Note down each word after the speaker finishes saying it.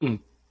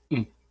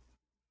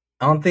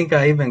I don't think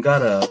I even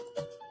got a.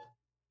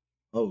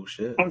 Oh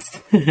shit! What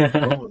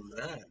was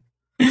that?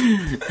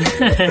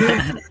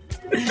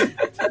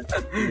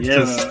 Yeah.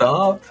 Just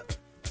stopped.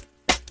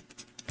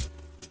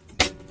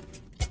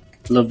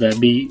 Love that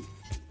beat.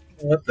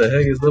 What the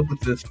heck is up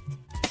with this?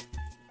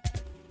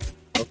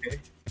 Okay,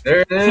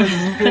 there it is.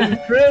 It's getting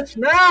stretched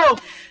now.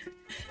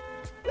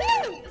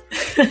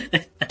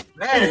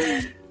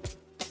 Man.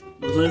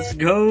 Let's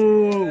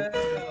go. Yeah.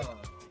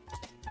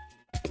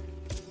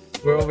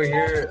 We're over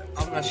here.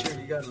 I'm not sure if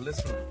you got to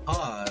listen to the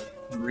pod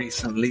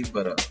recently,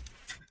 but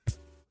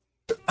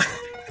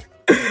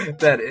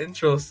that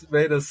intro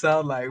made us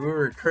sound like we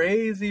were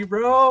crazy,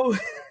 bro.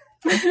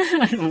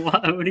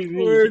 What do you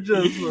mean? We're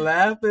just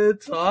laughing,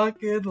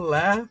 talking,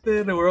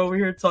 laughing, and we're over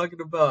here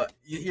talking about,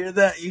 you hear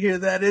that? You hear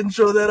that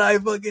intro that I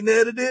fucking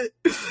edited?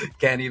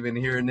 Can't even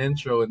hear an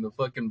intro in the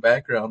fucking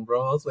background,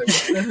 bro. I was like,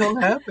 what the hell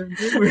happened,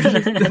 dude? We're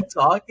just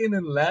talking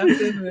and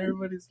laughing, and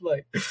everybody's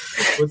like,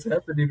 what's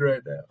happening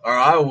right now? Or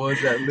I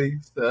was, at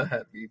least.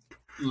 Had me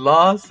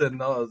lost,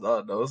 and there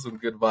was some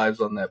good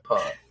vibes on that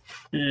pod.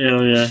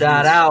 Yeah.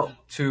 Shout out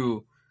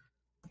to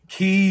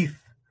Keith.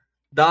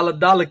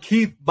 Dollar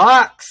Keith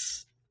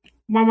Box.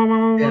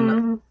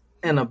 And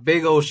a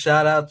big old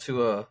shout out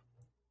to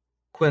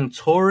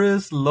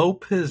Quintoris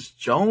Lopez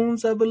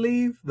Jones, I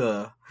believe.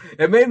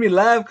 It made me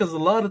laugh because a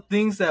lot of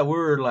things that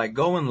were like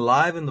going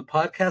live in the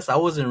podcast, I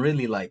wasn't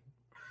really like,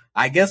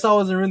 I guess I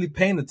wasn't really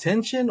paying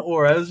attention,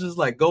 or I was just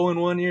like going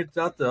one ear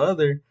out the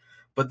other.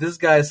 But this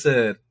guy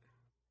said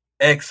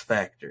X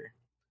Factor,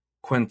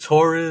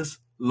 Quintoris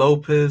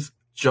Lopez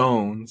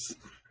Jones.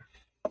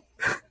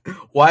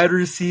 Wide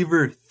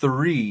receiver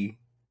 3,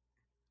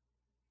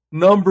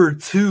 number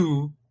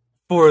 2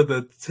 for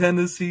the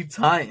Tennessee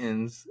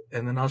Titans,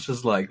 and then I was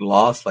just like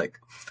lost. Like,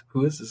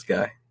 who is this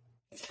guy?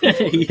 Yeah.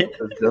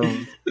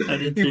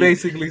 He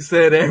basically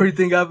said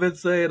everything I've been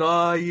saying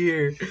all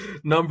year.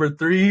 Number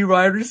 3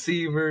 wide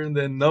receiver, and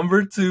then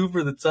number 2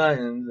 for the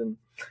Titans, and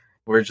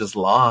we're just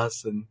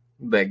lost. And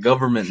that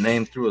government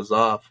name threw us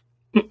off.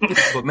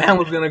 But man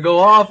was gonna go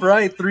off,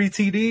 right? 3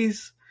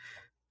 TDs.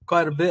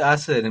 Quite a bit. I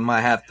said he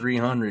might have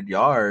 300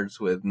 yards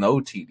with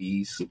no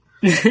TDs.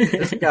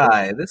 This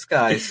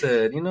guy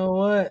said, you know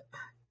what?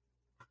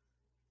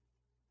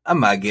 I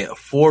might get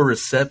 4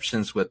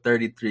 receptions with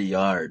 33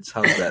 yards.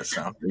 How's that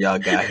sound for y'all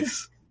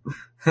guys?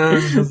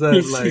 Is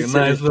that like a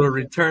nice little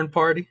return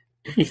party?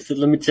 He said,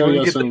 let me tell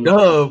you something. Get the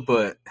dub,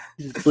 but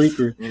he's a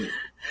sleeper.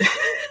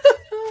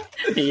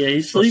 Yeah,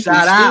 he's sleeping. So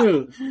shout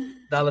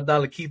out.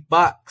 Dollar Keith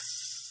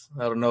Box.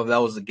 I don't know if that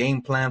was a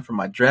game plan for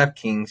my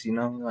DraftKings, you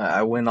know.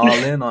 I went all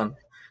in on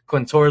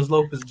Quintoris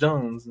Lopez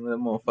Jones, and that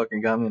motherfucker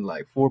got me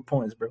like 4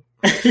 points, bro.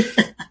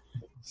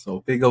 So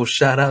big old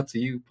shout out to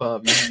you,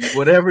 Pop.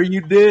 Whatever you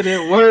did,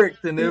 it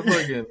worked, and it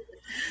fucking,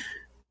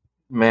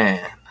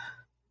 man.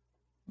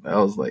 I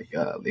was like,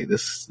 golly,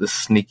 this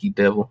sneaky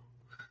devil.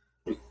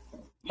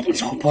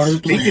 It's all part of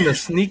the plan. Speaking of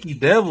sneaky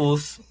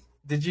devils,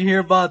 did you hear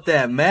about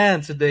that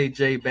man today,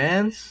 Jay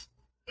Vance?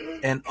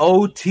 An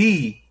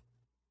OT.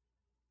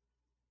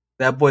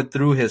 That boy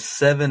threw his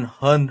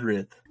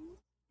 700th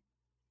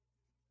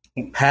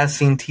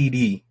passing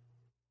TD.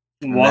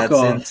 Walk that's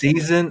off. in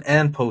season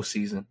and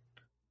postseason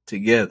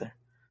together.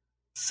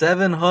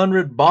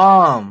 700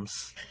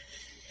 bombs.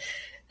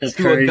 That's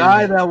to crazy. A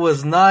guy that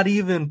was not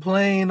even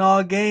playing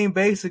all game,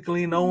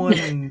 basically. No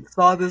one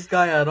saw this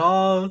guy at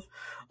all.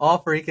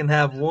 Offer he can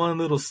have one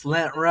little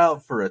slant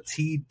route for a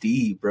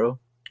TD, bro.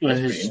 A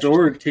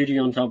historic TD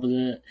on top of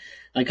that.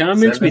 Like, kind of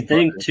makes me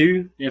think,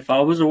 too, if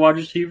I was a wide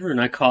receiver and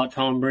I caught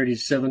Tom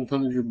Brady's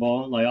 700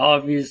 ball, like,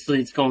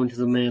 obviously it's going to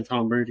the man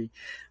Tom Brady.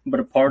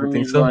 But a part of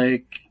me is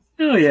like,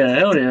 hell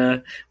yeah.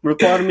 But a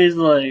part of me is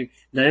like,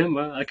 damn,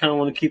 I kind of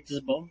want to keep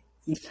this ball.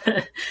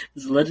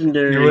 It's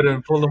legendary. You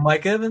wouldn't pull a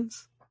Mike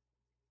Evans?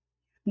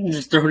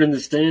 Just throw it in the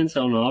stands.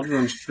 I don't know. I'll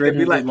run straight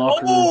into the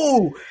locker room.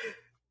 Oh,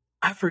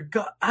 I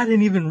forgot. I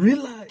didn't even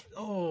realize.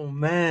 Oh,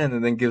 man.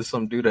 And then give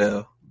some dude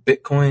a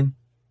Bitcoin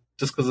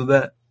just because of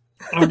that.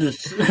 I'll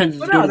just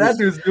What how that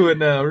dude's doing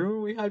now? Remember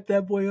we hyped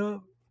that boy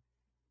up?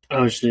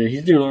 Oh, shit.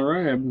 He's doing all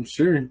right, I'm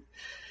sure.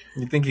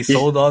 You think he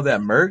sold all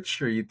that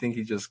merch, or you think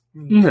he just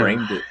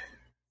framed it?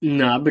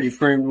 Nah, I bet he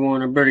framed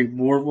one. I bet he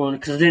wore one,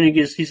 because then he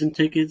gets season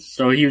tickets.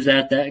 So he was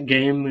at that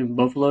game in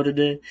Buffalo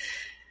today.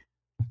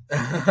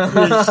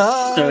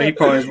 So he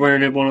probably was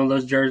wearing one of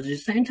those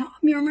jerseys saying, Tom,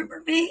 you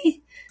remember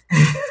me?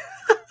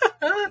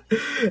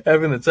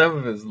 Having the time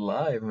of his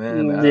life,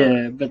 man.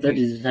 Yeah, but they're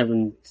just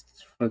having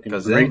fucking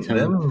great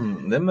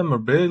time. Them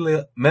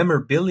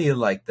memorabilia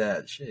like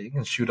that, shit, you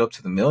can shoot up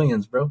to the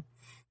millions, bro.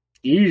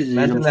 Easy.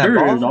 Imagine I'm that sure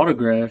ball. it was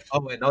autographed.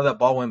 Oh, wait, no, that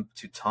ball went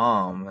to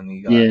Tom. And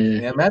he got,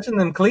 Yeah. Imagine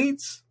them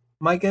cleats.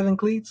 Mike Evans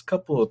cleats,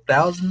 couple of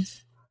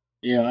thousands.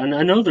 Yeah, and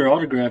I know they're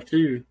autographed,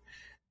 too.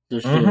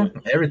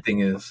 Everything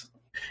is.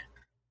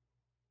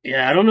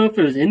 Yeah, I don't know if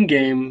it was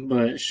in-game,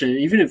 but shit,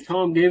 even if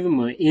Tom gave him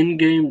an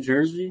in-game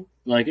jersey,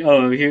 like,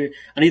 oh, here,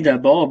 I need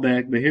that ball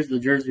back, but here's the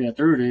jersey I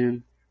threw it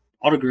in,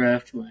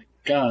 autographed, like,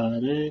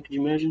 God, man, can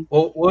you imagine?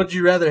 Well, what would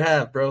you rather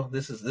have, bro?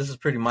 This is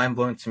pretty mind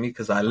blowing to me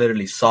because I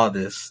literally saw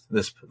this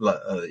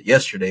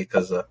yesterday.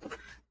 Because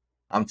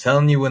I'm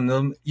telling you, when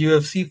the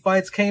UFC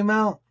fights came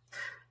out,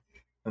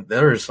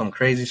 there was some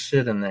crazy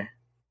shit in there.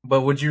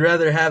 But would you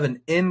rather have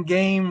an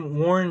in-game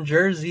worn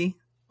jersey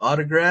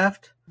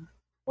autographed,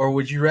 or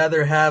would you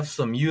rather have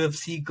some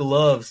UFC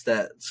gloves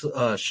that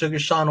Sugar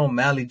Sean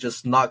O'Malley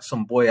just knocked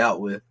some boy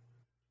out with?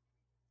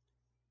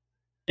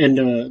 And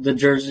the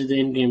jersey, the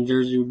in-game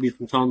jersey, would be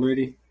from Tom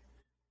Brady?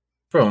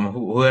 From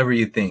whoever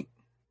you think.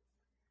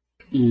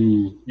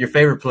 Your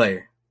favorite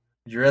player.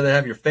 Would you rather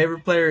have your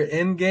favorite player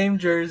in-game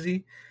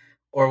jersey,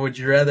 or would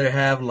you rather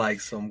have like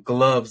some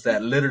gloves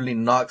that literally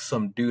knock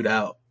some dude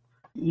out?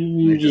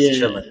 They're just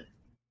chilling.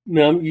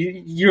 No,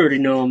 you already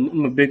know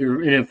I'm a bigger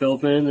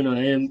NFL fan than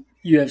I am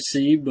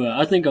UFC, but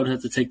I think I would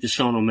have to take the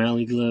Sean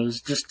O'Malley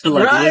gloves just to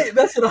like. Right,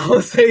 that's what I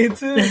was saying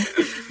too.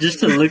 Just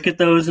to look at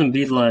those and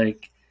be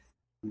like,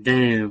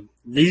 damn,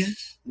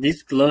 these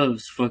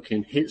gloves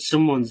fucking hit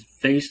someone's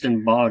face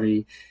and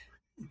body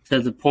to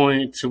the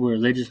point to where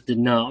they just did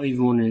not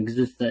even want to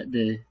exist that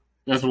day.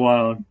 That's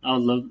wild. I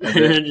would love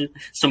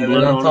some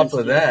blood on top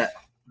of that.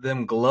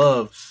 Them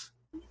gloves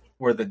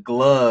were the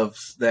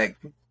gloves that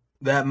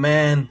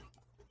man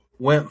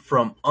went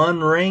from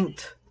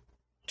unranked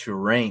to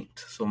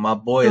ranked. So my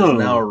boy is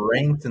now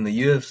ranked in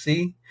the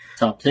UFC.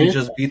 Top 10. He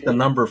just beat the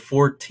number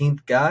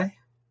 14th guy,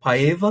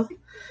 Paiva,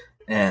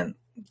 and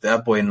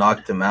that boy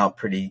knocked him out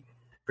pretty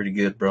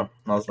good, bro.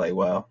 I was like,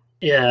 wow.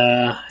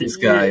 Yeah. This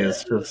guy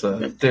is just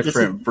a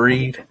different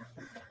breed.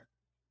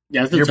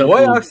 Yeah,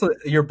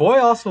 your boy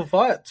also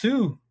fought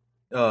too.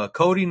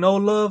 Cody No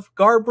Love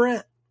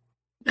Garbrandt.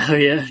 Oh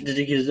yeah, did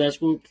he get his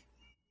ass whooped?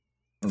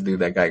 Dude,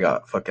 that guy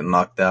got fucking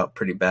knocked out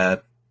pretty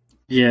bad.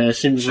 Yeah, it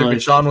seems Sugar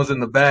like Sean was in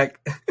the back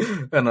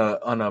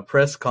on a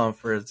press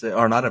conference,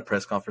 or not a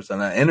press conference,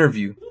 on an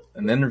interview.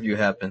 An interview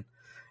happened,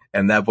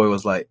 and that boy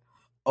was like,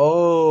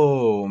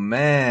 "Oh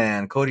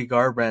man, Cody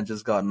Garbrandt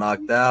just got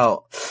knocked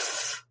out.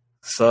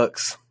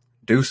 Sucks.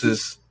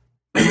 Deuces."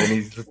 And then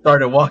he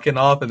started walking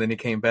off, and then he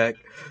came back.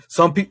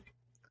 Some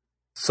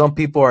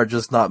people are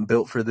just not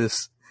built for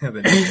this. And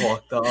then he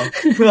walked off.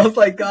 I was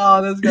like,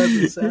 "Oh, this guy's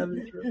a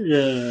savage." Bro.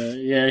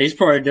 Yeah, he's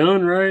probably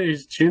done, right?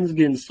 His chin's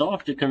getting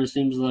soft. It kind of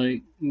seems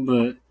like,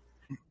 but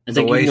I think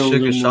the way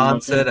Sugar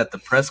Sean said at the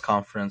press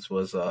conference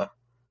was,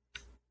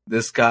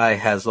 "This guy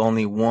has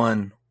only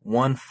won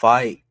one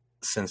fight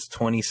since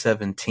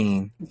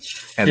 2017,"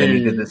 and then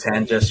he did this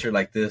hand gesture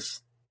like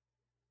this.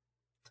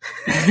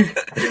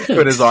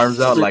 Put his arms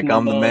out like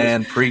I'm the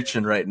man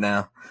preaching right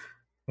now.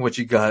 What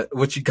you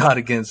got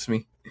against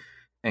me?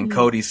 And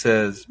Cody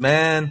says,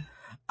 "Man,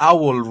 I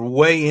will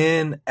weigh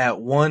in at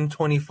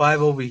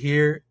 125 over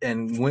here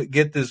and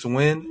get this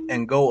win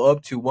and go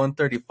up to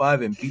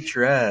 135 and beat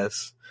your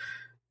ass."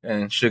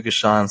 And Sugar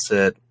Sean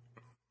said,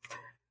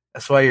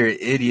 "That's why you're an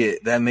idiot.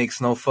 That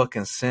makes no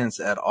fucking sense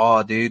at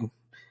all, dude."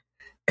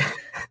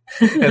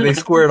 And they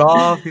squared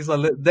off. He's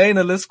like,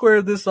 "Dana, let's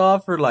square this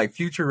off for like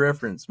future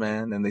reference,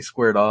 man." And they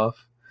squared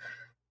off.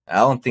 I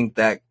don't think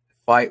that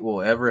fight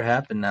will ever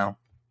happen now.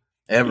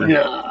 Ever.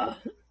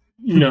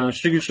 No,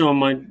 Sugar Sean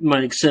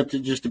might accept it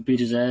just to beat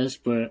his ass,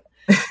 but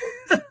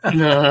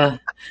nah,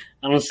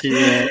 I don't see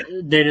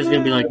that. Dana's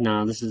gonna be like,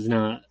 "Nah, this is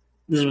not.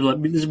 This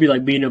would be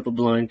like beating up a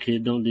blind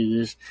kid. Don't do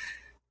this."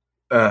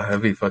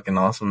 That'd be fucking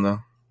awesome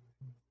though.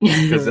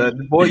 Because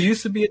the boy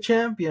used to be a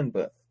champion,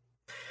 but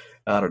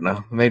I don't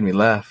know. It made me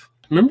laugh.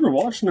 I remember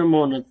watching him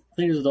on, I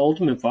think it was The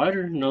Ultimate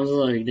Fighter, and I was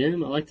like,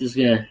 damn, I like this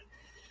guy.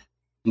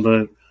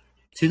 But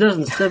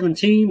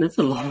 2017, that's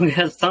a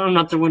long-ass time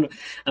not to win.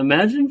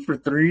 Imagine for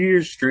 3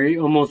 years straight,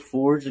 almost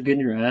 4, just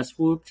getting your ass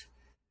whooped.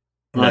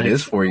 That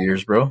is 4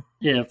 years, bro.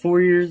 Yeah,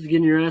 4 years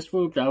getting your ass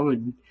whooped,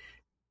 that'd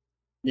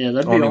be a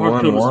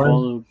hard pill to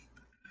swallow.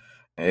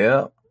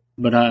 Yeah.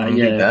 But I'd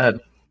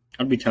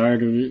be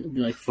tired of it. I'd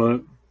be like,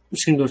 fuck, I'm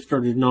just going to go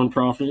start a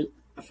non-profit.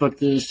 Fuck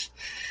this.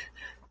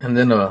 And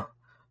then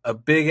a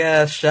big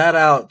ass shout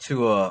out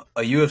to a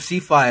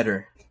UFC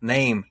fighter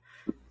named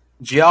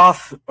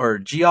Geoff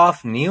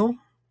Neal.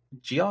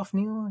 Geoff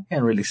Neal? I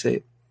can't really say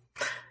it.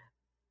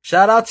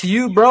 Shout out to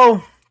you,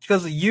 bro.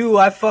 Because of you,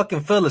 I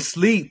fucking fell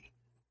asleep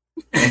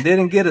and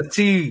didn't get to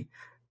see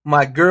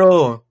my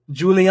girl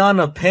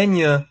Juliana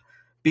Pena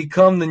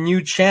become the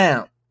new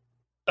champ.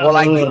 Well,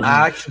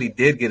 I actually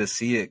did get to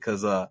see it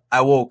because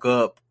I woke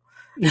up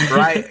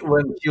right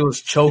when she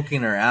was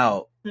choking her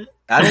out.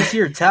 I didn't see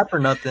her tap or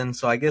nothing,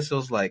 so I guess it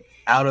was like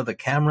out of the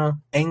camera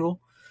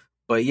angle.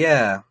 But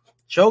yeah,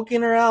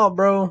 choking her out,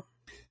 bro.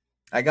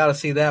 I got to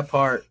see that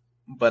part,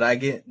 but I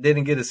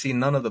didn't get to see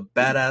none of the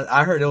badass.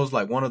 I heard it was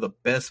like one of the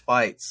best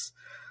fights,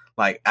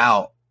 like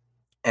out,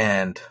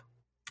 and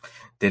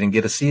didn't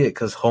get to see it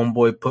because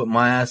homeboy put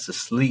my ass to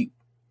sleep.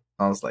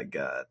 I was like,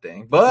 God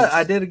dang. But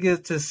I did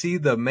get to see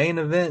the main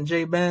event,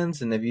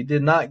 J-Benz, and if you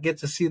did not get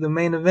to see the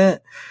main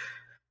event,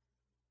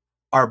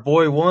 our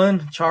boy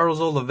won, Charles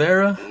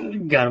Oliveira.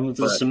 Got him with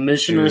the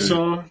submission, dude, I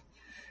saw.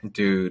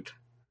 Dude,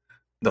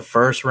 the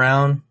first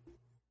round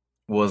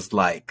was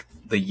like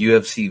the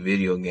UFC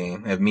video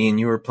game. If me and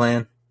you were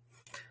playing,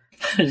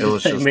 it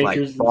was just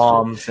like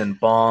bombs and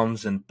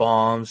bombs and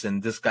bombs,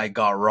 and this guy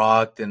got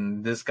rocked,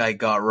 and this guy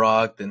got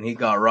rocked, and he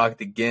got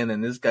rocked again,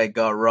 and this guy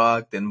got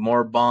rocked, and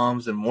more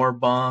bombs and more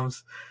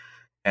bombs.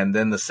 And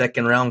then the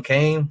second round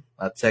came.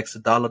 I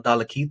texted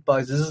Dollar Keith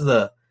Box. This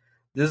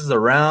is the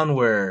round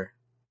where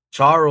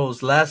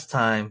Charles last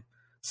time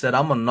said,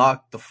 I'm gonna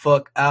knock the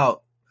fuck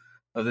out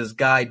of this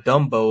guy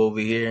Dumbo over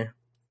here.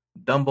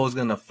 Dumbo's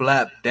gonna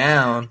flap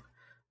down.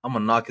 I'm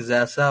gonna knock his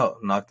ass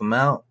out. Knocked him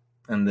out.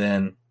 And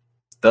then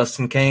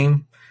Dustin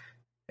came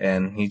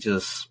and he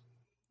just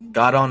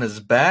got on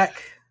his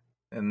back.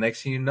 And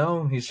next thing you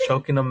know, he's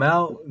choking him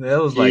out.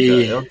 It was like,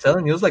 I'm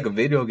telling you, it was like a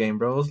video game,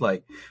 bro. It was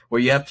like where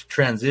you have to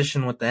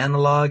transition with the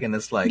analog, and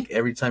it's like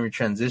every time you're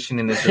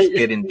transitioning, it's just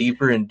getting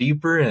deeper and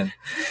deeper. And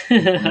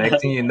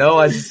next thing you know,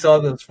 I just saw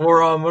this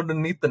forearm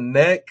underneath the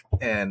neck,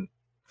 and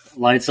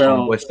lights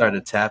out. Boy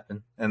started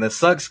tapping, and it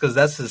sucks because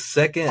that's his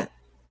second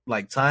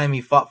time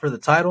he fought for the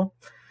title,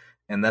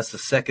 and that's the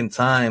second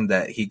time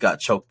that he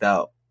got choked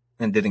out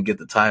and didn't get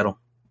the title.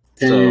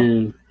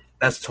 So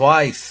that's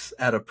twice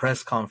at a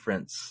press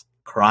conference.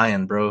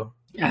 Crying, bro.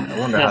 I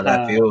wonder how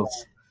that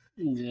feels.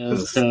 Yeah,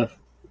 it's tough.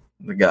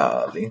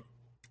 Golly.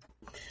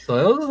 So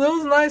those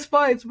was nice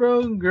fights,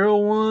 bro.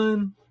 Girl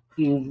won.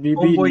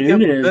 Homeboy kept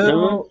the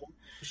belt.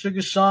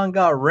 Sugar Sean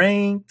got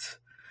ranked.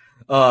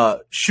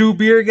 Shoe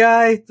beer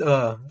guy.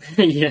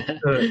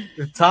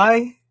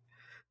 Ty.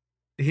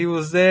 He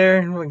was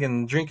there,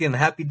 fucking drinking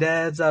Happy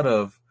Dads out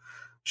of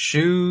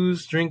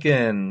shoes,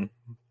 drinking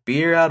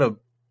beer out of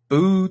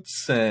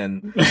boots,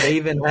 and they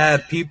even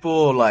had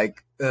people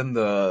like in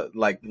the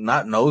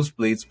not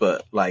nosebleeds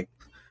but like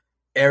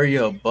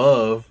area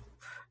above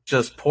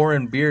just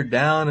pouring beer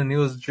down, and he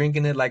was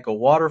drinking it like a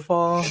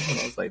waterfall. And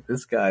I was like,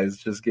 this guy is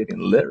just getting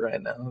lit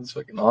right now. It's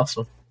fucking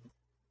awesome.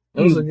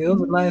 It was a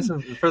nice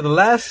for the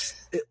last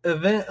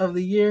event of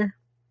the year.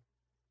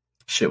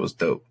 Shit was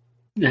dope.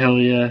 Hell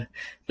yeah.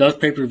 That was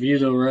pay-per-view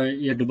though, right?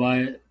 You had to buy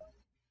it.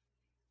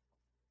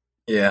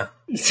 Yeah.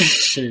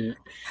 Shit.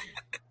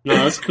 No,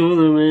 that's cool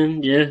though,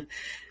 man. Yeah.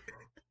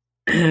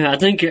 I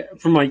think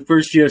for my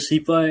first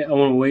UFC fight, I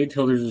want to wait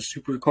till there's a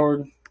super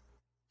card.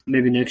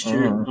 Maybe next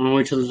year. I want to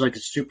wait till there's like a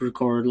super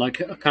card, like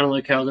kind of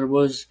like how there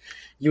was.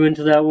 You went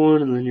to that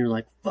one, and then you're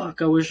like,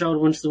 "Fuck! I wish I would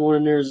went to the one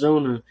in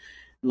Arizona."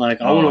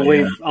 Like I want to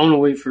wait. I want to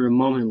wait for a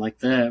moment like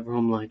that where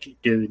I'm like,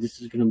 "Dude, this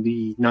is gonna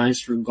be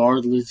nice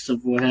regardless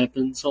of what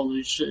happens." All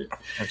this shit.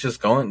 Just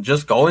going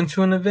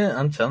to an event.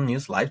 I'm telling you,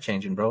 it's life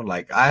changing, bro.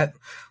 Like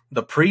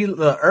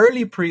the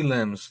early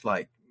prelims,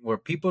 like, where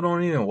people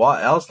don't even watch.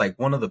 That was like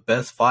one of the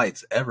best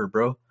fights ever,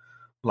 bro.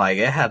 Like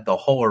it had the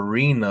whole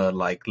arena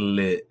like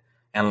lit,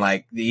 and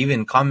like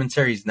even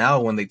commentaries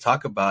now when they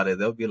talk about it,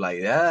 they'll be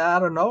like, "Yeah, I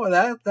don't know,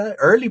 that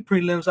early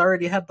prelims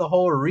already had the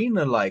whole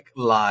arena like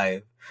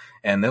live,"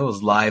 and it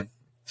was live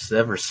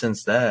ever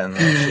since that, and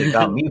that shit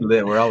got me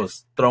lit where I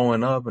was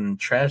throwing up and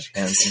trash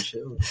cans and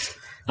shit.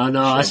 I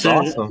know. I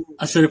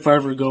said if I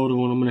ever go to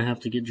one, I'm gonna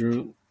have to get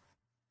drunk.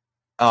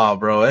 Oh,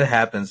 bro, it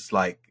happens.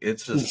 Like,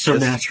 it's so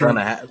natural.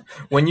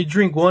 When you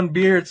drink one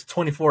beer, it's a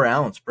 24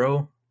 ounce,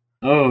 bro.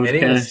 Oh, okay.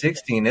 It ain't a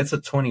 16. It's a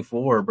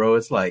 24, bro.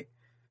 It's like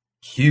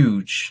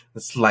huge.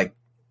 It's like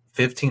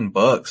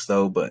 $15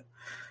 though. But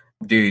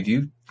dude,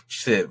 you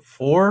shit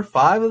 4 or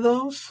 5 of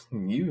those,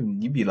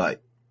 you be like,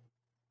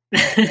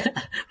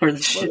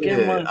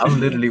 I'm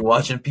literally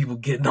watching people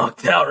get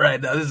knocked out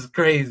right now. This is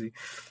crazy.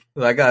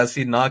 I gotta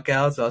see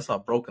knockouts. I saw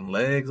broken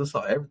legs. I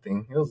saw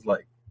everything. It was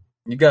like,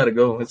 you gotta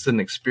go. It's an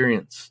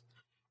experience.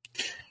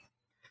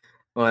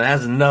 Well,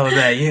 that's enough of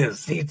that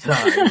UFC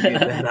talk. Get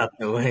that out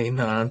the way. You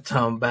know what I'm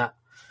talking about.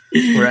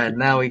 Right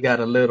now, we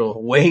got a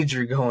little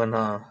wager going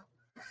on.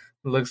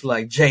 Looks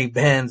like Jay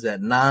Band's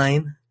at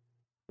 9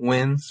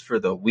 wins for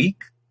the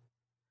week.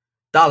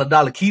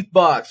 Dollar Keith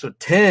Box with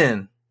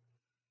 10.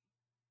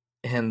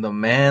 And the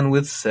man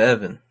with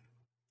 7.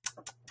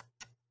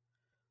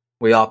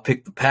 We all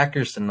picked the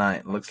Packers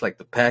tonight. Looks like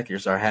the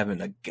Packers are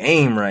having a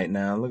game right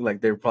now. Look like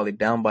they're probably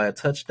down by a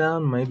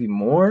touchdown, maybe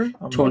more.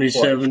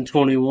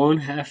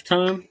 27-21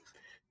 halftime.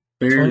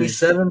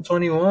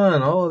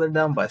 27-21. Oh, they're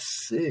down by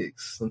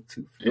 6.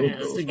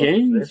 It's a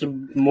game. It's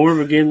more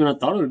of a game than I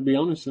thought it would be,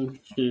 honestly.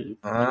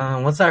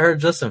 Once I heard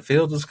Justin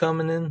Fields was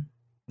coming in,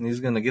 and he's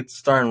going to get the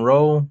starting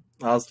role,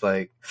 I was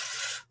like,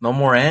 no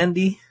more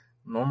Andy.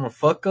 No more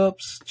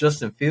fuck-ups.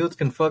 Justin Fields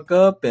can fuck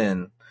up,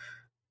 and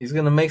he's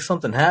going to make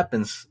something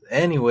happen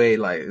anyway.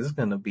 Like, it's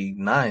going to be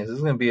nice.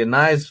 It's going to be a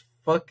nice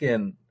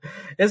fucking...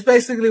 It's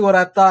basically what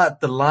I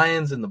thought the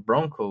Lions and the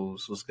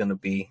Broncos was going to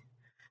be.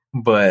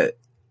 But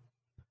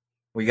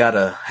we got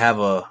to have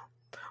a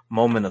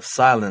moment of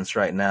silence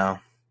right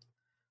now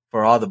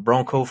for all the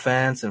Bronco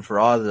fans and for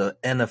all the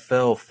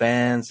NFL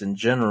fans in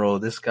general.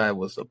 This guy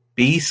was a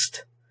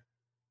beast.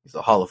 He's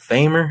a Hall of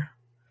Famer.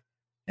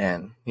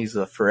 And he's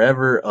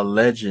forever a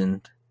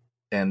legend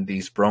in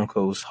these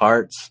Broncos'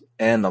 hearts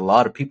and a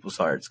lot of people's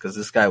hearts, because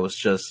this guy was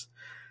just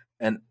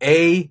an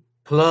A+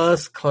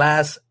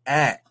 class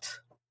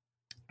act.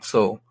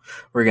 So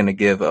we're going to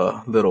give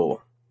a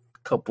little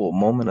couple of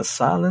moment of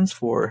silence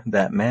for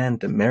that man,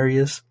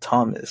 Demaryius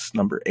Thomas,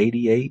 number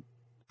 88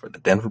 for the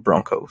Denver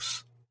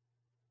Broncos.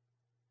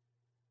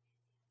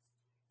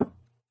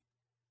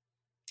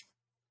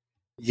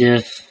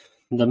 Yes,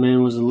 the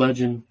man was a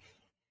legend.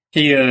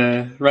 He,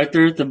 right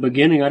there at the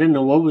beginning, I didn't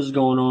know what was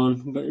going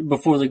on, but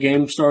before the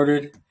game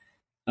started,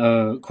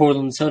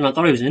 Cortland Sutton, I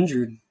thought he was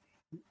injured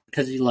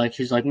because he's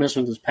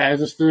messing with his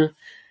pads and stuff,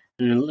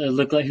 and it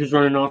looked like he was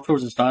running off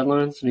towards the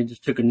sidelines, and he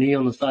just took a knee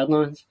on the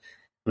sidelines.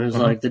 And it was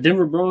like, the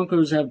Denver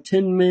Broncos have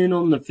 10 men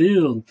on the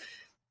field.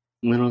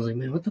 And then I was like,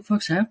 man, what the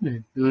fuck's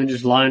happening? And they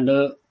just lined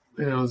up,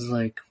 and I was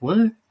like, what?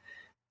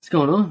 What's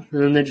going on?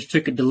 And then they just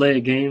took a delay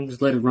of game,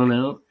 just let it run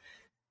out.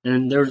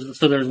 And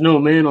there's no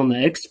man on the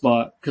X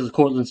spot because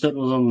Cortland Sutton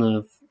was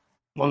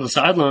on the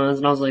sidelines,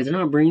 and I was like, they're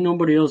not bringing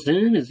nobody else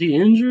in. Is he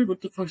injured? What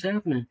the fuck's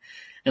happening?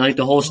 And like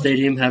the whole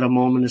stadium had a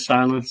moment of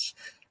silence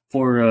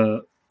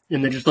and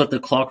they just let the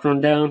clock run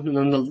down, and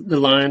then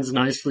the Lions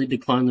nicely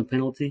declined the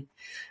penalty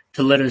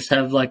to let us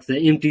have like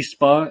the empty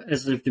spot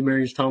as if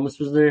Demaryius Thomas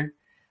was there.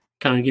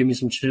 Kind of gave me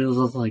some chills.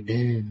 I was like,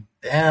 damn,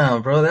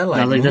 bro, that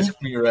moved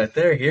me right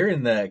there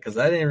hearing that because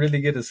I didn't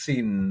really get to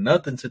see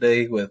nothing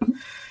today with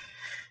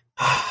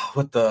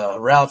the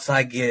routes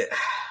I get.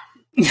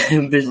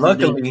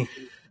 Luckily,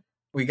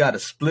 we got to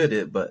split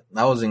it, but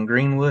I was in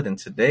Greenwood, and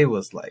today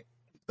was like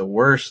the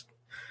worst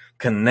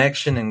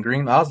connection in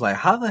Greenwood. I was like,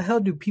 how the hell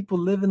do people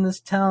live in this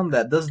town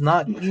that does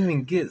not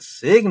even get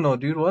signal,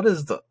 dude? What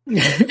is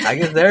I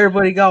guess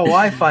everybody got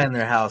Wi-Fi in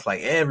their house,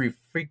 like every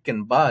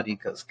freaking body,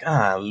 because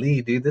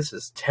golly, dude, this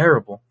is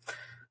terrible.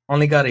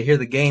 Only got to hear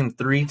the game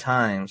 3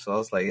 times, so I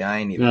was like, I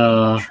ain't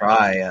even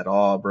try at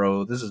all,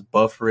 bro. This is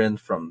buffering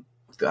from...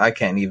 I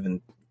can't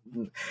even.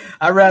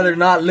 I'd rather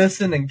not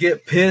listen and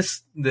get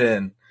pissed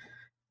than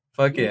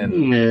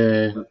fucking.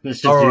 I'd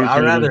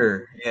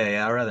rather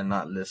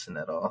not listen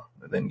at all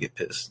than get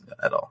pissed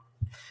at all.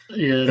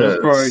 Yeah,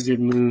 that's probably a good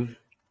move.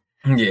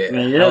 Yeah,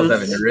 I was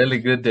having a really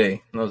good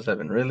day.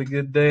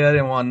 I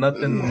didn't want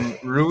nothing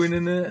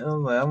ruining it. I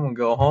was like, I'm gonna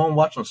go home,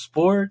 watch some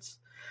sports.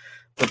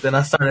 But then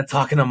I started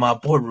talking to my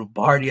boy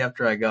Rubardi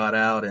after I got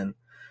out, and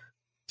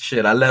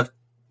shit,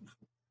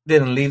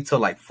 didn't leave till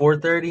like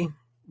 4:30.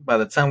 By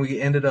the time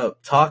we ended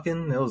up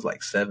talking, it was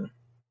like 7.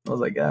 I was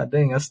like, God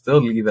dang, I still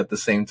leave at the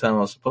same time I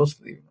was supposed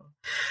to leave.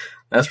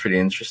 That's pretty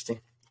interesting.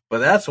 But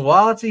that's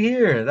wild to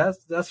hear.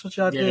 That's what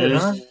y'all did,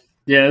 huh?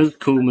 Yeah, it was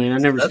cool, man. I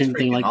never seen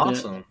anything like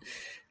awesome.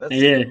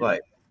 That's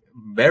like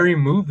very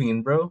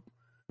moving, bro.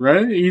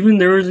 Right?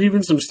 There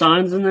was some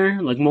signs in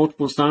there, like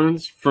multiple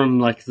signs from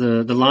like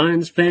the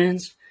Lions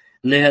fans.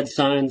 And they had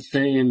signs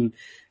saying,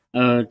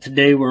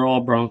 today we're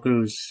all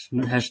Broncos,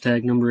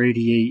 hashtag number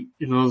 88.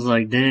 And I was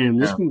like, damn,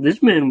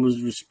 this man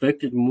was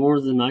respected more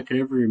than I could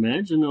ever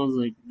imagine. I was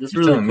like, this is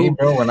really cool. Me,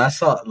 bro, when I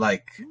saw,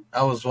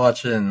 I was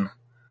watching,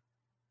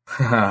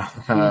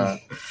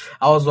 that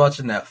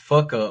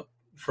fuck up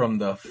from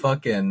the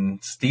fucking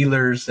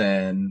Steelers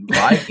and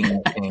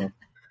Vikings game.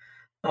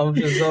 I was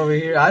just over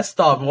here. I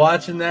stopped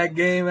watching that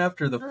game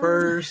after the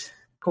first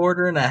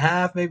quarter and a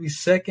half, maybe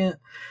second.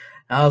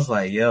 I was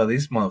like, yo,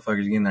 these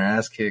motherfuckers getting their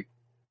ass kicked.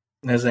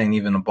 This ain't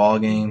even a ball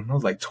game. It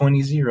was like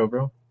 20-0,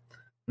 bro.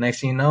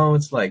 Next thing you know,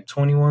 it's like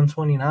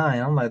 21-29.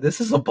 I'm like, this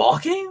is a ball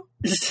game?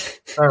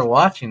 Started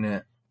watching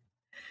it.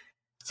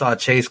 Saw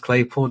Chase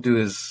Claypool do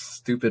his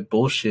stupid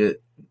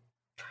bullshit.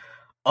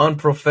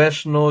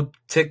 Unprofessional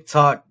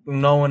TikTok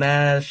knowing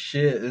ass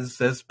shit.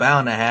 It's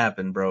bound to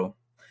happen, bro.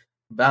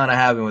 Bound to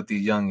happen with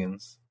these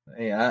youngins.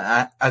 Hey,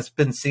 I've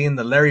been seeing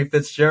the Larry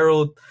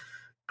Fitzgerald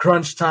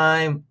crunch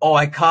time. Oh,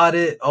 I caught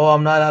it. Oh,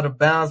 I'm not out of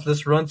bounds.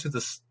 Let's run to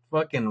the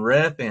fucking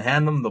ref and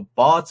hand him the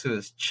ball to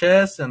his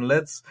chest and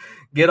let's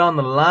get on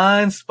the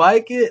line,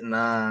 spike it.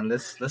 Nah,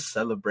 let's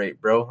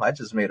celebrate, bro. I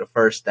just made a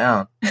first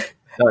down.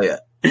 Hell yeah.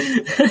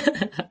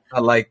 I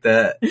like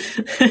that.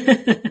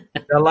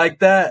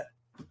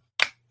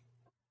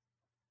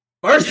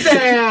 First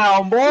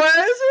down, boys.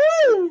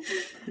 Woo!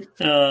 Here's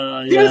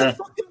the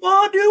fucking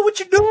ball, dude. What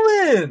you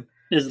doing?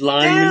 His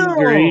lineman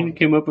Green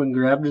came up and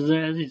grabbed his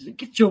ass. He said,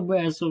 "Get your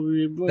ass over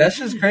here, boy." That's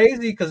just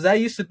crazy because that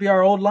used to be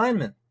our old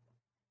lineman,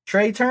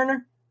 Trey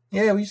Turner.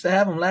 Yeah, we used to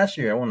have him last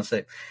year. I want to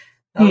say.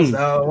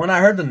 When I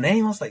heard the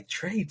name, I was like,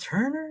 Trey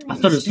Turner. I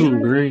thought it was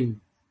some Green.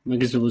 I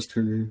guess it was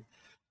Turner.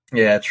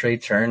 Yeah, Trey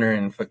Turner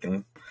and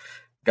fucking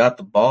got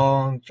the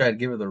ball and tried to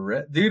give her the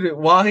red. Dude,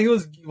 while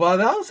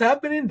that was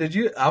happening,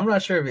 I'm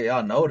not sure if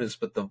y'all noticed,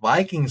 but the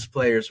Vikings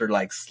players are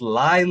like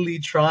slyly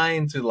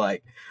trying to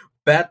like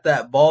bat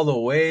that ball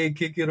away,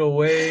 kick it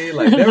away.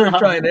 Like they were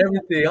trying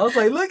everything. I was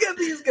like, look at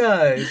these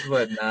guys.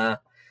 But nah,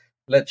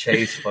 let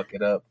Chase fuck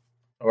it up.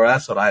 Or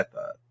that's what I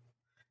thought.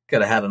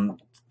 Could have had him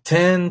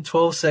 10,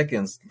 12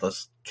 seconds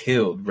just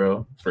killed,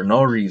 bro, for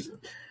no reason.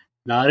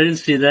 No, I didn't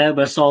see that,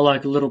 but I saw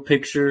like a little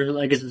picture.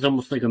 I guess it's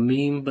almost like a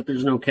meme, but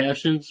there's no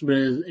captions. But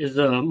it's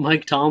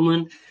Mike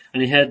Tomlin,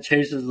 and he had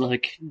Chase's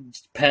like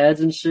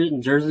pads and shit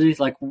and jerseys.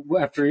 Like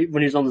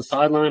when he's on the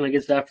sideline, I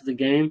guess after the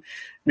game,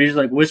 and he's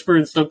like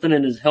whispering something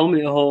in his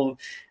helmet hole,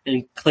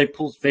 and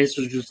Claypool's face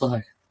was just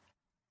like,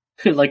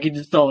 Like he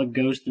just saw a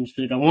ghost and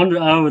shit. I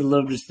would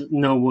love to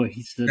know what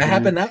he said. That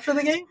happened after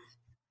the game?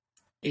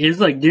 It was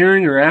like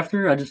during or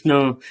after. I just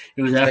know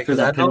it was after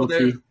that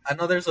penalty. I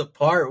know there's a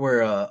part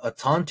where a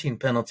taunting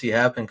penalty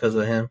happened because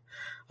of him.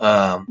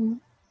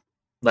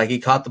 Like he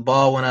caught the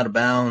ball, went out of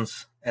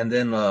bounds, and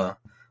then the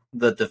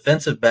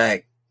defensive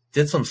back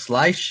did some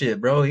slice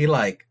shit, bro. He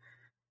like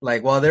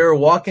while they were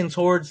walking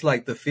towards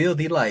like the field,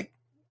 he like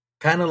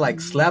kind of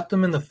like slapped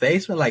him in the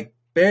face, but like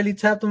barely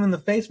tapped him in the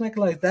face,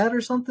 like that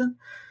or something.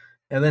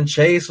 And then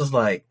Chase was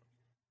like,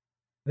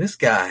 "This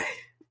guy,"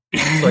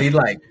 so he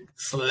like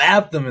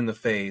slapped him in the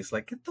face,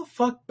 like get the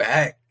fuck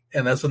back.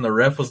 And that's when the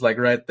ref was like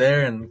right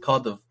there and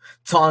called the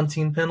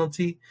taunting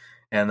penalty.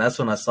 And that's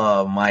when I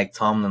saw Mike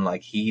Tomlin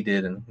like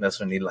heated, and that's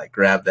when he like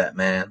grabbed that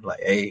man,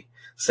 like, hey,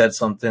 said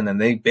something, and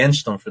they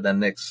benched him for that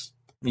next.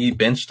 He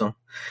benched him,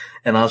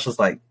 and I was just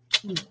like,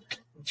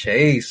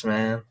 Chase,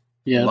 man.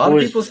 Yeah, a lot of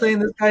people saying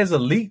this guy's a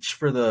leech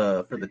for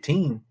the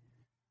team.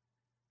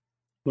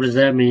 What does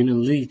that mean, a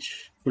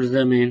leech? What does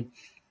that mean?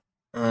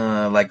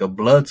 Like a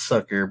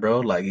bloodsucker,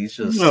 bro. Like he's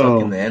just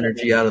sucking the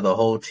energy out of the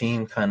whole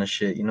team, kind of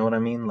shit. You know what I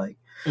mean? Like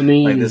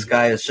this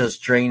guy is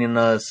just draining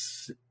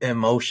us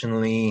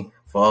emotionally.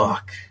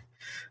 Fuck.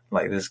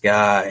 Like this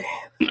guy.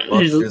 Fuck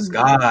this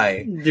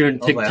guy. Doing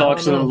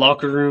TikToks in the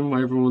locker room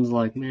where everyone's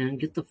like, man,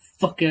 get the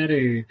fuck out of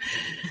here.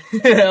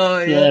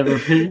 Hell yeah.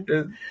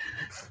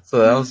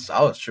 So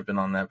I was tripping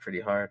on that pretty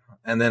hard.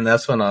 And then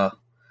that's when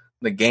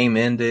the game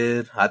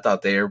ended. I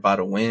thought they were about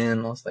to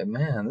win. I was like,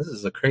 man, this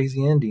is a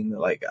crazy ending.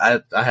 Like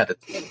I had to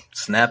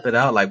snap it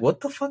out. Like,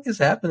 what the fuck is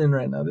happening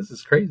right now? This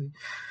is crazy.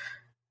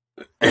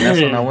 And that's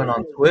when I went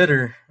on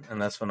Twitter,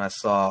 and that's when I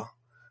saw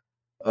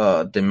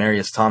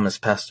Demaryius Thomas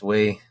passed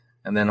away.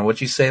 And then what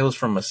you say was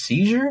from a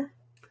seizure?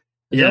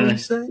 Is that what you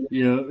said?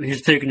 Yeah, he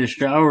was taking a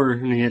shower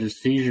and he had a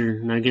seizure,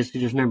 and I guess he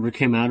just never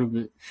came out of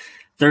it.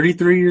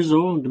 33 years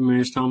old,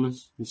 Demaryius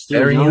Thomas. Still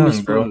very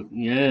young, bro.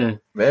 Yeah.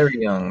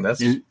 Very young.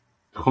 That's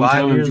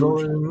 5 years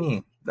older than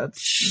me.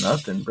 That's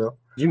nothing, bro.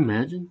 Can you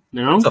imagine?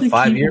 It's a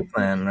 5-year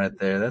plan right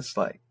there. That's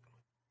like...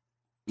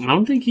 I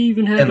don't think he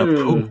even had I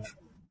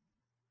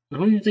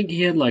don't even think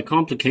he had like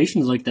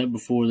complications like that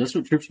before. That's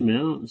what trips me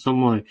out. So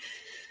I'm like,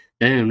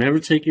 damn, never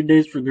take your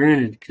days for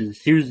granted, because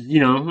he was,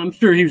 I'm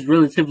sure he was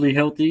relatively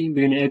healthy,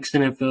 being an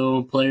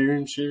ex-NFL player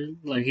and shit.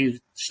 Like he was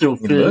still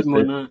fit and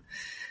whatnot.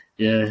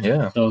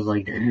 Yeah. So I was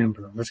like, damn,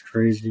 bro, that's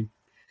crazy.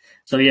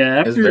 So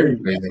yeah,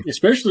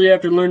 especially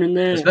after learning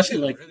that, especially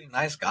like really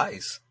nice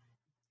guys,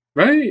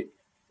 right?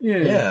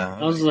 Yeah.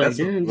 I was like,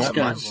 damn, this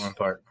guy's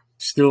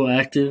still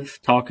active,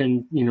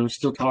 talking,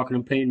 still talking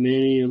to Peyton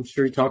Manning. I'm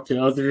sure he talked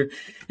to other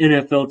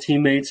NFL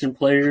teammates and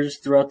players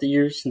throughout the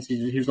years since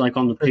he was like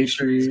on the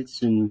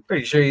Patriots. And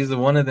pretty sure he's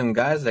one of them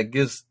guys that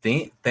gives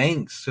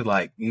thanks to,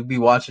 like, you be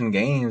watching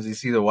games, you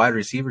see the wide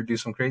receiver do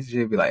some crazy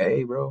shit, be like,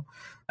 hey, bro,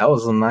 that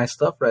was some nice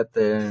stuff right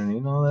there,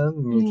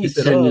 and keep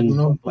it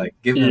up, like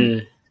give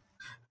him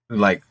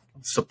like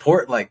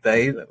support like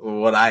that.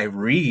 What I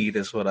read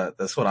is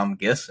that's what I'm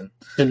guessing.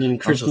 Sending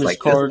Christmas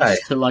cards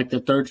to like the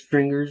third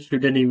stringers who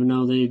didn't even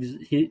know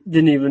he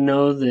didn't even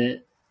know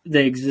that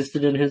they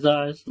existed in his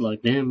eyes.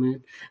 Like, damn,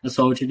 man, I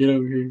saw what you did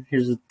over here.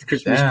 Here's a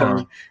Christmas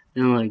card.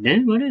 And I'm like,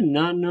 damn, I did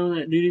not know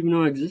that dude even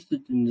know I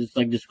existed. And just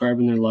like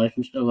describing their life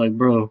and stuff. Like,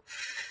 bro,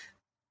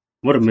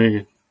 what a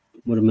man.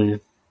 What a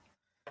man.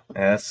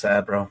 Yeah, that's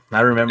sad, bro.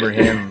 I remember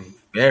him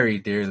very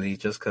dearly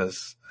just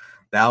because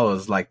that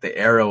was like the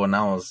era when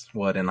I was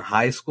in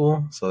high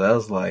school. So that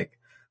was like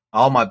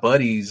all my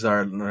buddies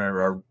are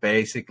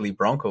basically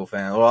Bronco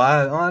fans. Well,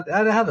 I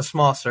had a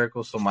small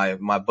circle, so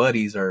my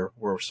buddies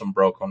were some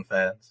Bronco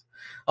fans.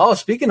 Oh,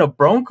 speaking of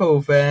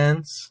Bronco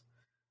fans,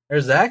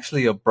 there's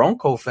actually a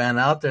Bronco fan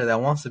out there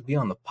that wants to be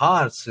on the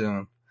pod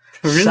soon.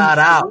 Really? Shout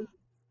out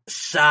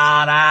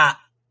that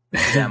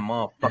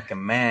motherfucking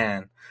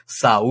man,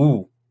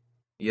 Saul.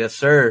 Yes,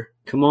 sir.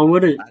 Come on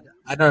with it.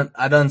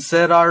 I done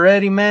said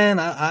already, man.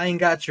 I ain't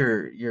got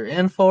your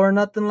info or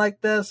nothing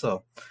like that,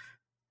 so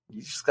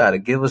you just gotta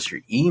give us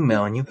your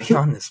email and you'll be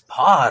on this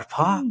pod,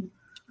 Pop.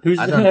 Who's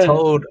I done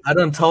told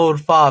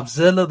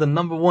Fobzilla, the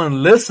number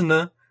one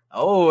listener.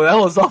 Oh, that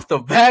was off the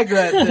bag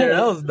right there.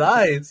 That was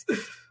nice.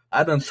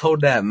 I done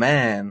told that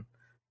man.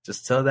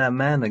 Just tell that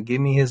man to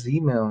give me his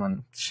email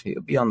and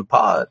he'll be on the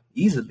pod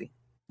easily.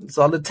 That's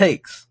all it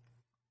takes.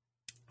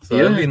 So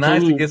it'd be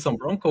nice to get some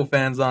Bronco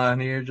fans on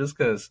here just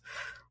because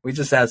we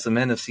just had some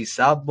NFC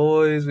South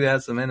boys. We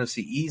had some NFC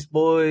East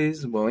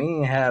boys, but we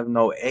ain't have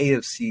no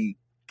AFC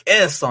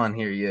guests on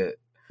here yet.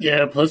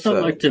 Yeah, plus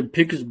I'd like to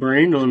pick his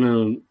brain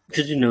on,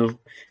 because, in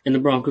the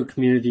Bronco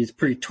community, it's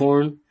pretty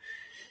torn.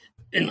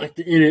 And like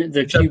the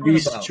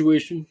QB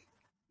situation.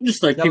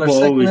 Just like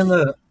people always...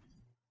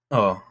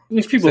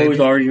 people always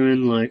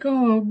arguing like,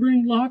 oh,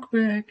 bring Locke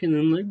back, and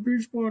then like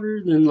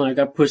Bridgewater. Then like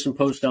I put some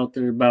posts out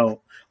there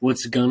about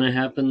what's gonna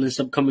happen this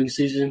upcoming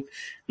season,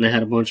 and I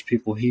had a bunch of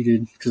people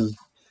heated because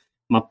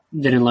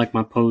didn't like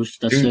my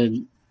post. I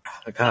said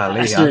we're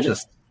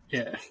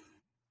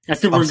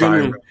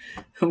gonna.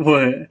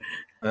 What?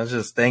 I was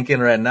just thinking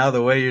right now,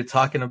 the way you're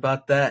talking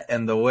about that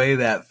and the way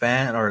that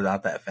fan, or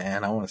not that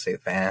fan, I want to say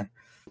fan,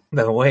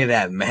 the way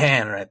that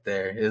man right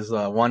there is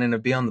wanting to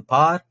be on the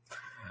pod.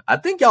 I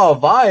think y'all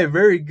vibe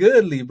very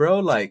goodly, bro.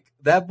 Like,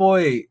 that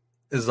boy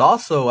is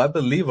also, I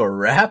believe, a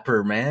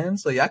rapper, man.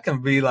 So y'all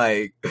can be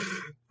like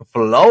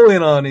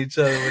flowing on each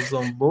other with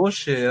some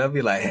bullshit. I'd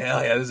be like,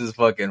 hell yeah, this is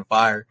fucking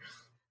fire.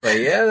 But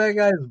yeah, that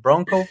guy's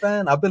Bronco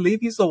fan. I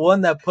believe he's the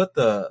one that put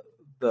the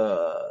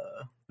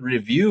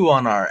review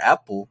on our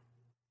Apple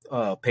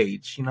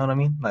page. You know what I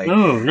mean? Like,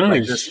 oh,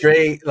 nice.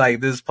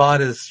 Like this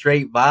pod is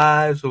straight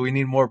vibes, but we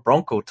need more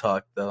Bronco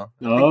talk though.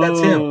 I think that's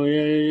him. Oh,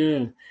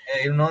 yeah.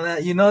 Yeah, you know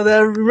that? You know that?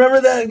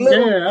 Remember that?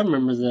 Little? Yeah, I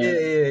remember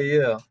that.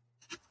 Yeah.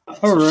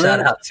 All right.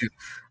 Shout out to,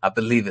 I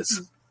believe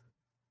it's,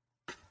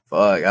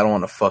 fuck, I don't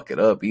want to fuck it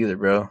up either,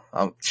 bro.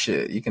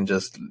 Shit, you can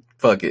just,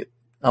 fuck it.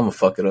 I'm gonna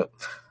fuck it up.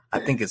 I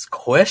think it's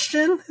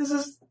Question?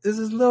 Is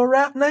his little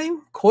rap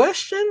name?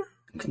 Question?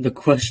 The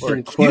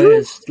Question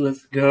Quest.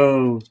 Let's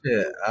go.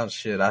 Yeah,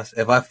 shit.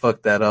 If I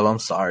fucked that up, I'm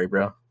sorry,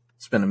 bro.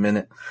 It's been a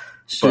minute.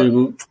 But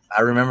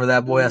I remember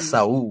that boy as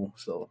Saul.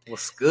 So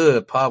what's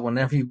good, Pop?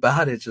 Whenever you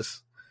about it,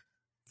 just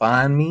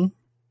find me,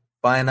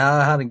 find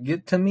out how to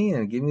get to me,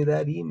 and give me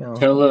that email.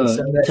 Send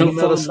that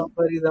email to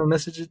somebody, they'll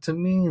message it to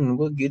me, and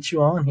we'll get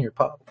you on here,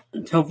 Pop.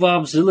 Tell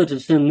Vobzilla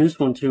to send this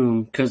one to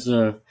him, because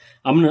I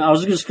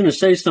was just gonna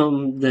say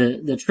something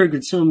that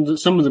triggered some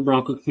of the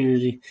Bronco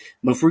community.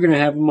 But if we're gonna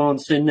have him on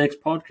say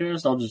next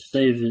podcast, I'll just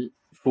save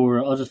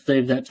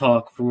that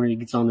talk for when he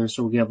gets on there,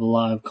 so we have a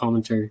live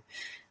commentary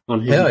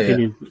on his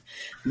opinion. Yeah.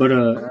 But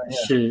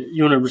shit,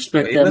 you want to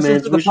respect that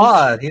man's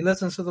wishes? He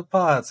listens to the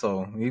pod,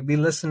 so you be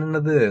listening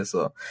to this.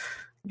 So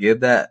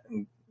get that.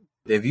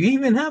 If you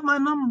even have my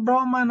number, bro,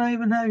 I might not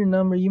even have your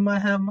number. You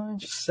might have mine.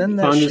 Just send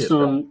that shit.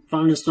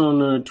 Find us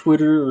on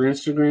Twitter or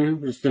Instagram.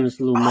 Just send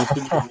us a little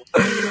message.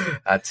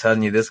 I'm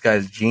telling you, this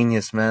guy's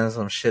genius, man.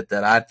 Some shit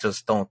that I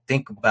just don't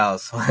think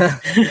about. So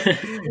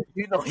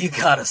you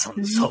got us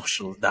on the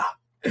socials, dog.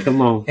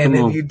 Come on.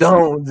 If you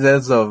don't,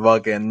 there's a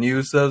fucking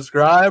new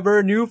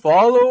subscriber, new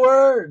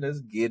follower. Let's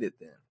get it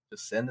then.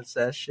 Just send us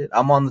that shit.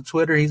 I'm on the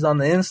Twitter. He's on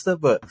the Insta,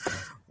 but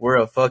we're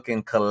a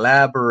fucking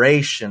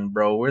collaboration,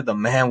 bro. We're the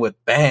man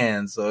with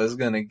bands, so it's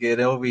going to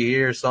get over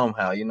here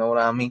somehow. You know what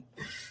I mean?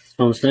 That's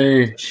what I'm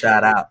saying.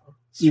 Shout out.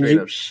 Straight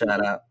up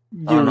shout out.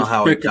 I don't know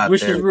how it got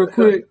wishes there. Real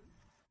quick.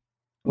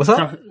 What's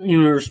up? You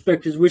want to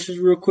respect his wishes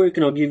real quick,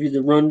 and I'll give you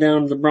the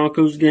rundown of the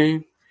Broncos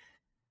game.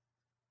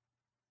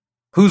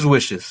 Whose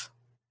wishes?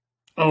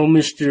 Oh,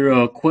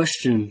 Mr.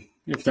 Question.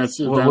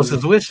 What's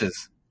his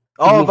wishes?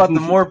 Oh, about the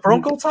more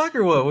Bronco talk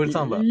or what? What are you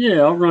talking about?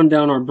 Yeah, I'll run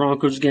down our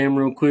Broncos game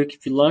real quick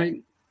if you like.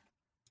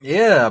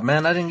 Yeah,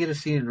 man, I didn't get to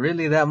see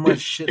really that much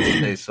shit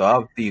today, so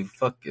I'll be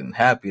fucking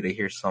happy to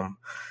hear some.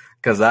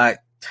 Because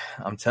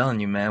I'm telling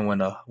you, man,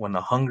 when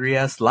a hungry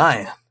ass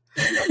lion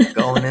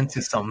going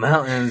into some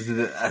mountains,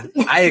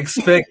 I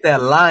expect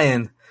that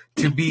lion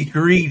to be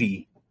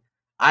greedy.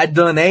 I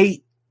done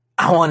ate.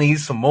 I want to eat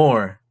some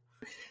more.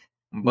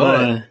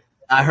 But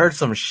I heard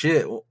some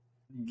shit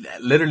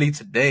literally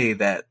today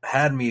that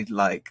had me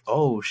like,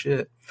 oh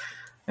shit.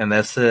 And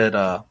that said,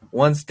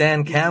 once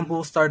Dan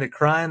Campbell started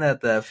crying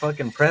at that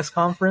fucking press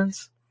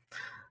conference,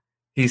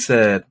 he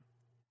said,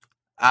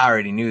 I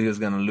already knew he was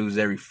going to lose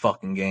every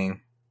fucking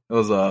game. It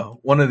was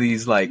one of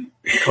these like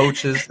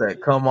coaches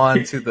that come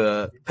on to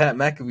the Pat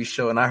McAfee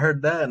show, and I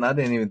heard that and I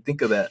didn't even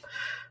think of that.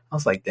 I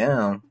was like,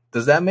 damn,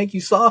 does that make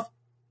you soft?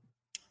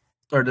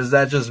 Or does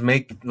that just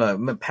make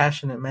I'm a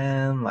passionate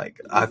man? Like,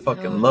 I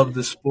fucking love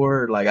this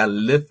sport. Like, I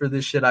live for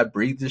this shit. I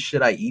breathe this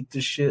shit. I eat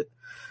this shit.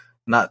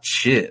 Not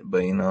shit,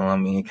 but you know what I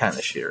mean? Kind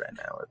of shit right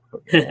now.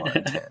 It's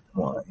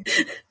 1 and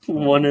 10.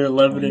 1 and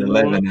 11 and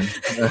 1.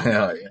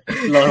 Hell yeah.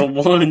 A lot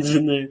of ones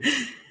in there.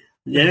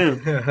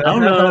 Yeah. I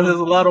don't know. There's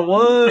a lot of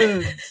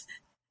ones.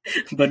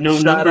 But no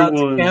Shout number out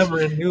ones. to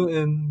Cameron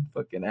Newton.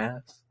 Fucking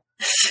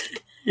ass.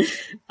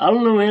 I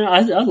don't know, man.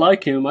 I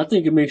like him. I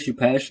think it makes you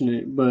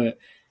passionate, but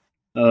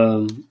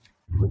I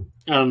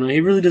don't know.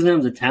 He really doesn't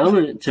have the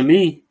talent to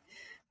me.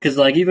 Because,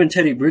 like, even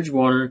Teddy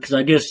Bridgewater, because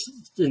I guess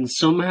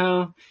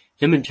somehow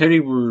him and Teddy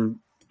were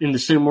in the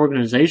same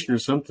organization or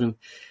something.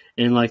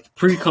 And, like, the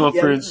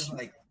pre-conference. Yeah,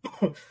 like,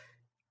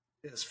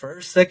 his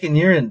second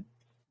year in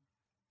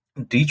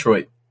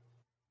Detroit.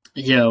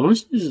 Yeah,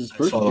 this is his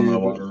first year. I my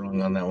water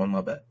wrong on that one,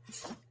 my bad.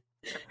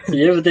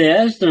 Yeah, but they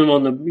asked him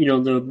on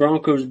the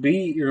Broncos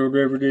beat or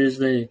whatever it is.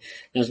 They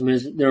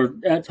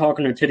were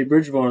talking to Teddy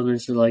Bridgewater and they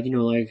said like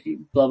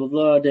blah blah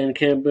blah. Dan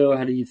Campbell,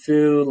 how do you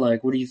feel?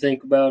 Like, what do you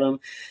think about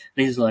him?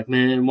 And he's like,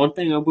 man, one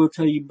thing I will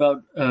tell you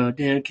about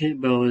Dan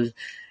Campbell is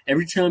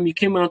every time you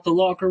came out the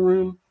locker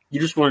room, you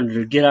just wanted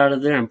to get out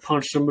of there and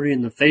punch somebody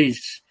in the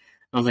face.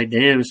 I was like,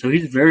 damn. So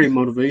he's very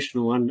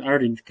motivational. I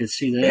already could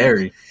see that.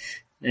 Very.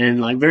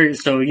 And like very.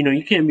 So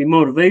you can't be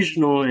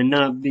motivational and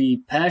not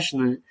be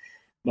passionate.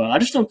 But I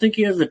just don't think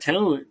he has the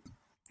talent.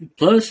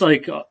 Plus,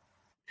 like,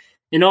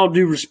 in all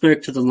due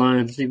respect to the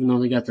Lions, even though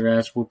they got their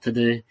ass whooped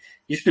today,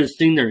 you should have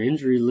seen their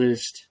injury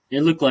list.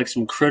 It looked like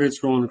some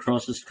credits rolling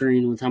across the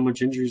screen with how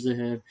much injuries they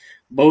had.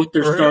 Both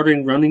their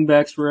starting running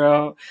backs were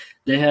out.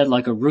 They had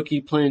like a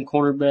rookie playing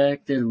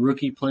cornerback. They had a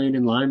rookie playing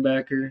in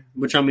linebacker,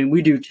 which I mean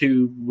we do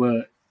too,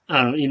 but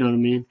I don't. You know what I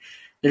mean?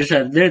 They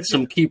had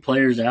some key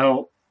players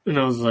out, and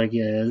I was like,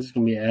 yeah, this is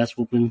gonna be an ass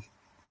whooping.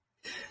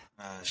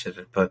 I should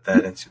have put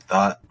that into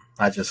thought.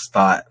 I just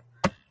thought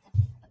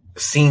the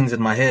scenes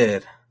in my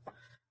head.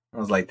 I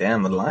was like,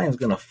 damn, the Lions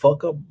gonna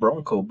fuck up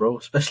Bronco, bro,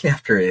 especially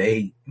after it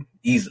ate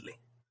easily.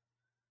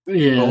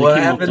 Yeah. But what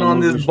happened on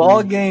this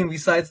ball game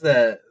besides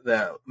that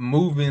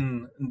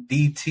moving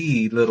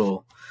DT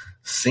little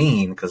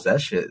scene? Because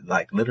that shit,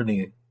 like,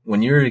 literally,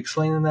 when you were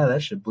explaining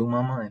that shit blew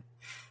my mind.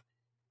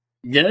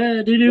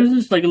 Yeah, dude, it was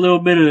just like a little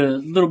bit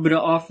of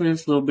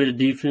offense, a little bit of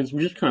defense.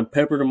 We just kind of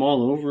peppered them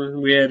all over.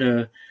 We had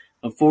a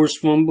forced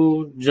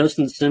fumble.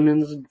 Justin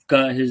Simmons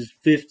got his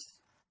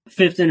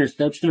fifth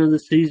interception of the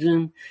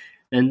season.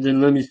 And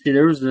then let me see,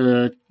 there was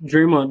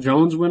Draymond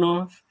Jones went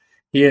off.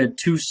 He had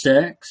 2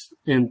 sacks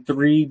and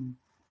three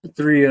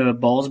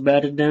balls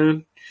batted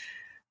down.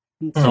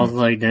 So I was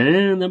like,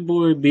 damn, that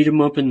boy beat him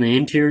up in the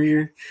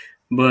interior.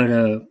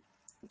 But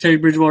Teddy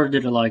Bridgewater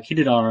he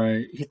did all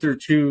right. He threw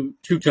two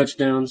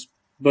touchdowns.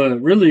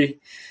 But really,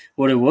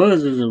 what it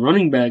was a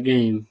running back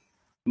game.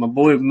 My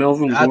boy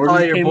Melvin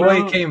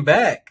Gordon came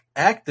back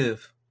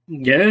active.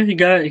 Yeah, he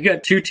got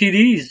 2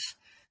 TDs.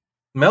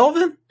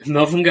 Melvin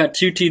got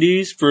 2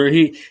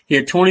 TDs he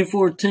had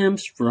 24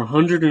 attempts for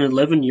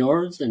 111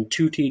 yards and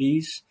 2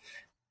 TDs,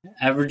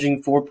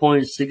 averaging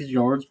 4.6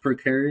 yards per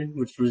carry,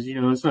 which was,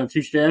 it's not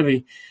too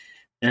shabby.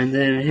 And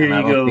then here you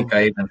go. I don't think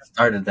I even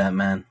started that,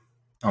 man,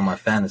 on my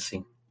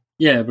fantasy.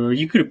 Yeah, bro,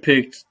 you could have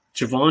picked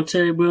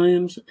Javonte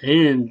Williams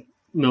and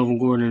Melvin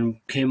Gordon,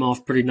 came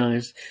off pretty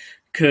nice.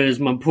 Because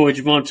my boy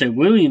Javonte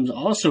Williams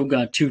also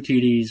got 2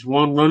 TDs,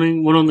 one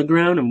running, one on the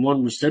ground, and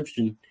 1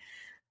 reception.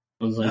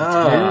 I was like,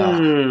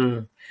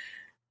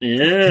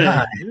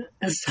 yeah.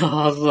 So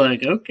I was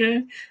like,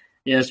 okay.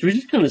 Yeah, so we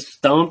just kind of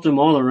stomped them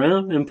all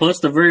around. And plus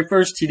the very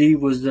first TD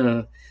was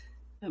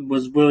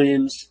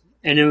Williams.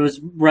 And it was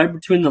right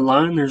between the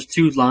line. There's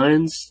 2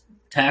 Lions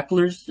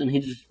tacklers. And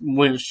he just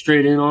went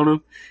straight in on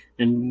them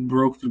and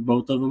broke through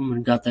both of them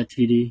and got that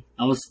TD.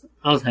 I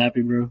was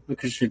happy, bro. I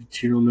could have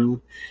cheered on that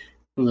one.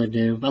 I was like,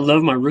 damn. I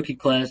love my rookie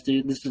class,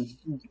 dude.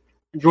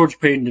 George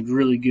Payton did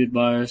really good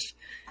by us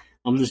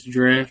on this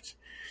draft.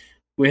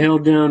 We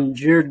held down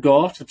Jared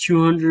Goff to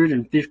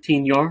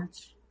 215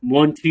 yards,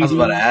 1 TD. I was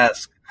about to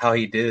ask how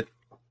he did.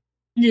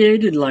 Yeah, he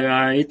did all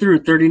right. He threw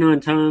it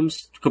 39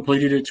 times,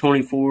 completed it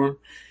 24,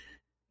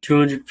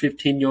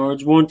 215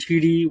 yards, 1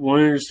 TD, 1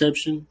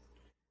 interception.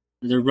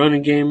 Their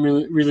running game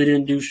really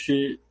didn't do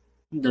shit.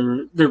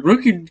 The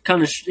rookie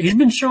he's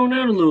been showing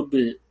out a little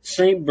bit.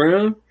 St.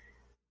 Brown.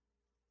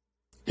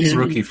 He's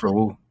rookie for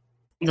who?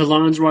 The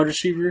Lions wide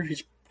receiver.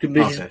 He's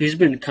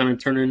been kind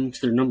of turning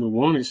into their number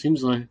 1, it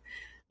seems like,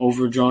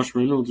 over Josh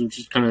Reynolds, which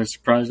is kind of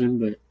surprising.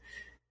 But,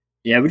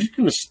 yeah, we just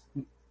kind of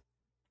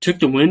took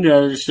the wind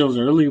out of ourselves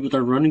early with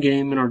our running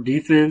game and our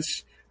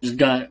defense. Just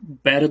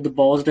batted the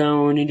balls down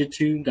when we needed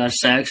to, got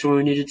sacks when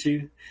we needed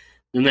to.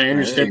 Then that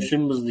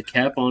interception was the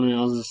cap on it.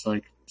 I was just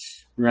like,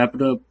 wrap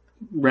it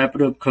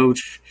up,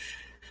 coach.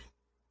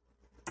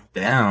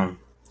 Damn.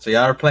 So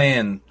y'all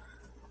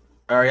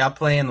are y'all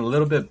playing a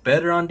little bit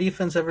better on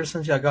defense ever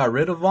since y'all got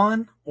rid of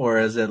Vaughn? Or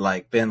has it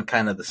been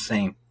kind of the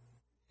same?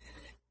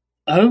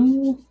 I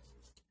don't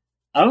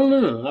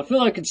know. I feel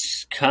like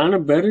it's kind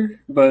of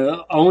better,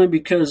 but only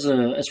because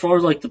as far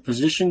as the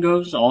position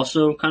goes,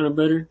 also kind of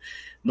better.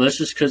 But that's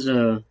just because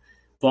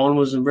Vaughn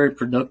wasn't very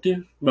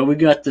productive. But we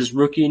got this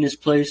rookie in his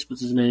place.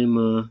 What's his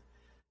name?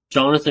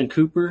 Jonathan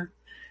Cooper.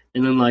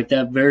 And then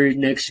that very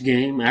next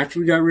game after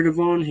we got rid of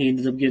Vaughn, he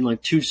ended up getting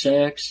 2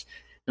 sacks.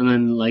 And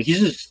then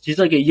he's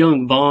like a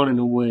young Vaughn in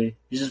a way.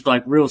 He's just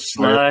real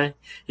sly.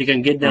 He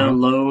can get down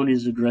low and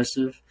he's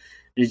aggressive.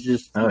 He's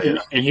just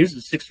and he was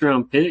a 6th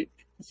round pick,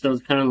 so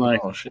it's kind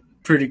of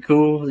pretty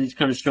cool. He's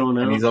kind of showing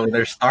out. And he's over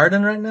there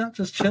starting right now,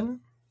 just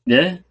chilling.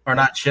 Yeah, or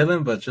not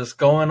chilling, but just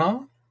going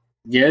on.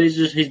 Yeah,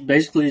 he's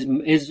basically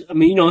I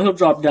mean, he'll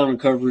drop down in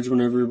coverage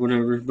whenever,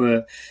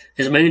 but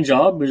his main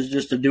job is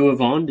just to do what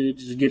Vaughn did,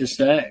 just get a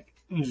sack,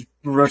 just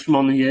rush him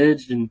on the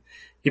edge, and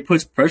he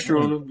puts pressure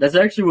on him. That's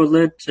actually what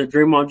led to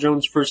Draymond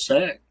Jones' first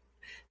sack.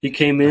 He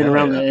came in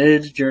around the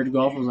edge. Jared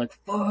Goff was like,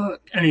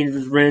 fuck. And he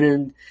just ran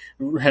in,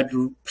 had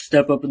to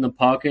step up in the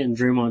pocket, and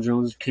Draymond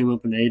Jones came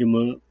up and ate him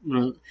up.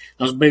 That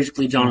was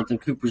basically Jonathan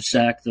Cooper's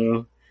sack,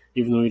 though,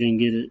 even though he didn't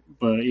get it.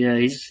 But, yeah,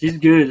 he's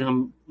good.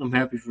 I'm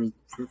happy for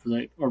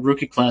that. Our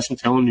rookie class, I'm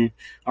telling you,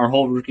 our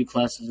whole rookie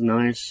class is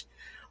nice.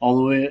 All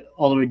the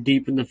way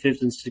deep in the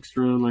 5th and 6th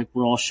round,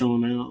 we're all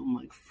showing out. I'm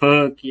like,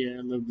 fuck, yeah,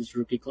 I love this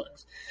rookie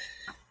class.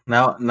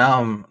 Now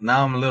I'm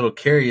a little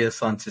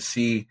curious on to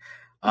see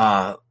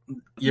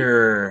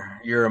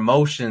your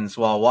emotions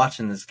while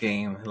watching this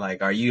game.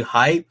 Are you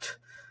hyped?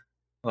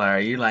 Are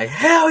you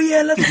hell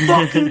yeah, let's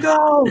fucking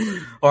go?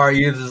 Or are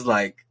you just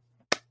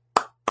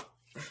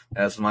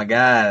that's my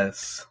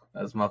guys?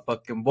 That's my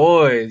fucking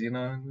boys, you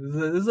know.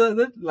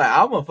 Like,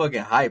 I'm a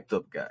fucking hyped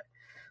up guy.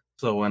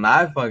 So when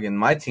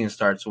my team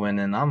starts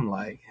winning, I'm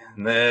like,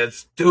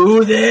 let's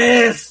do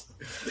this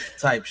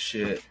type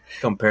shit.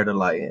 Compared to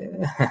like,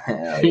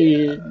 hell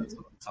yeah, that's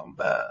what I'm talking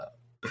about.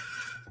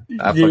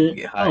 I fucking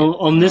get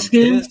hyped. On this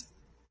game,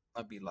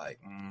 I'd be like,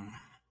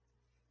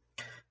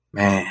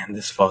 man,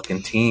 this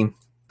fucking team.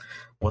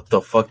 What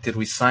the fuck did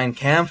we sign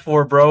Cam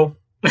for, bro?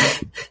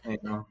 You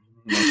know,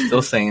 I'm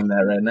still saying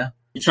that right now.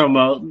 You talking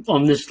about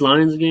on this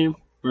Lions game,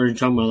 or are you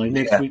talking about like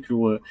next week or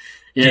what?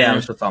 Yeah,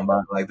 I'm still talking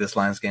about like this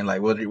Lions game.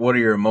 Like, what are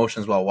your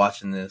emotions while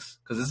watching this?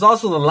 Because it's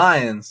also the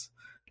Lions,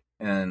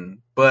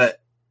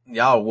 but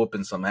y'all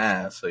whooping some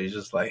ass. So you're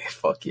just like,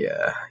 fuck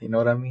yeah, you know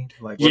what I mean?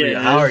 Like,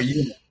 how are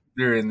you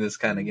during this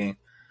kind of game?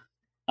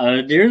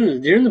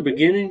 During the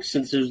beginning,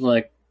 since it's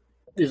like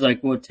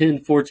what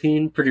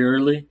 10-14 pretty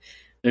early.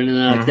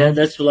 And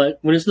that's like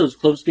when it's those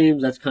close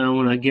games. That's kind of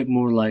when I get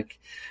more like,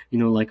 you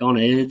know, like on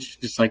edge,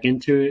 just like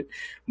into it.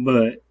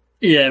 But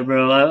yeah,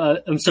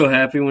 bro, I'm so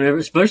happy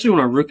especially when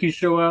our rookies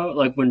show out.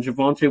 Like when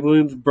Javonte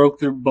Williams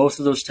broke through both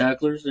of those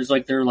tacklers. It's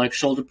like they're like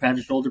shoulder pad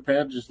to shoulder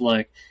pad, just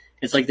like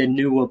it's like they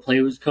knew what play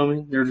was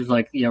coming. They're just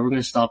like, yeah, we're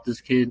gonna stop this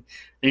kid.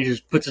 And he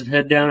just puts his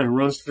head down and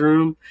runs through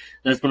him.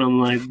 That's when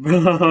I'm like,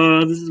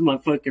 bro, this is my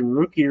fucking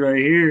rookie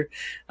right here.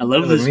 I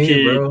love this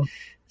kid. Bro.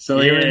 So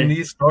hearing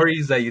these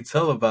stories that you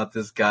tell about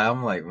this guy,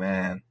 I'm like,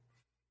 man,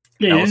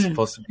 that was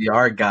supposed to be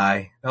our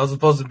guy. That was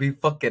supposed to be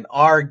fucking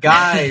our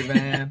guy,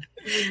 man.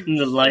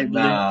 The light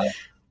blue.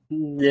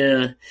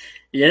 Yeah.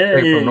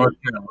 Straight from North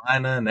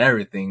Carolina and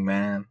everything,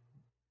 man.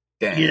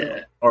 Damn. Yeah.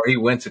 Or he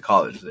went to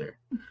college there.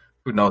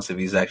 Who knows if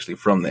he's actually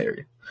from the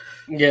area?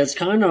 Yeah, it's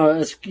kind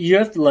of you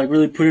have to like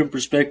really put it in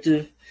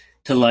perspective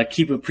to like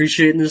keep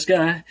appreciating this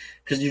guy,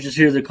 because you just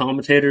hear the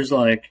commentators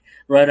like.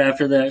 Right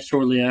after that,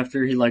 shortly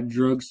after, he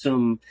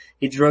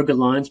drug a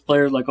Lions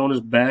player like on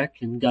his back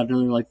and got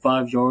another like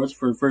 5 yards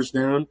for a first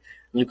down.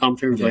 And the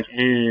commentator was like,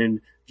 and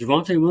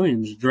Javonte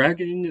Williams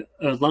dragging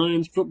a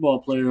Lions football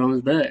player on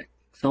his back,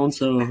 so and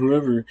so,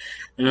 whoever.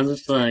 And I was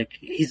just like,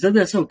 he said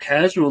that so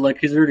casual, like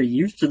he's already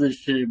used to this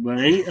shit, but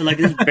like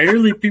there's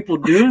barely people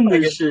doing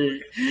this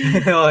shit.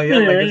 Oh yeah,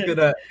 like it's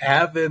gonna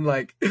happen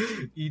like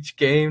each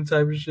game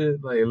type of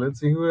shit. Like,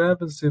 let's see what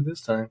happens to this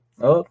time.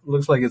 Oh,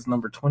 looks like it's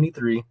number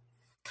 23.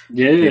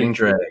 Yeah, getting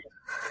dragged.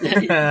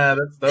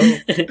 That's dope.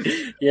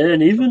 Yeah,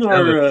 and even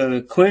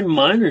our Quentin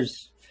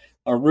Miners,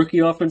 our rookie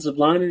offensive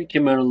lineman,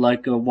 came out of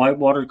like a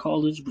Whitewater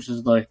College, which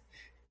is like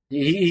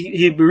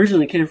he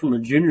originally came from a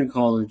junior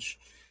college.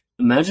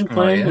 Imagine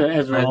playing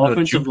as an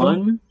offensive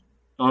lineman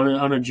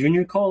on a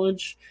junior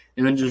college,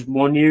 and then just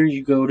 1 year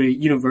you go to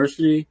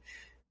university,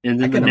 and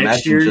then the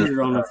next year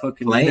you're on a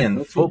fucking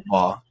playing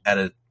football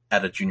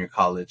at a junior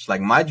college.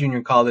 Like, my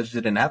junior college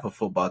didn't have a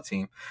football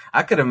team.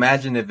 I could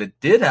imagine if it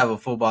did have a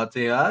football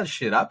team,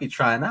 I'd be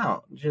trying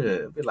out.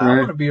 Shit, be like, I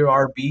want to be your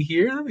RB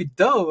here. That'd be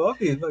dope.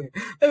 Let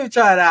me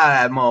try it out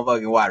at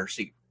motherfucking wide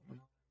receiver.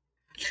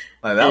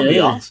 Like, that'd be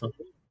awesome.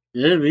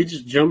 Yeah, we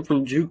just jumped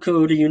from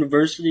JUCO to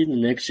university. The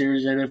next year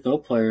is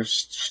NFL players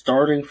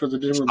starting for the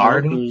Denver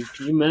Broncos.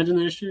 Can you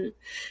imagine that shit?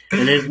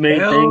 And his main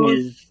thing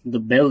is the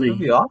belly.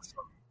 That'd be awesome.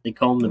 They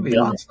call him the belly.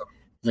 Awesome.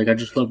 He's like, I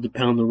just love to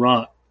pound the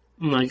rock.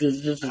 Like, it's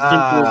just as simple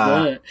as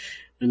that.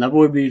 And that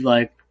boy be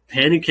like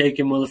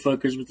pancaking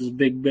motherfuckers with his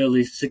big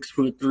belly,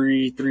 6'3",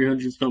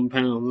 300-something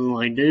pounds. I'm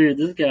like, dude,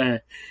 this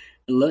guy.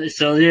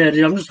 So yeah,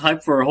 dude, I'm just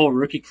hyped for our whole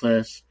rookie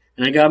class,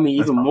 and it got me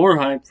even more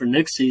hyped for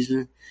next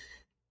season.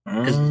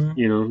 Because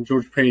you know,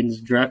 George Payton's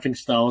drafting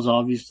style is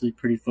obviously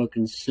pretty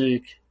fucking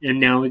sick, and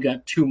now we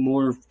got 2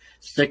 more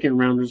second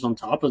rounders on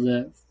top of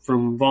that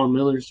from Von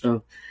Miller.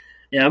 So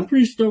yeah, I'm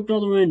pretty stoked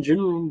all the way in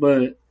general,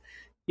 but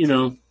you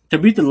know. To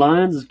beat the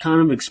Lions is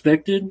kind of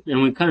expected,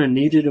 and we kind of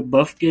needed a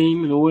buff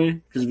game in a way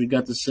because we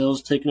got the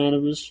cells taken out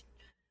of us.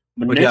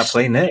 But what do you got to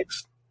play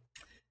next?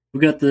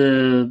 We got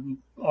the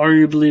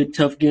arguably a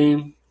tough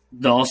game,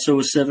 also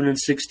a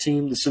 7-6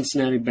 team, the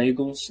Cincinnati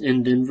Bengals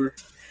in Denver.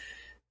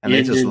 And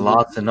they just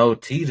lost an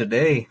OT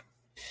today.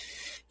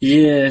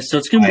 Yeah, so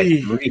it's going to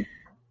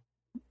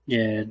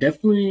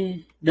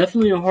be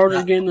definitely a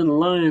harder game than the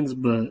Lions,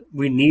 but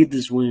we need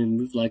this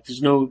win.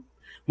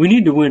 We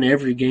need to win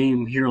every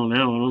game here on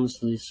out,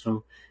 honestly.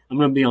 So I'm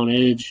going to be on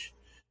edge.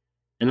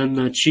 And then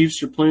the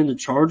Chiefs are playing the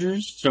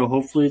Chargers, so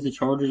hopefully the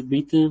Chargers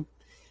beat them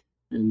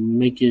and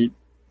make it,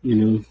 you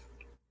know.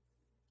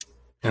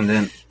 And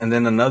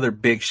then another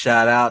big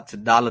shout out to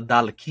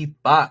Dollar Keith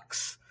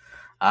Box.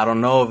 I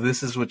don't know if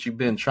this is what you've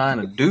been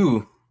trying to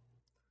do,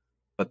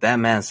 but that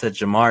man said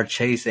Jamar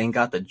Chase ain't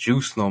got the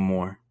juice no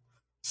more.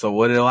 So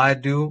what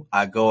do?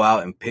 I go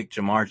out and pick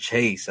Jamar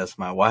Chase as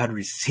my wide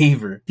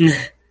receiver.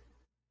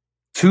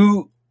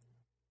 2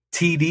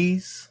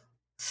 TDs,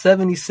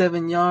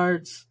 77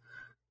 yards,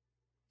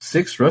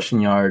 6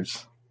 rushing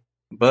yards.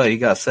 But he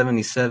got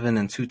 77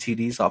 and 2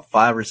 TDs off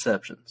 5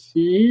 receptions.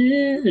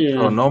 Yeah.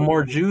 So no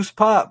more juice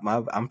pop.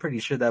 I'm pretty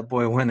sure that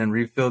boy went and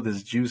refilled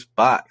his juice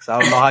box. I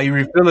don't know how you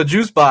refill a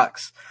juice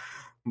box,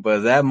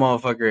 but that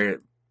motherfucker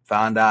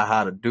found out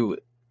how to do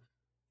it.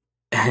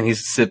 And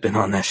he's sipping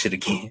on that shit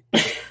again.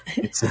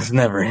 It's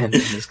never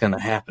ending. It's gonna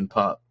happen,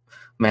 Pop.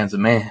 Man's a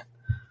man.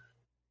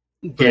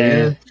 But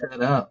yeah,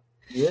 shout out.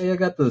 Yeah, I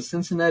got the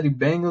Cincinnati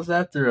Bengals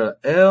after a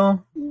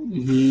L.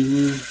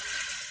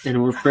 Mm-hmm.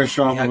 And we're fresh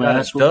off of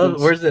last week.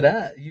 Where's it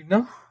at? You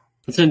know?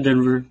 It's in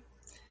Denver.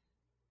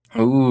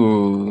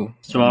 Ooh.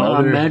 So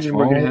I imagine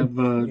we're gonna have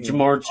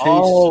Jamar Chase.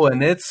 Oh,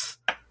 and it's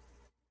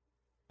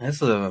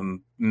a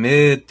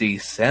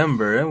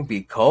mid-December. It'll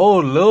be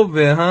cold a little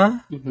bit, huh?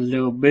 A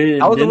little bit.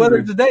 How was the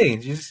weather today?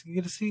 Did you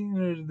get to see?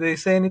 Or did they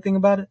say anything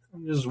about it?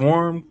 Just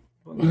warm.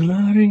 No,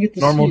 I didn't get to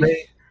normal see.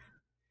 Day.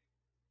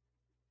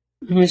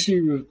 Let me see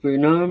real quick.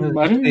 No,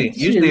 I didn't.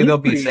 Usually they'll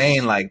be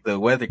saying like the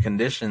weather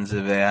conditions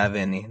if they have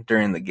any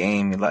during the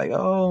game. You're like,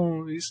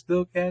 oh, he's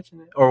still catching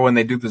it. Or when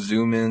they do the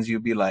zoom ins,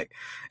 you'll be like,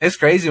 it's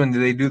crazy when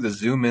they do the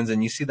zoom ins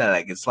and you see that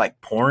like it's like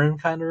pouring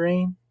kind of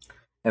rain,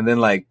 and then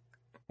like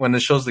when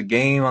it shows the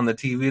game on the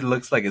TV, it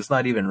looks like it's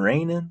not even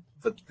raining.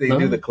 But they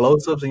do the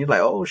close ups and you're like,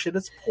 oh shit,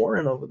 it's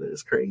pouring over there.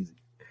 It's crazy.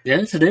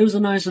 Yeah, today was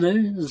a nice day.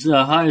 It was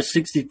a high of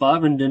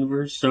 65 in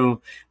Denver.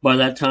 So by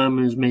that time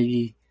it was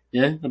maybe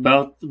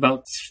about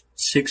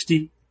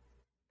 60,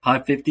 high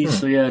 50s.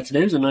 So yeah,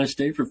 today was a nice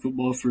day for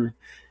football for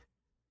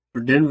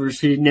Denver.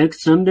 See,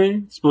 next Sunday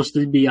it's supposed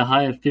to be a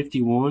high of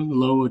 51,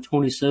 low of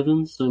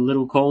 27, so a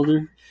little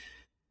colder.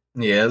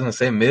 Yeah, I was gonna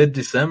say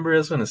mid-December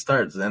is when it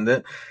starts, and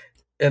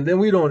then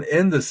we don't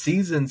end the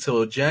season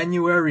till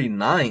January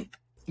 9th.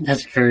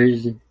 That's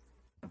crazy.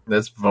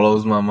 That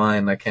blows my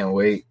mind. I can't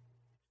wait.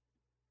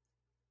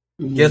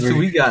 Guess who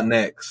we got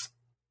next?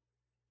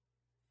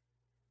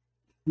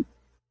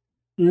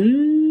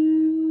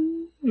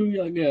 Who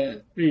y'all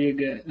got? Who you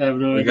got? I have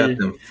no idea. We got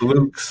them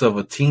flukes of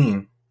a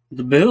team.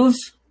 The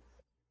Bills?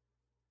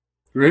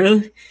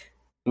 Really?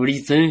 What do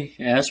you think?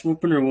 Ass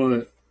whooping or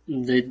what?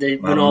 They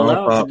went all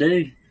out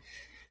today.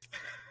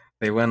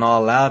 They went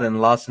all out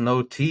and lost an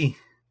OT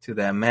to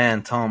that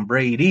man Tom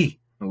Brady.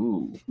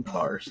 Ooh,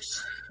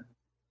 bars.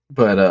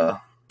 But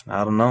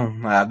I don't know.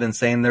 I've been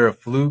saying they're a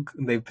fluke.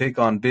 They pick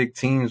on big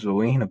teams, but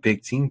we ain't a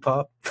big team,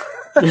 Pop.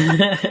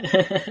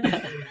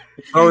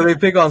 Oh, they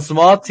pick on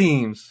small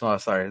teams. Oh,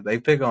 sorry. They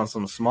pick on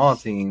some small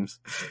teams,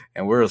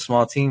 and we're a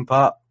small team,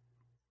 Pop.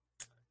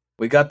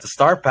 We got the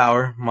star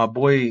power. My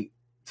boy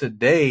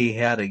today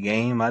had a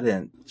game. I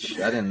didn't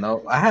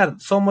know. I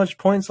had so much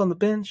points on the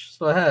bench.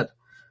 So I had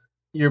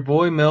your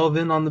boy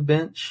Melvin on the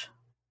bench,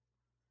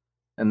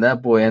 and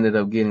that boy ended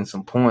up getting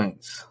some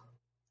points.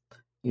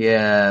 He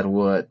had,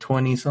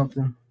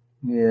 20-something?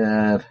 He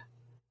had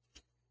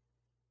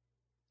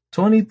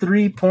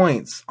 23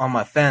 points on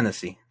my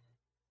fantasy.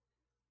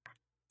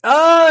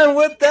 And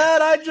with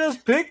that, I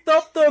just picked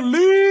up the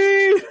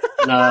lead.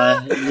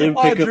 Nah, you didn't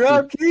pick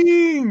up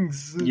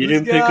DraftKings. You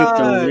didn't pick up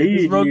the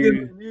lead.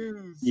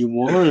 You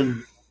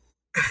won.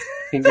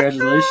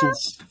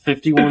 Congratulations.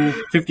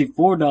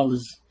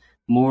 $54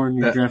 more in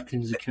your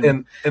DraftKings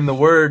account. In the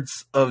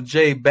words of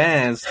Jay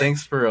Bands,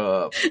 thanks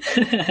for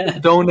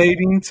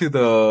donating to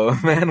the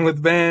Man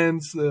with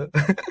Bands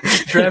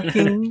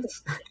DraftKings.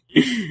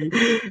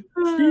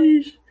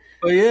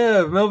 But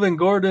yeah, Melvin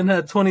Gordon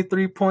had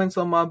 23 points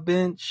on my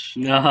bench.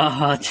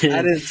 Nah,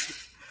 and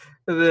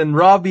then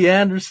Robbie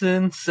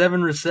Anderson,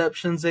 7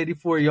 receptions,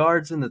 84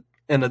 yards and a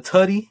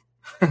tutty.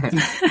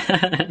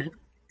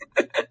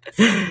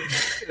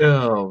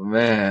 Oh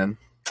man,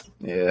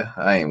 yeah,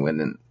 I ain't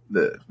winning.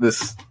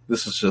 This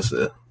was just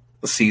a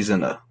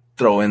season to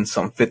throw in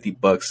some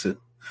 $50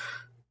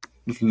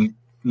 to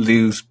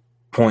lose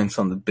points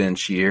on the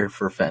bench year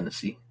for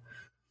fantasy.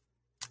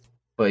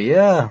 But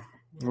yeah,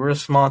 we're a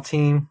small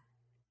team.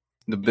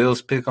 The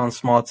Bills pick on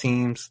small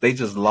teams. They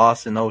just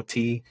lost in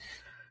OT.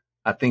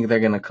 I think they're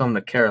gonna come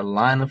to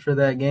Carolina for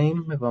that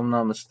game, if I'm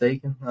not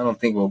mistaken. I don't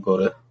think we'll go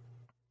to.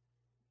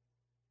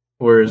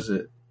 Where is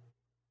it?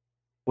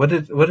 What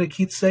did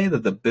Keith say?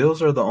 That the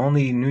Bills are the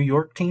only New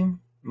York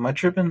team? Am I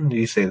tripping? Did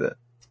you say that?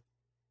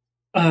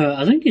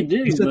 I think he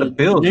did. He said the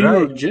Bills, New right?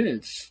 York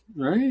Jets,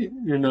 right?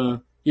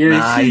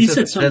 He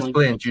said the Jets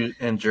play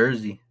in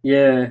Jersey.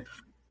 Yeah.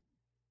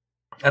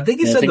 I think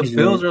he said the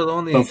Bills are the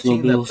only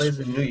team that plays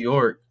in New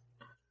York.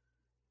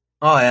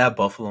 Oh, yeah,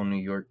 Buffalo, New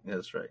York.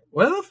 That's right.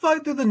 Where the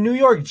fuck do the New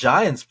York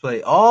Giants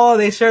play? Oh,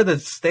 they share the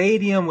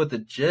stadium with the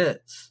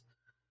Jets.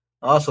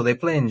 Oh, so they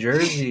play in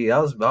Jersey.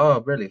 I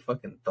barely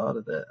fucking thought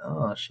of that.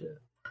 Oh,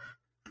 shit.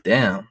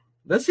 Damn.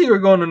 Let's see, we're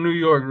going to New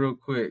York real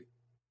quick.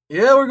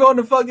 Yeah, we're going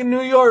to fucking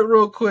New York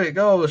real quick.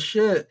 Oh,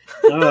 shit.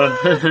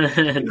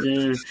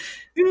 Dude.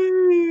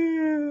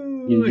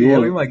 Yeah,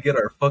 we might get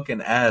our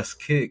fucking ass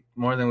kicked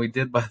more than we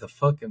did by the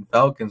fucking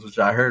Falcons, which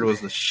I heard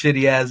was a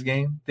shitty ass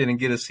game. Didn't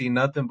get to see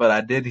nothing, but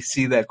I did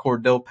see that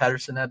Cordell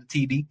Patterson had a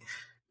TD.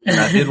 And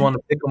I did want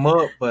to pick him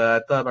up, but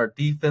I thought our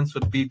defense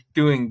would be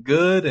doing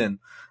good. And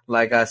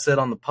like I said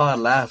on the pod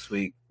last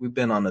week, we've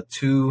been on a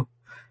 2-3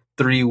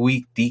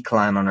 week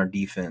decline on our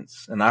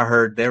defense. And I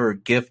heard they were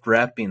gift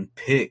wrapping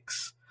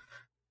picks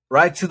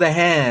right to the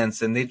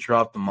hands, and they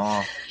dropped them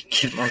off.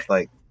 I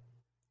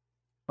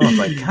was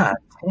like, God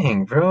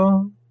dang,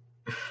 bro.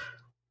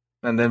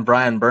 And then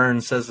Brian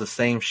Burns says the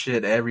same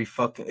shit every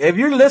fucking... If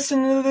you're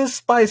listening to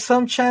this by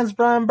some chance,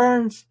 Brian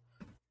Burns,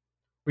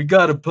 we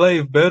got to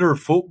play better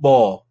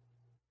football.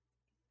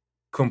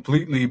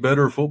 Completely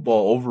better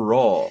football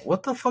overall.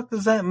 What the fuck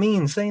does that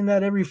mean? Saying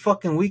that every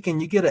fucking week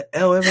and you get an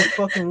L every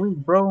fucking week,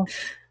 bro.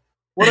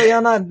 What are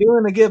y'all not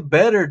doing to get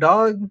better,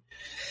 dog?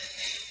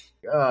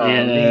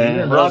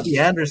 Even Robbie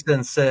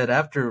Anderson said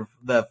after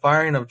the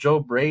firing of Joe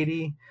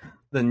Brady,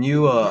 the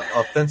new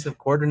offensive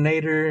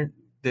coordinator,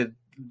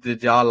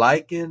 did y'all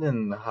like it?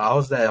 And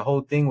how's that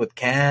whole thing with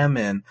Cam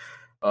and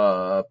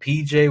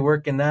PJ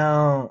working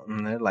out?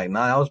 And they're like,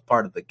 nah, that was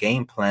part of the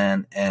game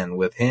plan. And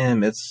with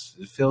him, it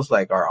feels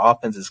like our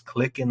offense is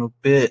clicking a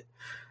bit.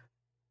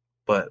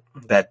 But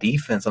that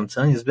defense, I'm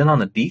telling you, it's been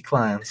on a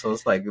decline. So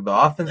it's like the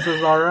offense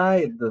is all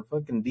right. The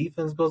fucking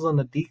defense goes on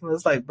the decline.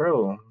 It's like,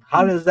 bro,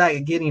 how is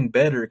that getting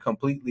better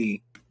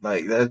completely?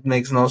 Like, that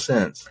makes no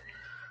sense.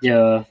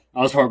 Yeah, I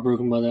was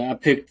heartbroken by that. I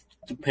picked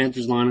the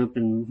Panthers lineup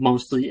in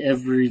mostly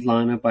every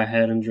lineup I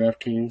had in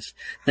DraftKings.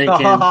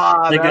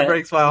 That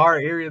breaks my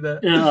heart hearing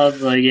that. And I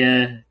was like,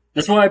 yeah.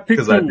 That's why I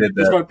picked them.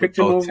 That's why I picked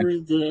them over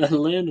the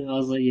Atlanta. I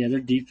was like, yeah,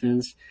 their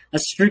defense.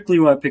 That's strictly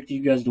why I picked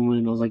you guys to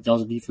win. I was like,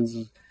 y'all's defense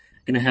is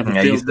going to have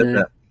a field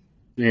day.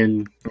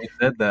 And you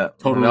said that.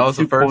 That was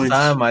the first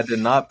time I did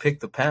not pick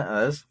the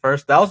Panthers.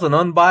 That was an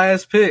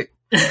unbiased pick.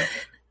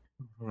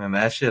 And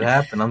that shit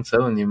happened. I'm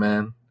telling you,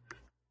 man.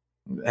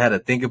 I had to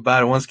think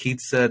about it. Once Keith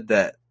said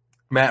that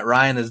Matt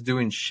Ryan is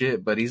doing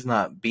shit, but he's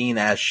not being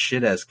as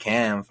shit as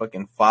Cam.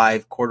 Fucking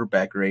 5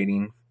 quarterback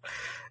rating.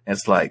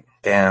 It's like,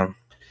 damn,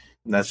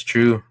 that's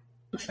true.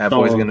 That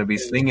boy's going to be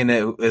slinging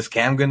it. Is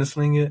Cam going to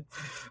sling it?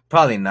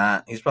 Probably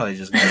not. He's probably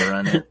just going to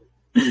run it.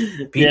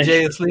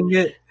 PJ is sling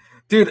it.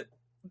 Dude,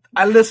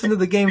 I listened to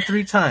the game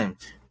 3 times.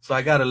 So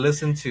I got to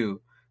listen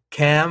to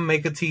Cam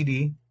make a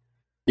TD.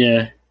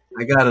 Yeah.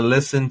 I got to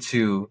listen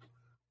to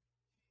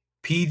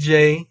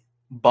PJ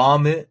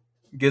bomb it,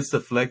 gets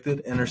deflected,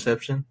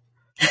 interception.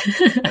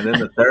 And then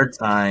the third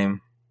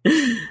time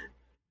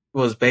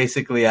was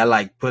basically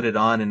I put it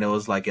on and it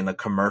was like in a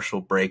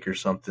commercial break or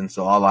something.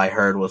 So all I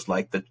heard was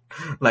like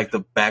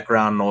the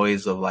background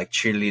noise of like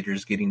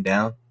cheerleaders getting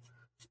down.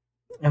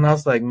 And I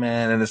was like,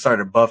 man, and it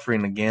started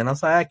buffering again. I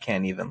was like, I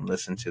can't even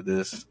listen to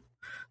this.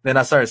 Then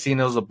I started seeing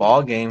it was a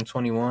ball game,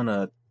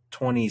 21-27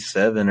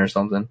 or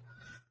something.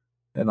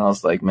 And I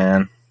was like,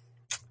 man.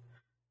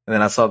 And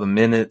then I saw the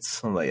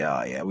minutes. I'm like,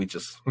 oh yeah, we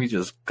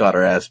just got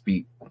our ass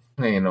beat.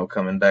 There ain't no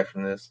coming back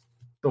from this.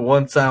 The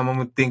one time I'm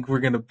gonna think we're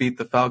gonna beat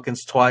the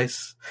Falcons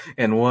twice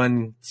in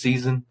one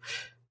season.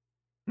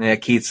 Yeah,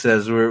 Keith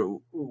says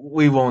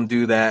we won't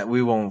do that.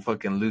 We won't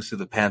fucking lose to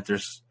the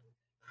Panthers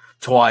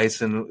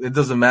twice, and it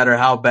doesn't matter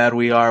how bad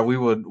we are. We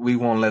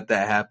won't let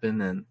that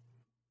happen, and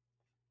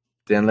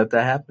didn't let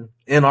that happen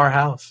in our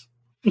house.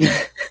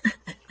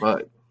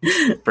 But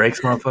it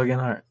breaks my fucking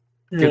heart.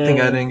 Good thing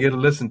I didn't get to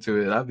listen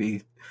to it. I'd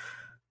be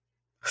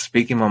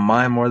speaking my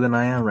mind more than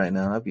I am right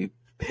now. I'd be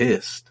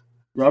pissed.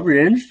 Robert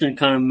Anderson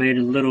kind of made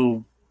a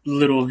little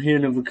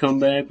hint of a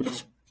comeback, which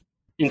is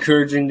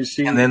encouraging to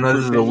see. And then this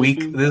is the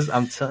week.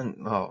 I'm telling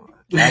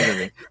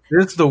you,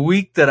 this is the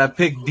week that I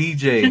picked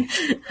DJ.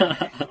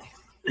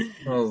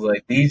 I was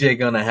like, DJ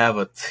gonna have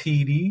a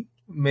TD,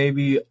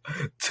 maybe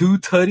 2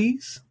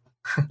 tutties.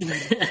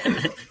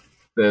 That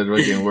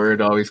fucking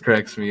word always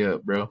cracks me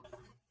up, bro.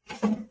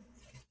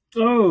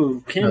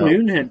 Oh, Cam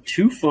Newton had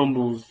 2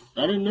 fumbles.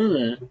 I didn't know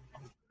that.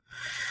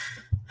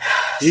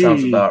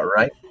 Sounds about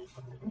right.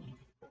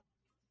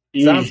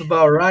 Sounds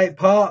about right,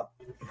 Pop.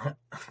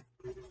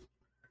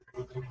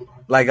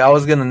 Like I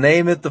was gonna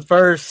name it the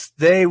first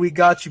day we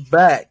got you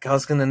back. I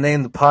was gonna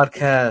name the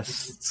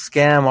podcast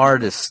Scam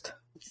Artist.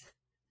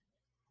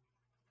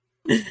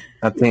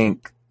 I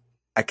think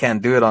I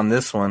can't do it on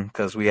this one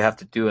because we have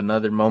to do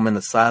another moment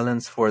of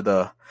silence for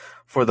the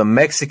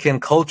Mexican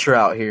culture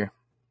out here.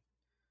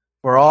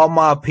 For all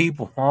my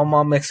people, all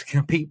my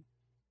Mexican people.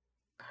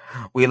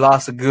 We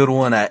lost a good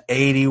one at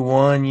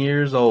 81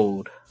 years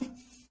old.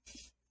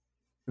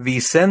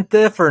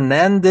 Vicente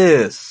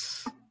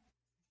Fernandez,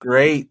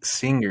 great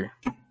singer,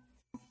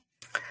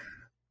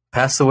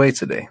 passed away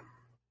today.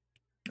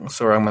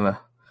 So I'm gonna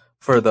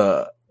for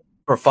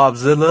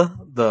Fobzilla,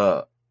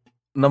 the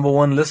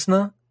 #1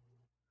 listener,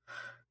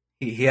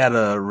 he had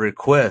a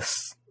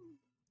request,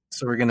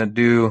 so we're gonna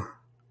do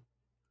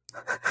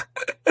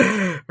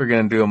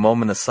a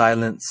moment of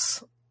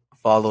silence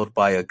followed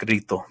by a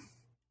grito.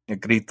 A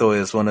grito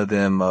is one of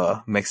them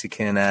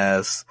Mexican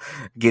ass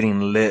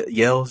getting lit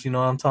yells. You know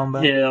what I'm talking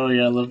about? Yeah,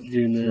 I love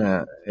doing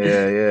that.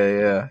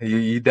 Yeah.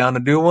 You down to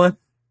do one?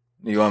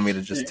 You want me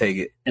to just take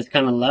it? It's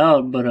kind of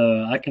loud, but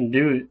I can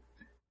do it.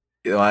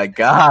 You're my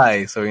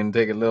guy. So we can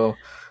take a little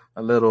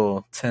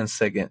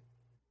 10-second,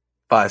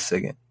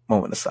 5-second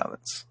moment of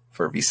silence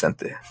for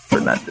Vicente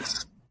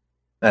Fernandez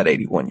at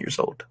 81 years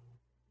old.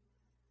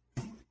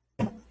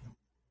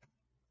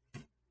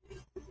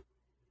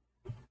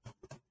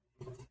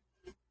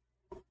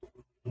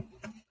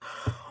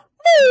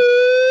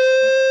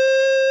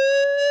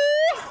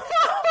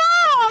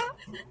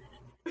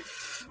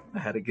 I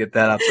Had to get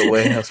that out the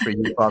way. That's for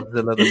you,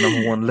 Popzilla, the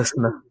number one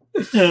listener.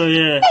 Hell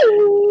yeah.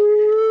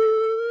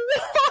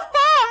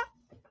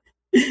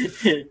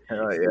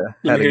 Hell yeah.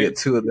 Had to get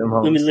 2 of them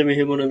home. Let me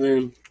hit one of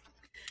them.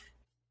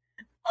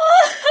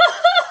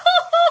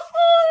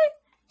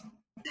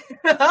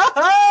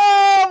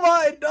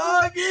 My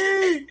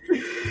doggy!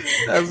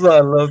 That's why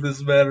I love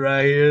this man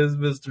right here. Is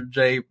Mr.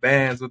 J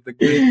Bands with the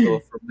grito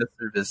from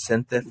Mr.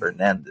 Vicente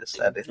Fernandez.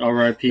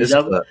 R.I.P.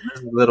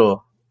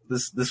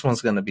 This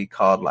one's gonna be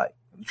called like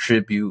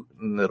tribute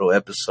little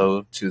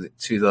episode to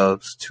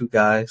those 2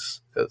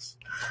 guys, because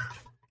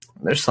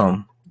there's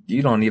some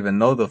you don't even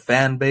know the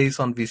fan base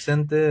on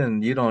Vicente,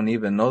 and you don't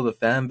even know the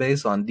fan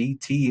base on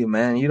DT,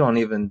 man. You don't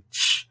even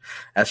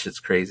that shit's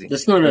crazy.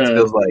 That's not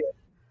feels like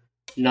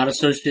not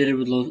associated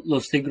with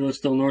Los Tigres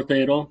del Norte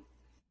at all.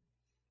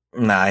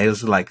 Nah, he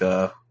was like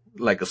a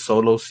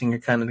solo singer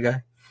kind of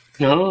guy.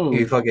 No,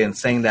 he fucking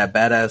sang that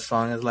badass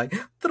song. It's like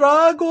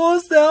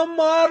Tragos de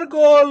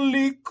amargo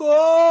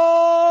licor.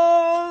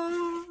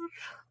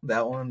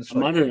 That one. I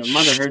might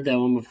have heard that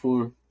one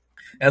before.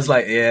 That's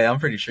like, yeah, I'm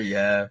pretty sure you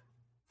have,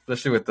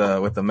 especially with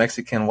the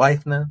Mexican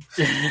wife now.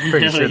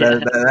 Pretty sure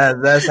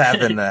that's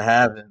happened to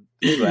happen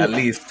at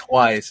least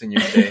twice in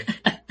your day.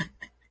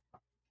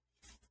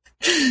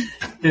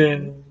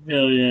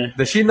 Hell yeah!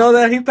 Did she know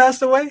that he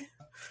passed away?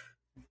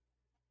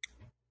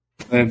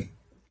 Wait,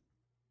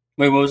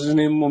 what was his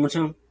name one more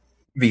time?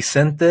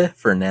 Vicente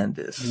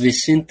Fernandez.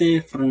 Vicente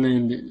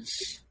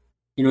Fernandez.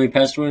 You know he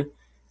passed away?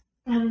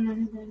 I don't know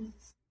who that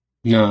is.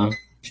 No,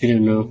 she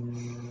didn't know.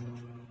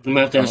 I'm gonna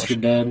have to ask your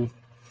dad.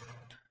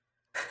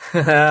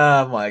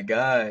 My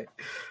guy.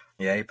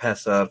 Yeah, he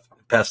passed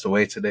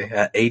away today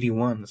at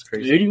 81. That's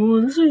crazy.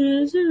 81. That's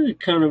a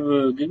kind of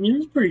a good.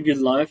 It's a pretty good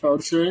life, I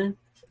would say.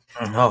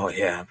 Oh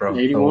yeah, bro.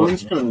 81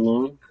 is kind of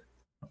long.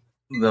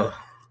 No,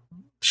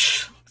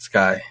 this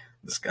guy,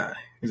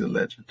 he's a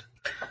legend.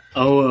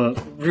 Oh,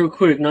 real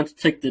quick, not to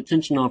take the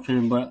attention off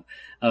him, but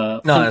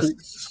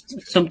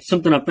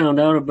something I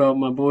found out about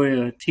my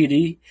boy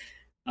TD.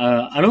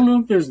 I don't know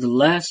if it was the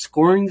last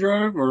scoring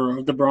drive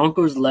or the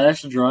Broncos'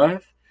 last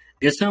drive.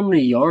 Guess how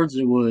many yards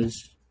it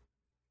was?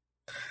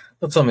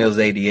 Don't tell me it was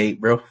 88,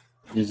 bro.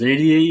 It was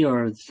 88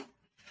 yards.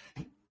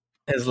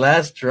 His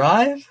last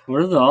drive?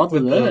 What are the odds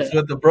of that?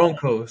 With the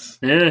Broncos.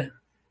 Yeah.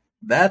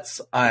 That's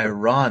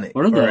ironic.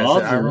 What are the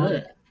odds of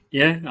that?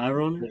 Yeah,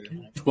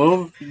 ironic.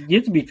 12. You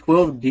have to be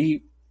 12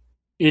 deep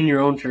in your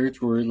own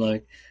territory.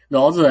 Like, the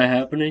odds of that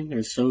happening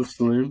are so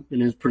slim,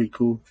 and it's pretty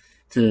cool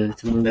to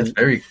live. That's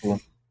very cool.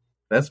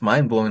 That's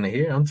mind-blowing to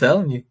hear. I'm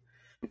telling you.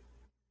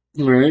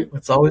 Right.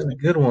 It's always the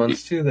good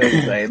ones, too, that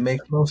it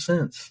makes no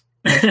sense.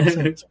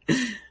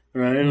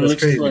 Right. It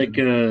looks crazy. Like,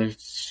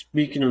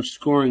 speaking of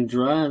scoring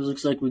drives,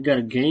 looks like we got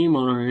a game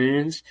on our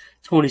hands.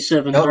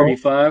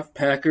 27-35,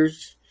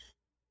 Packers.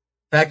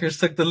 Packers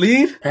took the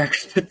lead?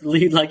 Packers took the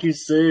lead, like you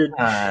said.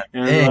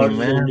 Dang,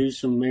 man. Do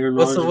some Aaron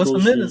what's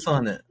the minutes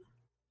on it?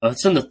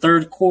 It's in the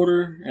third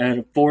quarter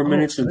at 4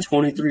 minutes and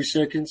 23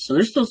 seconds. So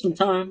there's still some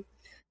time.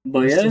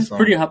 But yeah, it's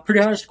pretty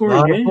high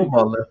scoring game. A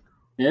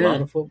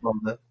lot of football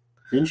left.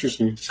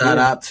 Interesting. Shout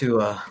out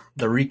to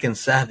the Rican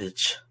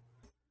Savage.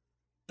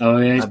 Oh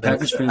yeah, he's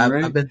Packers fan,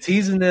 right? I've been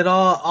teasing it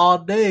all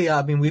day.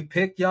 I mean, we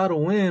picked y'all to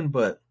win,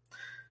 but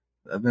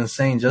I've been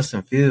saying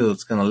Justin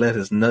Fields gonna let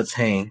his nuts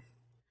hang,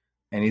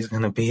 and he's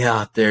gonna be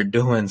out there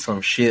doing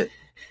some shit.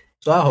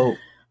 So I hope.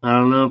 I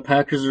don't know.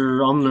 Packers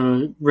are on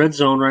the red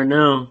zone right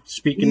now.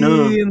 Speaking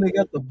of, and they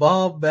got the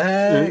ball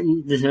back.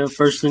 They have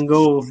first and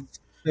goal.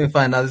 Let me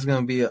find out. It's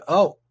gonna be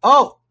no.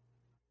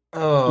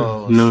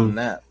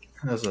 Snap.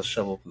 That was a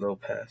shovel blow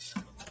pass.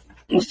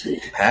 Let's see.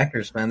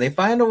 Packers, man, they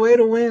find a way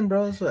to win,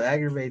 bro. That's what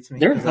aggravates me.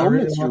 Their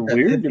helmets are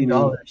weird to me.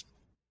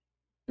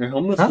 Their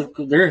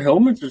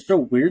helmets are so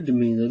weird to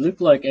me. They look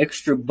like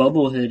extra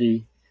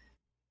bubbleheady.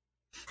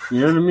 You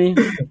know what I mean?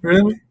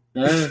 Really?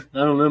 I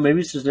don't know. Maybe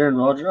it's just Aaron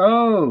Rodgers.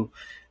 Oh,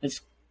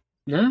 it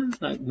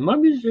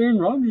might be just Aaron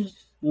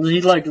Rodgers.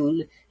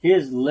 He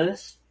has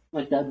less,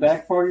 like that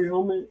back part of your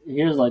helmet. He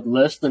has like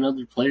less than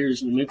other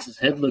players, and it makes his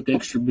head look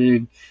extra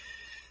big.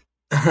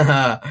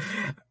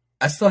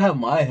 I still have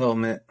my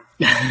helmet.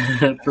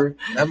 That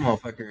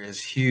motherfucker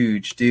is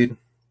huge, dude.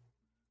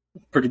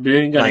 Pretty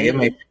big. Like it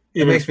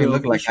makes me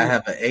look like I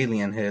have an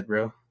alien head,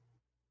 bro.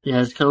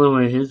 Yeah, it's kind of the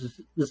way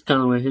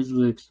his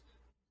looks.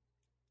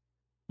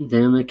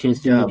 Damn, I can't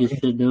seem to get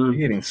shit done.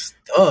 You're getting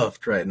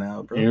stuffed right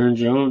now, bro. Aaron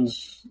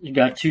Jones, you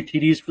got 2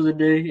 TDs for the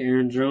day.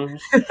 Aaron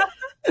Jones.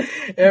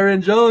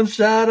 Aaron Jones,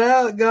 shout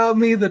out, got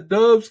me the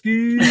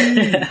Dubski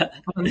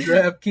on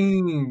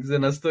DraftKings,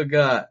 and I still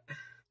got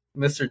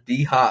Mr.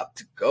 D-Hop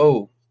to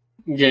go.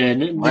 Yeah,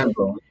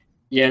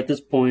 at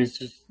this point, it's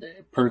just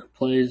perk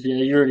plays. Yeah,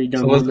 you're already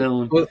done with that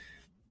one.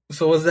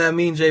 So what does that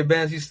mean, Jay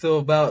Vance? You still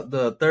about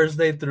the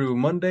Thursday through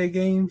Monday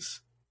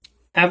games?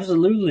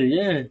 Absolutely,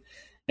 yeah.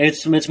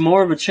 It's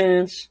more of a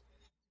chance.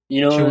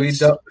 You know,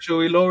 should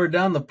we lower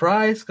down the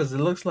price? Because it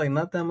looks like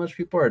not that much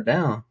people are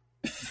down.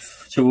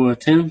 To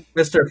 10?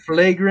 Mr.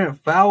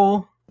 Flagrant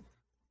Foul,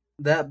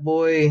 that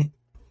boy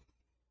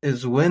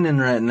is winning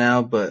right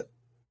now, but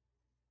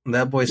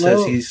That boy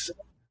says he's.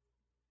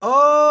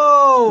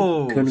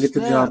 Oh, couldn't get the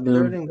job done.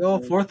 3rd and goal,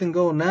 4th and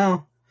goal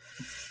now.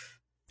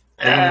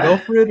 They're gonna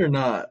go for it or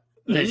not?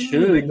 They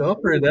should. They go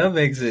for it. That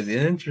makes it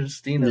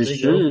interesting. They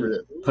should go for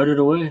it. Put it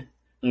away.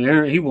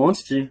 He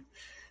wants to.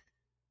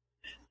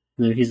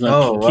 He's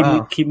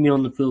like, keep me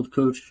on the field,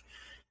 coach.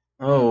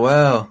 Oh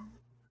wow.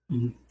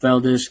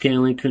 Valdez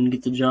Scanlon couldn't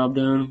get the job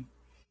done.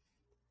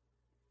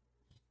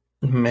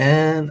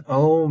 Man,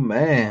 oh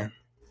man.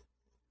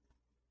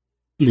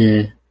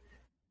 Yeah.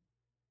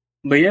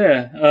 But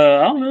yeah, I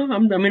don't know.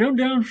 I'm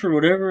down for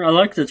whatever. I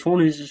like the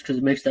 20s just because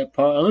it makes that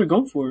pot. They're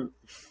going for it.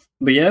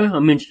 But yeah,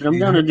 I'm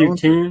down to do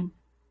 10.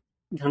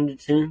 Down to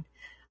 10.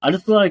 I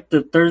just like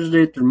the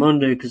Thursday through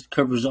Monday because it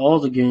covers all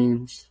the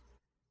games.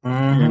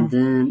 Mm-hmm. And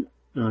then,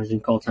 he's going to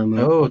call timeout.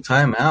 Oh,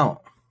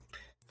 timeout.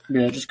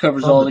 Yeah, it just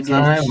covers all the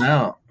games.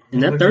 Timeout.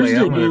 And that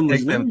Thursday game was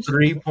take them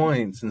 3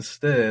 points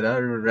instead. I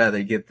would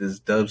rather get this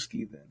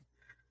Dubsky than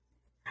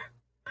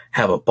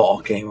have a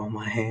ball game on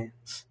my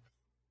hands.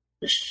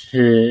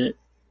 Shit.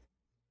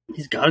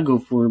 He's got to go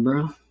for it,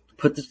 bro.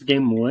 Put this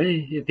game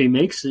away. If he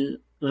makes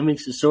it, that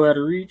makes it so out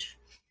of reach.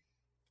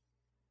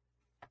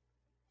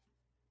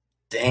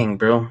 Dang,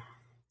 bro.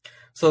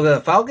 So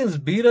the Falcons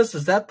beat us.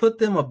 Does that put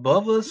them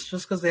above us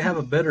just because they have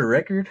a better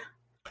record?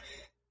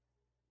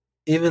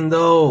 Even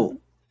though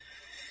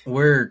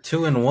we're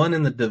 2-1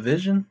 in the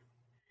division?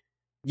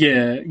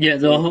 Yeah.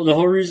 The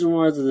whole reason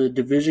why the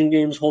division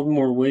games hold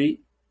more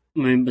weight,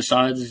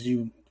 besides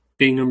you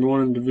being number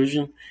 1 in the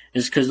division,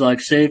 is because,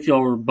 say if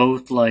y'all were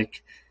both,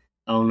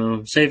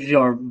 say if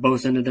y'all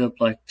both ended up,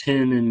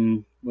 10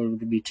 and, what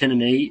would it be, 10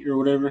 and 8 or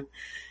whatever.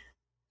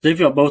 Say if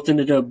y'all both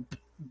ended up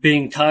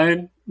being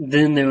tied,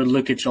 then they would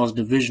look at y'all's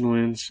division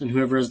wins, and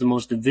whoever has the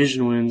most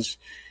division wins,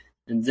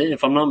 and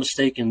if I'm not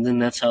mistaken, then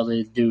that's how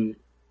they do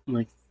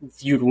it.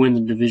 You'd win the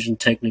division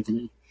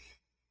technically.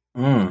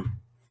 I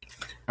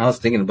was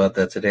thinking about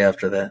that today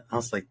after that. I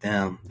was like,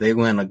 damn, they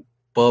went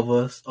above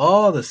us.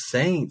 Oh, the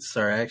Saints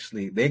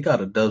they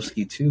got a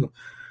Dubsky too.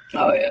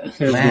 Oh, yeah.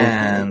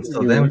 Man,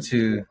 so them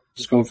two.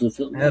 Just going for the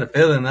field. I had a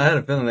feeling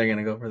they're going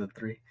to go for the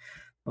 3.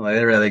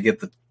 They'd rather get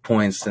the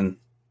points than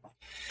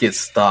get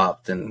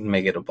stopped and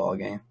make it a ball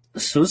game.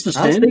 So it's the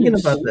standings. I was thinking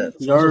about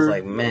that. I was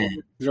like,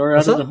 man. You're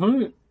out of the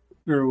hunt?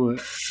 Or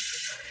what?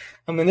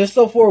 There's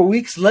still 4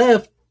 weeks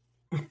left,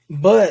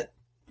 but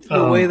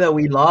the way that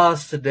we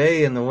lost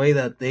today and the way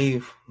that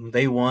they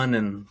won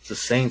and the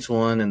Saints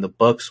won and the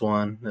Bucks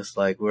won, it's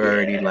like we're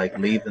already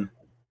leaving.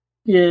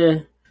 Yeah.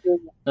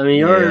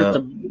 You're at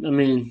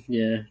the.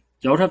 Yeah.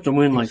 Y'all would have to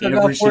win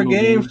every single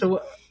game.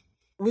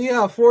 We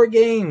got 4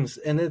 games,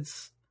 and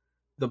it's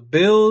the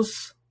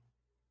Bills,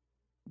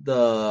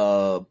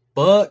 the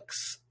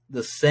Bucks,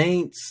 the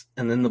Saints,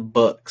 and then the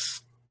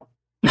Bucks.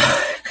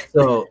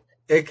 So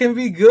it can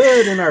be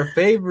good in our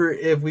favor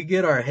if we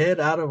get our head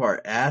out of our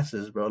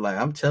asses, bro.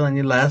 I'm telling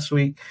you last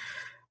week,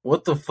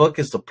 what the fuck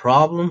is the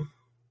problem?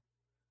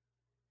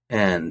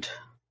 And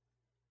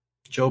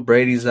Joe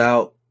Brady's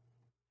out.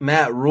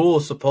 Matt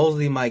Rule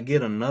supposedly might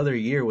get another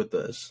year with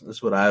us.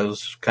 That's what I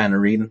was kind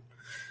of reading.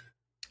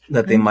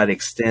 That they might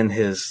extend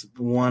his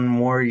 1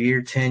 more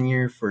year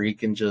tenure for he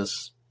can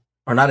just,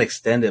 or not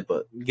extend it,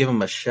 but give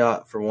him a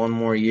shot for 1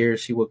 more year,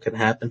 see what can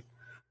happen.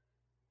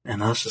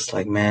 And I was just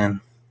like,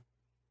 man,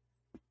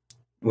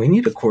 we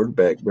need a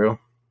quarterback, bro.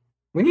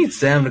 We need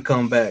Sam to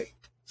come back.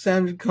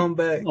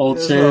 Old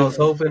That's Sam. what I was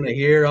hoping to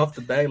hear off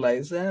the back,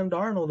 Sam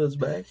Darnold is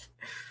back.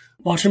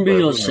 Watch him be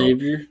your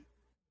savior.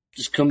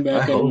 Just come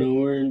back out of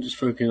nowhere and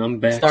just I'm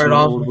back. Start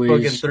off with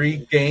fucking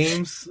 3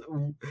 games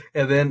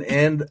and then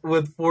end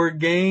with 4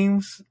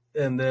 games.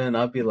 And then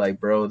I'll be like,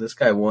 bro, this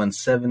guy won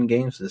 7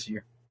 games this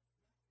year.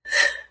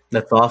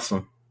 That's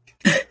awesome.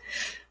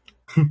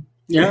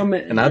 Yeah,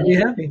 and I'd be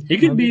happy. He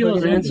could be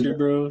your answer,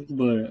 bro.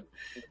 But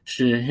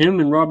shit,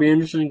 him and Robbie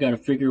Anderson got to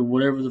figure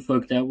whatever the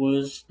fuck that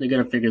was. They got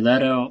to figure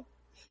that out.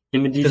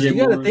 Him and DJ. Because you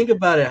got to think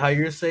about it, how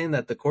you're saying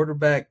that the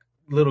quarterback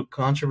little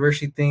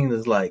controversy thing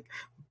is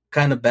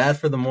kind of bad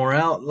for the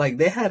morale.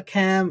 They had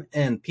Cam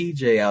and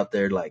PJ out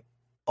there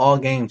all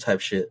game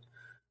type shit.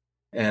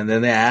 And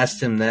then they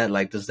asked him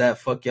that, does that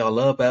fuck y'all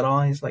up at all?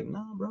 And he's like,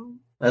 nah, bro.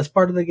 That's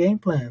part of the game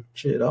plan.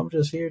 Shit, I'm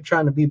just here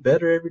trying to be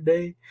better every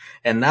day.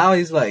 And now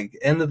he's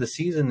end of the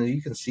season, and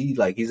you can see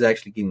he's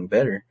actually getting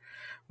better.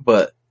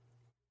 But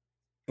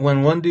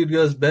when one dude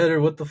goes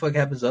better, what the fuck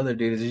happens to the other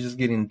dude? Is he just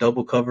getting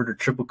double covered or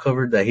triple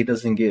covered that he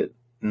doesn't get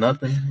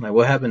nothing?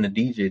 What happened to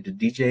DJ? Did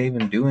DJ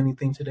even do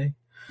anything today?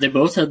 They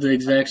both had the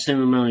exact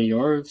same amount of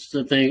yards.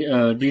 I think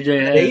DJ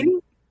had 80?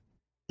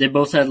 They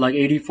both had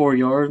 84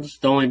 yards.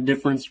 The only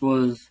difference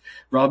was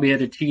Robbie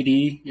had a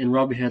TD and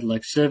Robbie had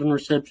 7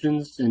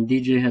 receptions and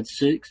DJ had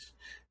 6.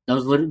 That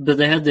was but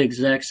they had the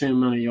exact same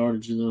amount of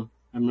yardage though.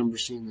 I remember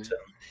seeing that.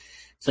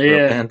 So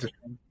yeah, Panthers,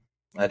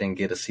 I didn't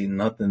get to see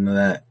nothing of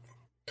that.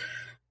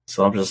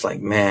 So I'm just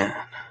man.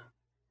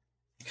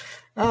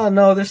 Oh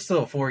no, there's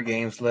still 4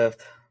 games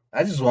left.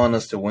 I just want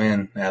us to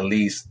win at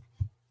least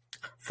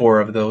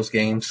 4 of those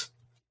games.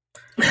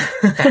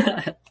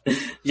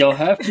 Y'all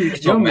have to.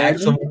 Could you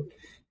imagine?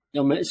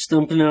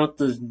 Stumping out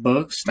the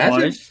Bucks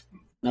twice.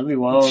 That'd be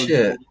wild.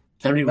 Shit.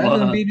 That'd be Imagine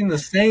wild. beating the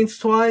Saints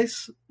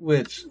twice,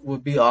 which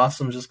would be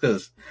awesome just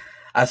because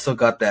I still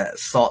got that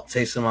salt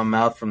taste in my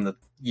mouth from the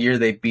year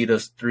they beat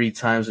us 3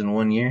 times in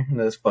 1 year.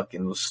 That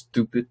fucking was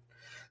stupid.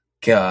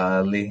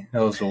 Golly,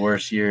 that was the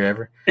worst year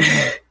ever.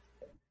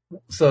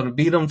 So to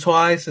beat them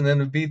twice, and then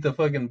to beat the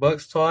fucking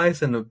Bucks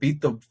twice, and to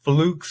beat the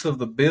flukes of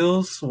the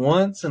Bills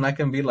once, and I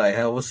can be like,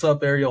 "Hell, what's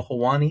up, Ariel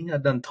Hawani? I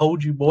done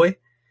told you, boy."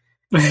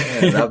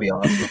 Man, that'd be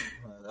awesome.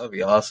 That'd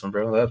be awesome,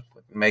 bro. That'd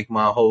make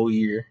my whole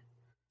year.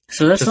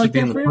 So that's Just like to be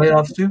in that the for you?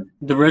 playoffs too.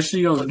 The rest of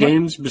y'all's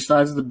games,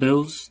 besides the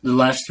Bills, the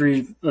last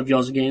 3 of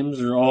y'all's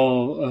games are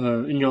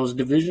all in y'all's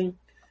division.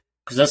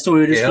 Because that's the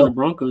way it is for the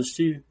Broncos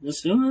too.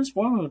 That's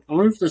wild. I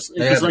wonder if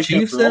it's like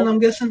Chiefs. Then I'm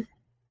guessing.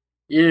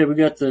 Yeah, we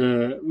got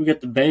the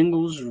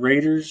Bengals,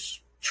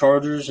 Raiders,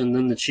 Chargers, and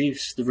then the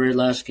Chiefs. The very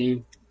last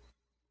game.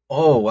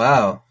 Oh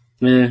wow.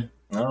 Yeah.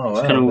 Oh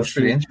wow. That's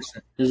pretty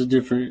interesting. There's a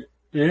different.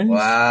 Yeah.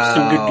 Wow.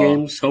 Some good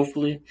games.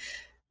 Hopefully,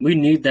 we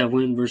need that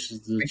win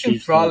versus the Chiefs. We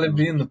can probably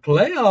be in the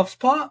playoffs,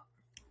 Pop.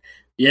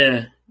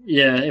 Yeah.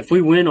 If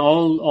we win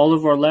all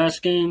of our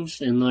last games,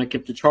 and like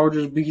if the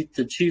Chargers beat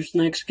the Chiefs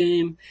next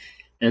game.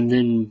 And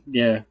then,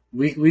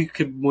 we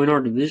could win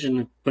our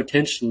division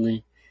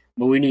potentially,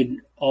 but we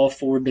need all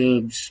 4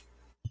 dubs.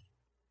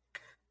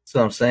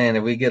 So I'm saying,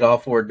 if we get all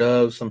 4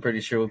 dubs, I'm pretty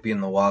sure we'll be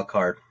in the wild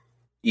card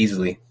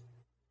easily.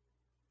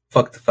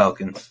 Fuck the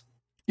Falcons.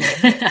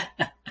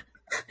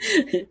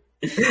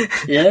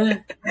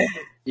 Yeah,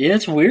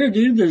 it's weird,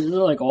 dude. There's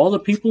like all the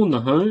people in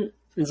the hunt.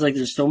 It's like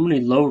there's so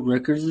many low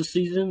records this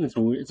season. It's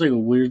like a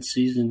weird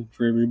season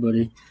for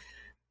everybody.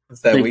 It's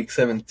that week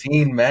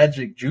 17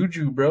 magic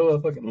juju, bro. I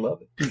fucking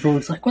love it.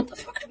 Everyone's like, what the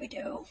fuck do we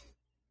do?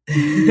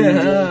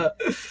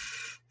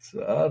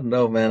 So I don't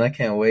know, man. I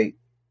can't wait.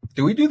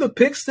 Do we do the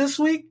picks this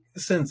week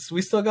since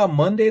we still got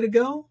Monday to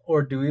go?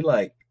 Or do we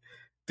like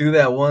do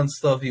that one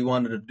stuff you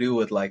wanted to do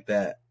with like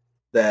that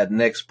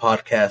next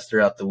podcast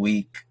throughout the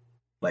week,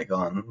 like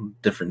on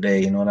a different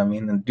day, you know what I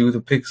mean? And do the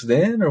picks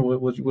then? Or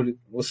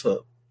what's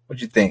up?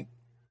 What you think?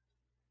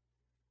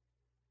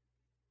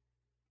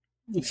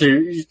 So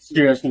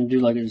you're asking to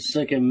do like a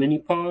second mini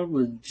pod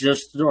with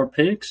just our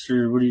picks,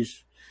 or what do you?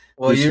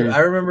 Well, I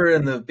remember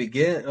in the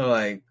beginning,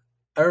 like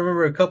I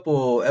remember a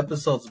couple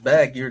episodes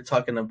back, you were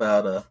talking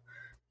about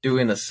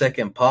doing a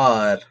second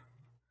pod,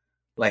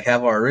 like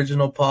have our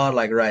original pod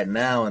like right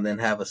now, and then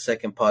have a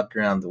second pod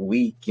during the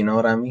week. You know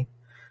what I mean?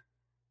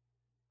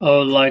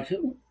 Oh, like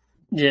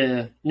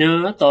yeah.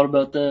 No, I thought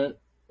about that,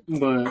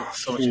 but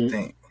so what you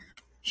think?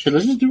 Should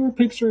let's just do our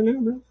picks right now,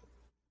 bro?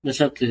 Let's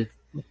have to.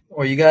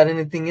 Or you got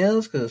anything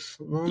else? Because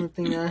the only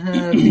thing I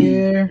have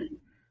here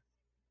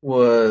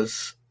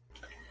was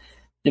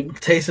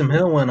Taysom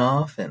Hill went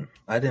off, and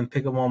I didn't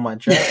pick him on my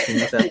draft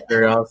teams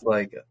after. I was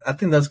like, I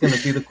think that's going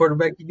to be the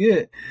quarterback you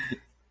get.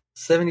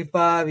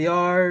 75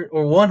 yards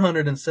or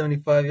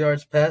 175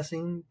 yards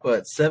passing,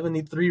 but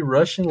 73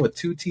 rushing with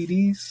 2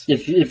 TDs.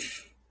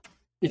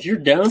 If you're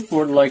down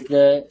for it like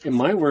that, it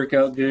might work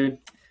out good.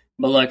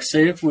 But like,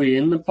 say if we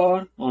end the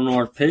pod on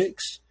our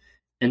picks.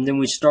 And then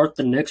we start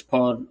the next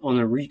pod on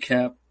a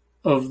recap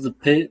of the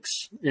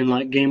picks and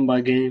like game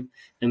by game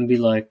and be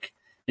like,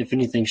 if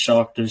anything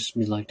shocked us,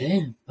 be like,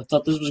 damn, I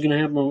thought this was going to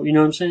happen. You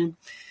know what I'm saying?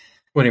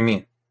 What do you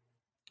mean?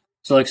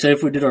 So like, say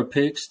if we did our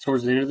picks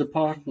towards the end of the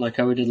pod, like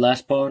how we did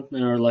last pod,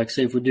 or like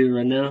say if we do it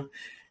right now,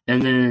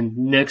 and then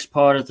next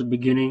pod at the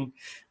beginning,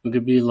 we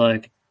could be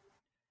like,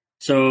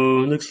 so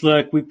looks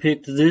like we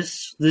picked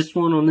this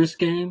one on this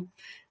game.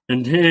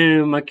 And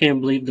damn, I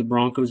can't believe the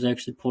Broncos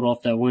actually pulled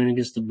off that win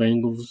against the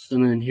Bengals.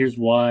 And then here's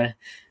why.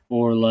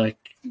 Or like,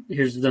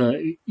 here's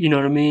the, you know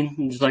what I mean?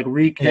 And just like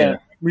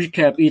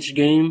recap each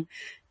game.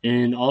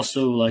 And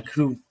also like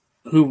who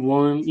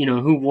won,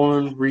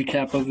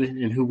 recap of it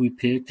and who we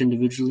picked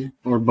individually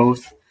or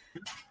both.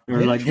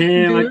 Or like,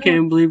 damn, I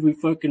can't believe we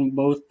fucking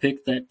both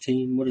picked that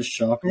team. What a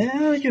shocker.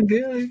 Yeah, we can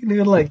do it. We can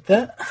do it like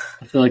that.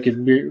 I feel like it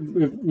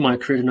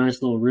might create a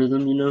nice little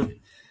rhythm, you know?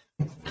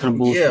 Kind of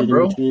bullshit in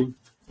bro. Between.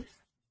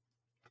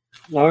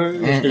 All right,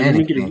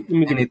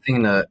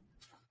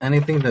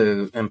 anything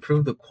to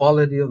improve the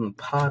quality of the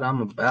pod,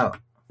 I'm about.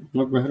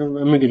 I'm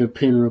gonna get a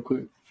pen real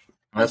quick.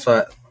 That's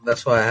why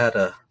I had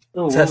to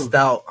test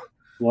out.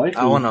 Wifey.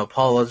 I want to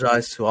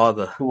apologize to all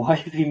the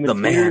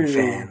man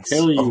fans.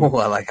 Oh,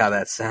 I like how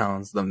that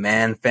sounds. The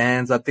man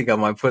fans. I think I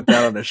might put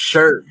that on a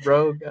shirt,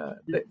 bro. God,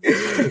 I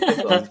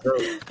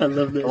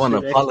love that. I want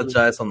to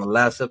apologize on the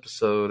last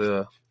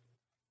episode.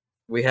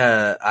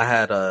 I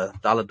had a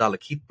 $1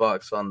 Keith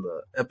box on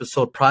the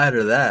episode prior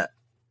to that,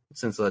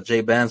 since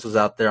Jay Bands was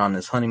out there on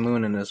his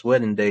honeymoon and his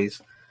wedding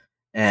days,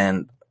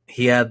 and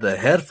he had the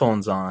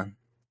headphones on.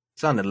 It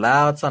sounded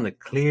loud, sounded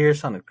clear,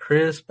 sounded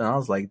crisp, and I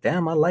was like,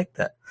 damn, I like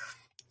that.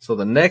 So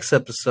the next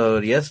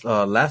episode,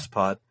 last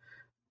pod,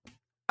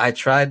 I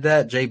tried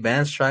that. Jay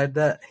Bands tried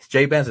that.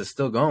 Jay Bands is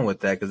still going with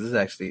that because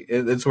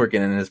it's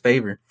working in his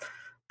favor.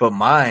 But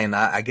mine,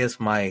 I guess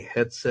my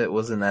headset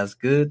wasn't as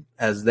good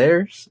as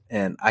theirs,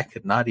 and I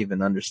could not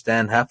even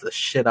understand half the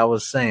shit I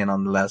was saying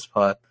on the last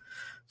pod.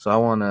 So I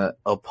want to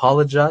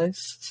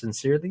apologize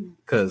sincerely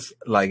because,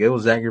 like, it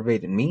was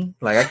aggravating me.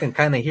 Like, I can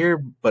kind of hear,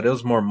 but it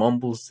was more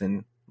mumbles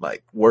than,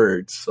 like,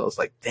 words. So I was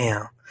like,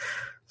 damn.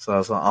 So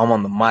I'm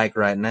on the mic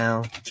right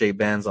now.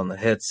 J-Band's on the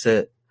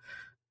headset.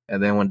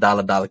 And then when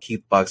Dollar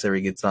Keith Box ever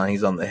gets on,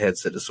 he's on the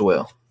headset as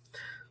well.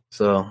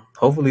 So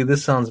hopefully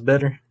this sounds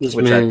better, which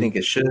I think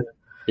it should.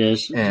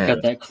 Yes,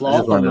 got that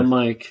cloth on the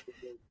mic.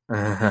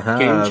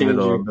 Game changer.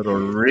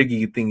 Little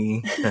riggy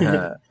thingy.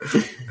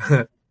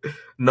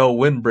 No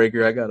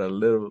windbreaker. I got a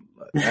little.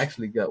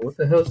 Actually, got what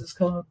the hell is this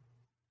called?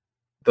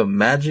 The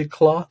magic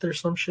cloth or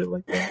some shit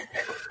like that.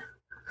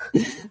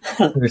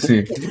 Let me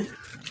see.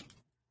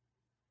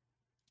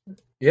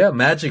 Yeah,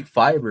 magic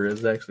fiber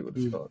is actually what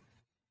it's called.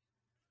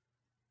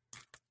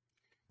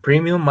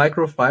 Premium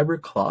microfiber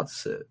cloth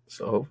set.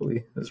 So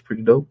hopefully that's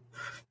pretty dope.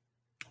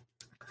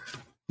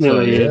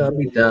 So yeah,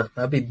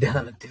 I'll be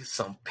down to do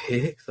some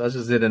picks. I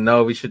just didn't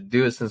know we should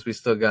do it since we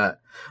still got.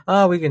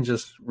 We can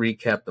just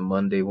recap the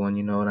Monday one.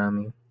 You know what I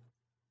mean?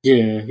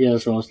 Yeah,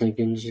 that's what I was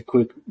thinking. Just a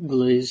quick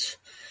glaze,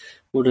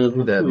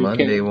 whatever. That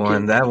Monday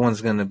one, that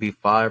one's gonna be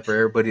fire for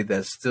everybody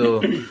that's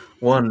still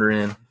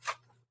wondering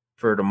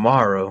for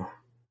tomorrow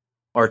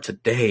or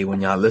today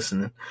when y'all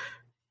listening.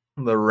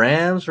 The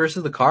Rams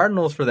versus the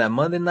Cardinals for that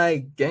Monday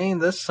night game.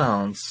 That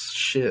sounds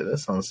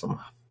some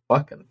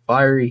fucking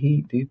fiery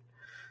heat, dude.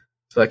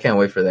 So I can't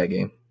wait for that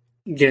game.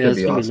 Yeah,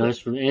 it's going to be nice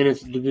for me. And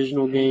it's a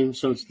divisional game,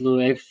 so it's a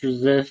little extra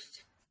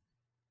zest.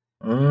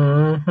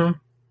 Mm-hmm.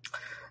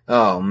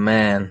 Oh,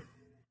 man.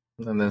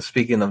 And then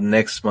speaking of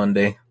next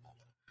Monday,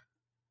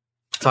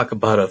 talk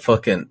about a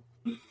fucking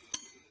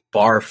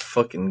bar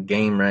fucking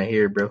game right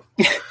here, bro.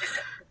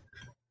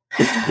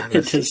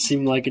 It does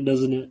seem like it,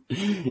 doesn't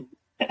it?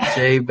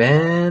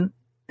 J-Band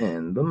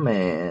and the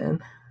man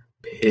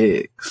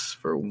picks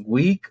for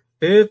week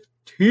 15.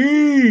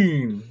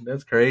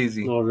 That's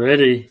crazy.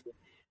 Already.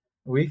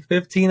 Week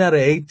 15 out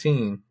of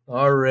 18.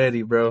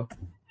 Already, bro.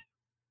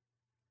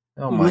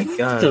 Oh my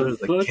god,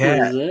 there's a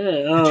cat.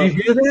 Did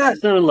you hear that?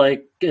 It sounded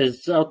like a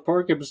South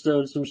Park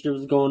episode. Some shit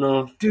was going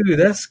off. Dude,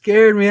 that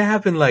scared me. It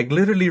happened like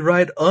literally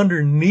right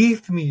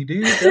underneath me,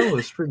 dude. That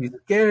was pretty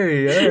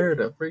scary. I heard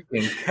a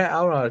freaking cat.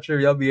 I'm not sure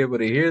y'all be able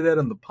to hear that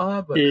on the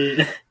pod, but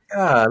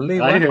golly,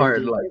 my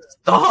heart like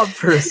stopped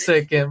for a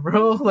second,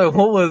 bro. Like,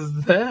 what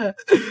was that?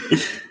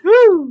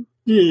 Woo!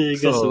 Yeah, you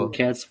got some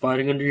cats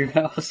fighting under your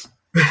house.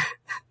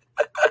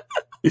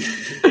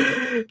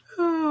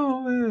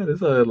 Oh man, it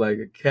sounded like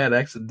a cat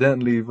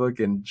accidentally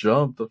fucking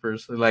jumped the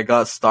first, like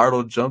got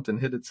startled, jumped and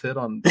hit its head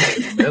on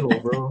metal,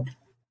 bro.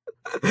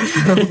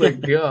 I was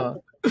like,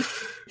 God,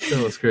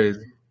 that was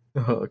crazy.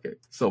 Oh, okay,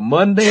 so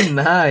Monday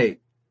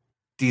night,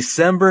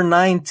 December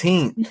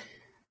 19th.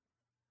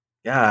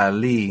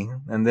 Golly,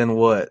 and then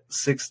what?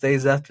 6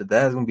 days after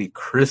that is gonna be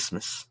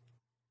Christmas.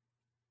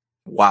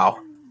 Wow,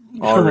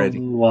 already.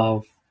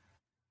 Wow.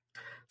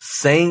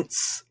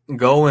 Saints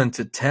going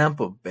to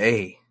Tampa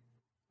Bay.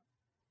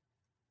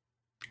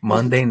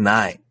 Monday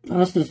night. Oh,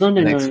 that's the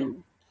Sunday night.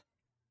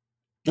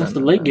 That's the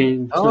late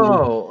game.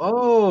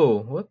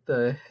 Oh, what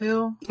the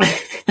hell?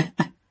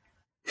 I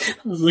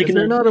was looking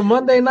at not a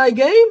Monday night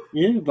game?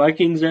 Yeah,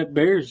 Vikings at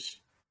Bears.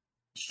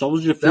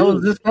 Soldier Field. That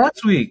was this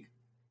past week.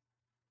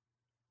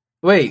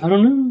 Wait. I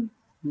don't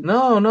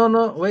know.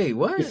 No. Wait,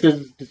 what? It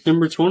says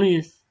December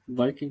 20th,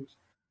 Vikings.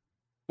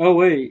 Oh,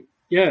 wait.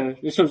 Yeah,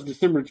 it says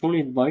December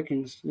 20th,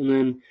 Vikings, and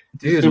then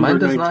dude, December mine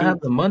does 19th. not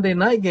have the Monday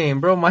night game,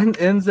 bro. Mine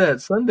ends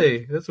at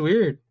Sunday. That's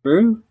weird.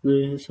 Bro?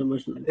 Yeah, so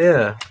much.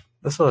 Yeah,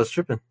 that's what I was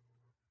tripping.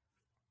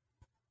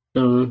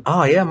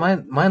 Oh yeah,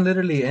 mine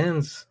literally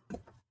ends.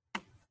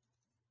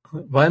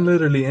 Mine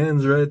literally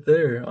ends right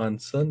there on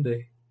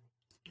Sunday.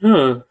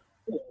 Huh.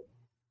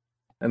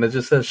 And it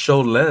just says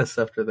show less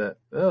after that.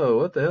 Oh,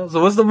 what the hell?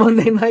 So what's the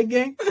Monday night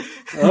game?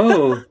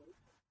 Oh,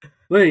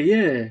 wait,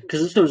 yeah,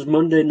 because this was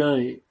Monday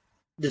night.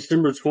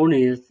 December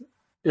 20th,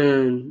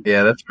 and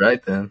yeah, that's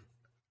right then.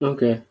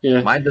 Okay,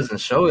 yeah. Mine doesn't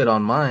show it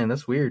on mine.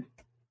 That's weird.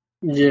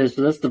 Yeah,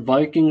 so that's the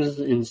Vikings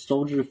in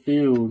Soldier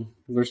Field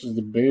versus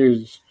the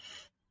Bears.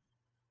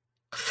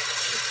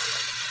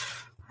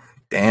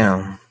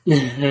 Damn.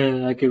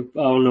 I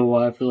don't know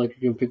why I feel like I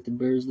can pick the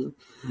Bears though.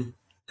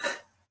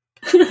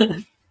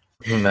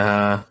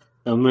 Nah.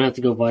 I'm gonna have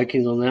to go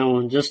Vikings on that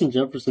one. Justin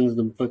Jefferson's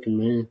the fucking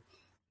man.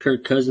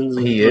 Kirk Cousins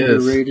is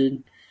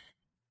underrated.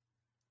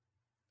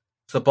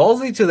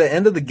 Supposedly to the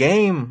end of the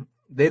game,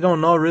 they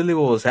don't know really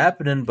what was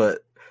happening, but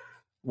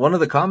one of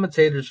the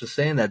commentators was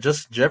saying that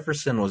Justin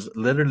Jefferson was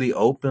literally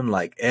open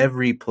like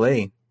every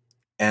play,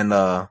 and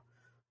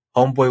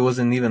homeboy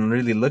wasn't even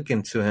really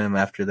looking to him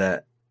after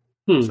that.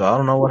 So I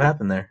don't know what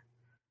happened there.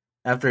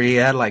 After he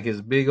had like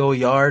his big old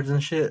yards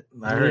and shit,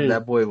 I heard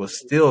that boy was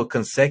still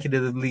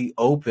consecutively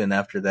open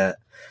after that,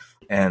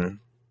 and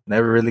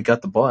never really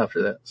got the ball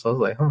after that. So I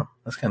was like,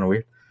 that's kind of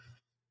weird.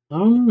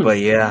 But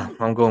yeah,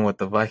 I'm going with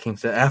the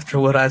Vikings. After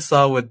what I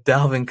saw what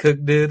Dalvin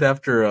Cook did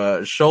after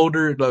a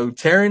shoulder like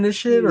tearing his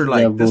shit or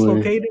like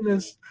dislocating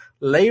his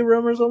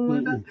labrum or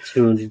something like that.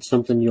 200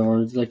 something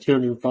yards, like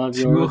 205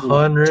 yards.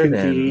 200 and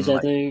 2 TDs, I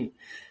think.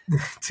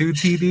 2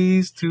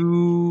 TDs,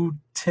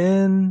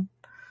 210.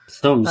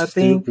 Something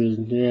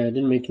stupid. Yeah, it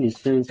didn't make any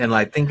sense. And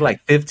I think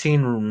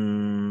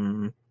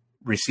 15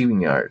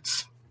 receiving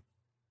yards.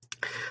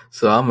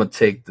 So I'm going to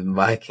take the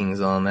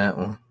Vikings on that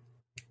one.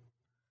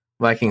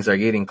 Vikings are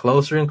getting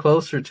closer and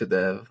closer to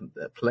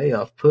that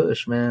playoff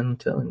push, man. I'm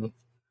telling you.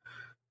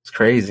 It's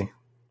crazy.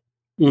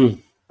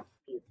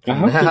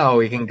 Now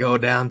we can go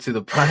down to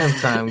the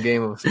primetime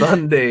game of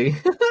Sunday.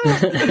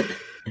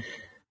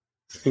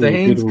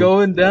 Saints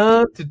going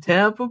down to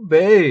Tampa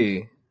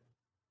Bay.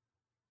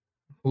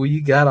 Who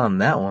you got on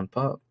that one,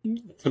 Pop?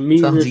 To me,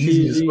 sounds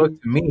easy as fuck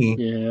to me.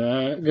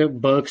 Yeah, the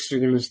Bucks are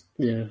gonna.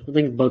 Yeah, I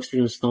think the Bucks are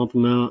gonna stomp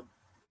them out.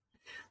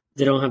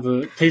 They don't have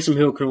a Taysom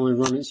Hill can only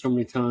run it so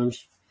many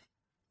times.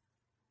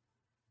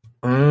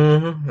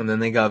 And then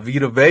they got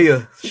Vita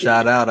Vea.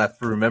 Shout out, I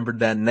remembered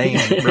that name,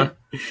 bro.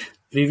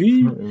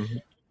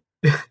 VV.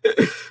 Yeah,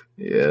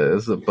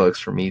 it's the Bucks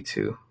for me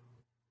too.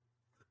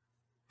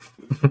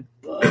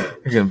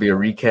 There's gonna be a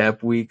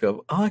recap week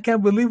of I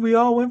can't believe we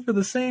all went for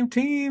the same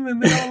team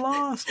and they all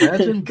lost.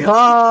 Imagine,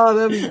 God,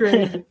 that'd be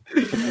crazy.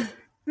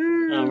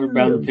 We're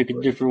bound to pick a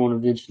different one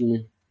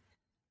eventually.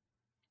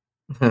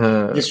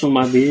 This one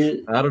might be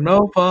it. I don't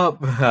know,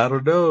 Pop. I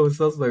don't know. It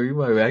sounds like we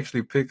might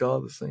actually pick all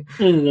the same.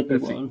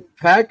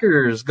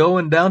 Packers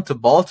going down to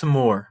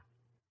Baltimore.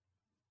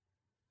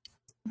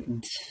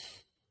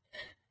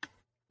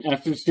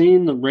 After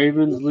seeing the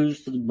Ravens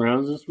lose to the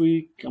Browns this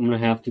week, I'm going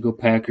to have to go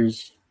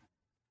Packers.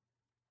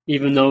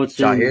 Even though it's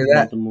in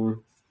Baltimore.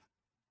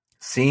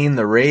 Seeing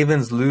the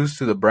Ravens lose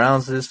to the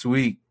Browns this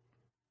week.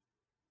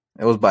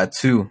 It was by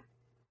 2.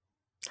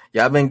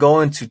 Y'all been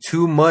going to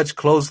too much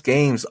close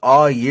games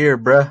all year,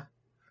 bruh.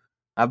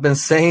 I've been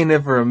saying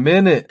it for a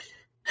minute.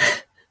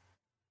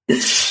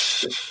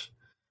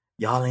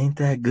 Y'all ain't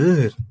that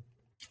good.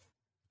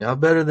 Y'all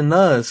better than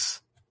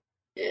us.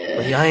 Yeah.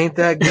 But y'all ain't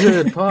that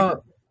good,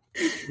 Pop.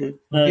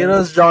 Get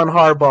us John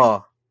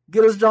Harbaugh.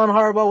 Get us John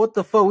Harbaugh. What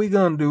the fuck we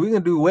gonna do? We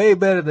gonna do way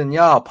better than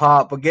y'all,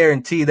 Pop. I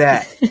guarantee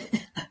that.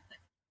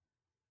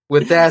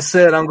 With that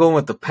said, I'm going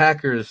with the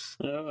Packers.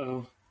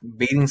 Uh-oh.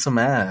 Beating some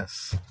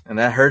ass. And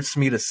that hurts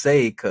me to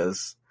say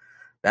because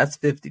that's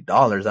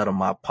 $50 out of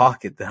my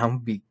pocket that I'm going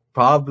to be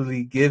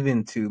probably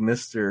giving to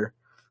Mr.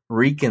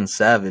 Rican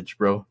Savage,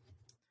 bro.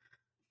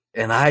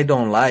 And I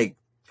don't like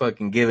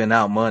fucking giving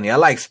out money. I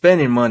like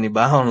spending money,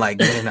 but I don't like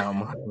giving out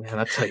money, man.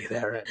 I'll tell you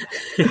that right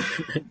now.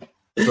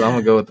 So I'm going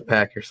to go with the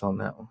Packers on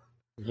that one.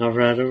 All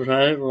right.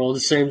 We're all the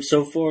same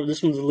so far.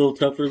 This one's a little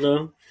tougher,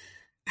 though.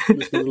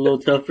 This one's a little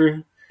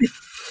tougher.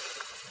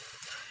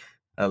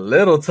 A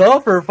little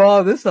tougher,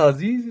 Paul. This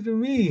sounds easy to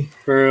me.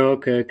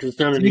 Okay, because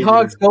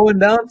Seahawks going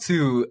down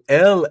to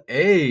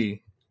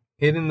L.A.,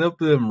 hitting up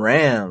them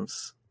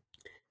Rams.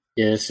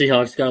 Yeah,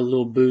 Seahawks got a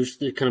little boost.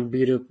 They kind of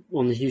beat up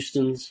on the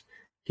Houston's.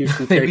 They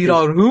beat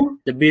on who?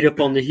 They beat up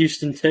on the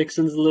Houston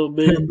Texans a little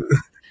bit.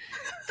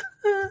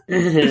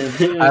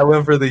 I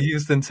went for the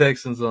Houston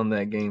Texans on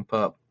that game,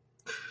 Pop.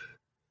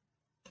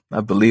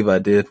 I believe I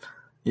did.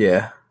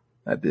 Yeah,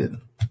 I did.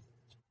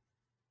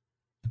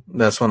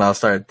 That's when I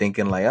started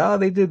thinking,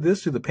 they did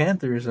this to the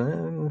Panthers, and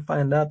then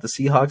find out the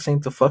Seahawks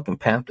ain't the fucking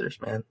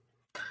Panthers, man.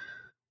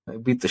 They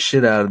beat the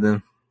shit out of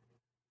them.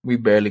 We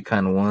barely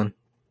kind of won.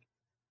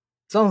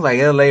 Sounds like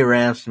L.A.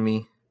 Rams to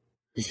me.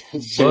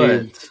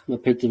 But I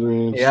picked the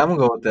Rams. Yeah, I'm going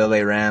to go with the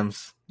L.A.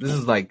 Rams. This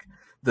is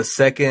the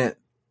second,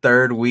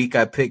 third week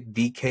I picked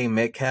DK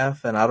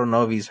Metcalf, and I don't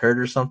know if he's hurt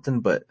or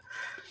something, but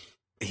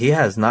he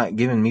has not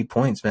given me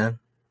points, man.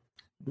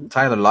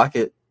 Tyler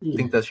Lockett. I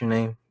think that's your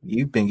name.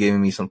 You've been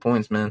giving me some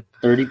points, man.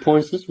 30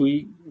 points this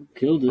week.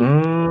 Killed it.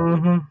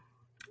 Mm-hmm. I'm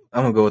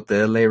going to go with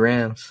the LA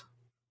Rams.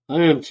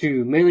 I am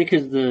too. Mainly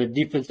because the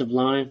defensive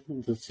line,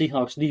 the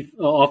Seahawks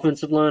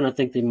offensive line, I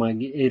think they might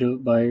get ate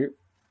up by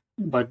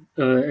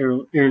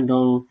Aaron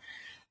Donald.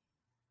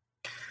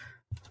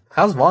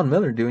 How's Von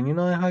Miller doing? You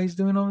know how he's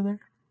doing over there?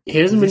 He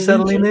hasn't been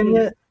settling in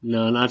yet?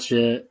 No, not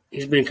yet.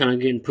 He's been kind of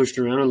getting pushed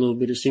around a little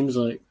bit, it seems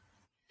like.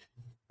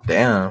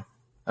 Damn.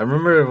 I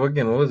remember, what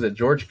was it,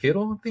 George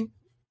Kittle, I think?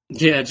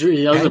 Yeah,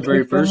 that was the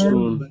very first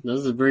one. That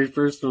was the very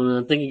first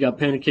one. I think he got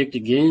pancaked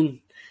again.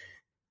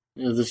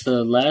 This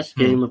last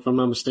game, if I'm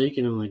not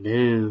mistaken. I'm like,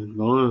 damn,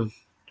 Vaughn.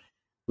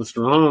 What's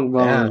wrong,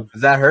 Vaughn? Yeah.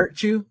 Does that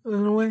hurt you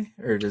in a way?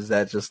 Or does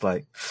that just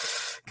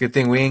good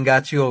thing we ain't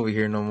got you over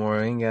here no more.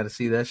 I ain't got to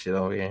see that shit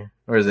over here.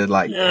 Or is it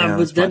yeah,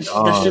 but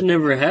that should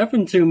never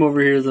happen to him over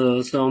here,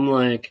 though. So I'm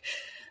like,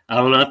 I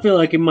don't know. I feel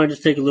like it might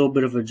just take a little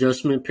bit of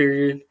adjustment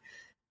period.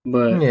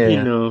 But,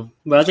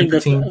 but I think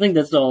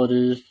that's all it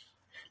is.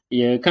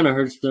 Yeah, it kind of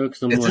hurts, though.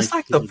 Cause is this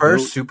the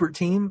first super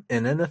team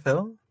in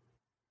NFL?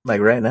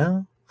 Right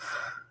now?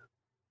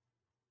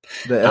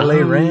 The LA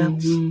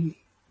Rams? You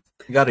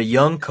got a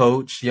young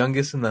coach,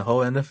 youngest in the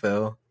whole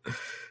NFL.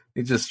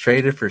 They just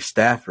traded for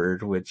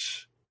Stafford,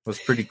 which was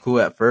pretty cool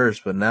at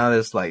first. But now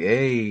it's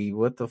hey,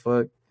 what the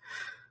fuck?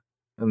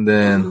 And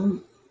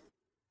then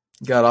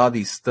got all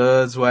these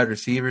studs, wide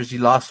receivers. You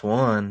lost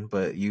one,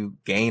 but you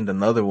gained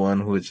another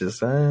one, which is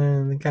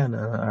kind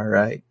of all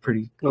right.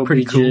 Pretty cool.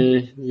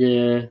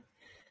 Yeah.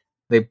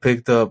 they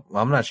picked up.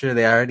 I'm not sure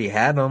they already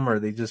had him or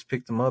they just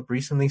picked him up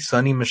recently.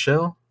 Sonny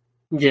Michel.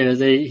 Yeah,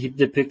 they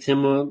picked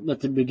him up at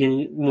the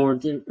beginning, more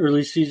the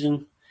early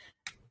season.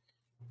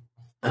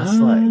 It's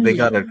like they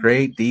got a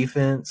great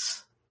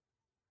defense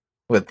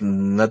with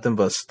nothing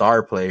but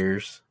star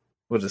players,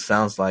 what it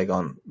sounds like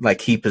on like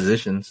key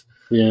positions.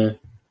 Yeah.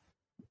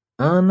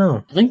 I don't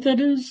know. I think that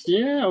is,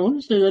 I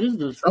want to say that is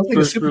the sounds like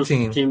a super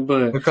team,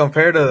 but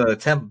compared to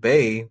Tampa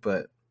Bay,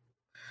 but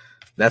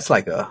that's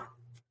like a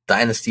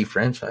dynasty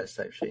franchise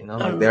type shit, you know?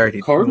 Like they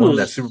already won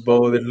that Super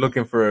Bowl, they're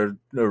looking for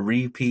a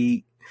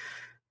repeat,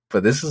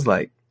 but this is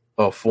like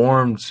a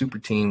formed super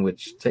team,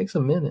 which takes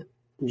a minute.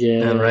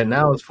 Yeah. And right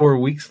now it's 4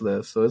 weeks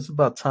left, so it's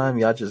about time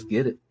y'all just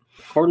get it.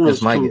 Cardinals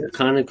come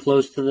kind of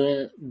close to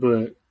that,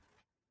 but,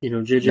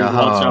 JJ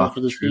Watt's out for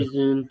the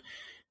season.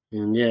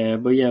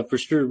 And but for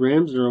sure,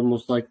 Rams are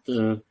almost like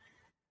the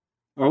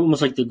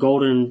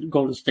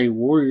Golden State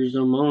Warriors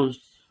almost.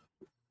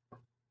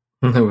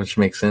 Which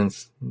makes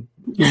sense.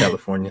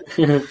 California.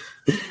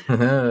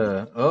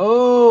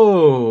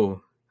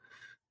 Oh,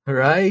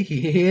 right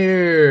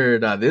here.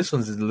 Now this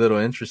one's a little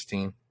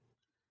interesting.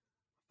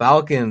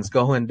 Falcons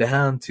going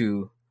down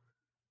to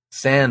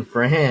San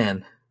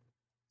Fran.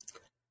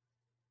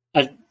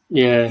 I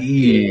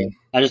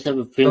just have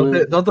a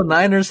feeling. Don't the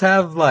Niners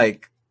have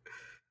like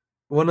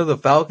one of the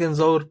Falcons'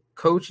 old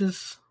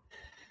coaches?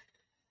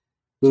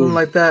 Something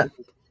like that?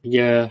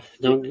 Yeah.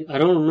 I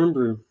don't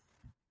remember.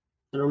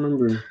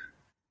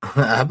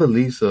 I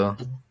believe so.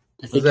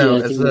 I think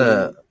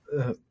the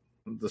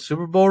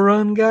Super Bowl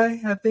run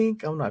guy, I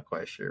think? I'm not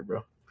quite sure,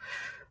 bro.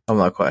 I'm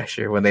not quite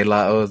sure. When they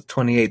lost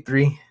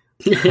 28-3.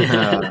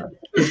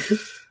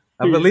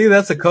 I believe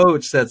that's a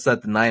coach that's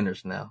at the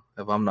Niners now,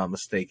 if I'm not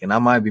mistaken. I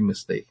might be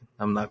mistaken.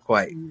 I'm not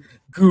quite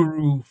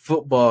guru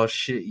football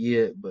shit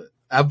yet, but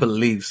I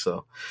believe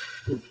so.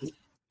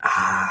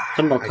 I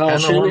kind of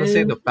want to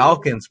say the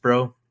Falcons,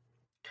 bro.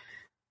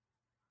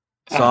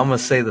 So I'm going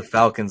to say the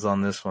Falcons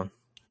on this one.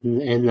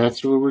 And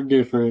that's where we're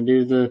different,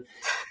 dude. The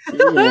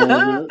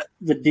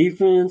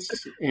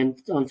defense,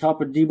 and on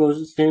top of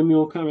Deebo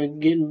Samuel kind of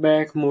getting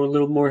back, a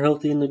little more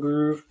healthy in the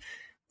groove.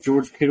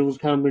 George Kittle's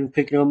kind of been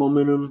picking up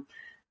momentum.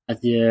 I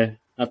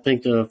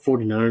think the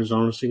 49ers are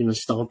honestly going to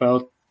stomp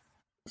out,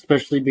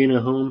 especially being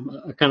at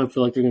home. I kind of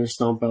feel like they're going to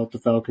stomp out the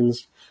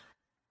Falcons.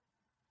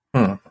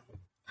 I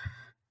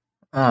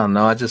don't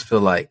know. I just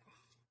feel like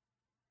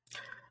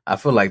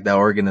that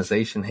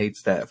organization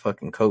hates that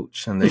fucking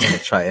coach, and they're going to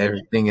try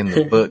everything in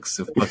the books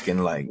to fucking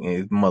like,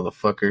 hey,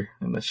 motherfucker,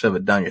 and shove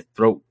it down your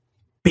throat,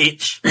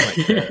 bitch.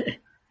 Like that.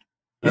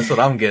 That's what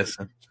I'm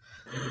guessing.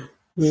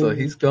 So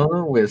he's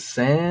going with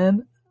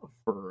San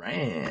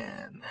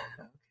Fran.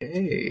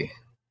 Okay.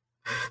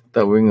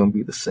 Thought we were going to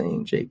be the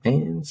same,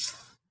 J-Pans.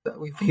 Thought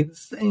we'd be the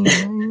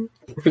same.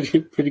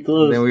 Pretty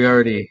close. And then we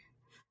already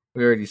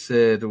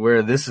said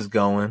where this is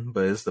going,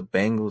 but it's the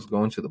Bengals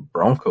going to the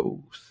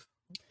Broncos.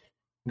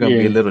 Gonna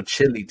be a little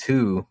chilly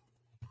too.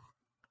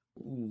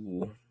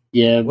 Ooh.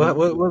 Yeah.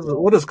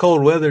 What does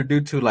cold weather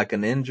do to like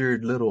an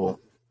injured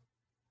little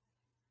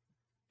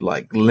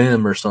like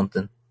limb or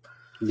something?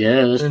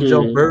 Yeah, that's and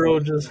Joe Burrow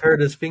just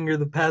hurt his finger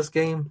the past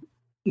game.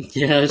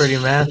 Yeah, pretty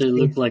nasty. It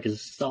looked like a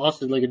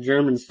sausage, like a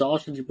German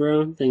sausage,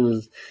 bro. Thing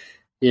was,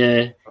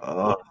 the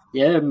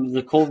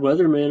cold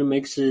weather, man, it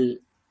makes it.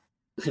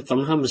 If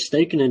I'm not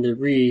mistaken, it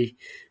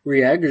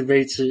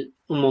re-aggravates it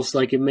almost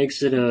like it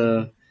makes it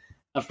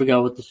I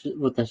forgot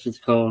what that shit's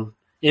called.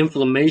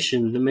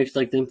 Inflammation. It makes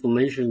like the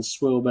inflammation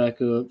swell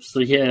back up.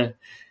 So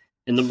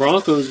and the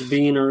Broncos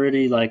being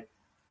already like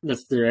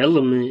that's their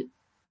element.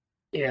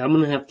 Yeah, I'm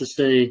gonna have to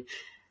say,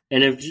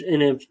 and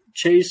if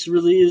Chase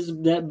really is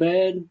that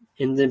bad,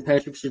 and then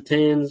Patrick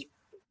Surtain's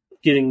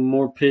getting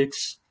more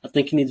picks, I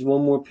think he needs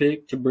one more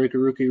pick to break a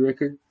rookie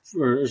record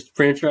or a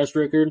franchise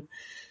record.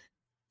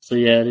 So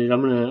yeah, dude,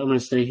 I'm gonna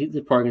say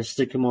they're probably gonna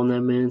stick him on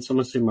that, man. So I'm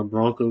gonna say my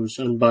Broncos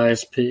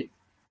unbiased pick.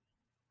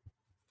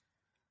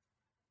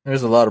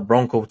 There's a lot of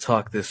Bronco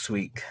talk this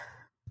week,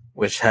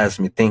 which has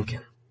me thinking.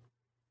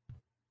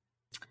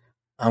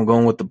 I'm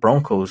going with the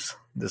Broncos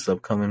this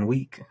upcoming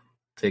week.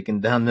 Taking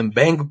down them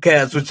Bengal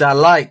Cats, which I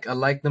like. I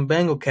like them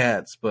Bengal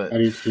Cats, but I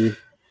do too.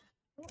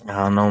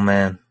 I don't know,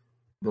 man.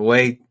 The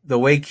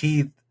way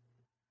Keith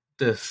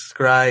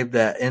described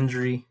that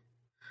injury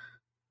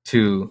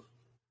to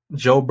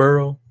Joe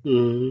Burrow,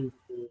 the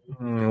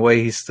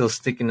way he's still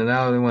sticking it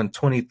out, they went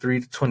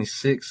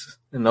 23-26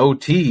 in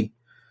OT.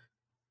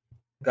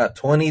 Got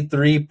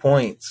 23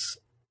 points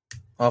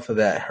off of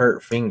that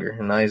hurt finger,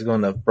 and now he's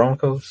going to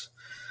Broncos.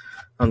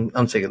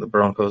 I'm taking the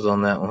Broncos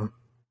on that one.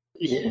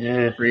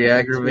 Yeah.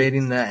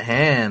 Re-aggravating that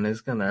hand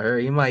is going to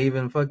hurt. He might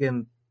even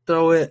fucking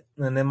throw it,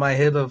 and it might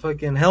hit a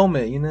fucking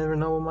helmet. You never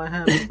know what might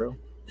happen, bro.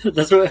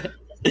 That's what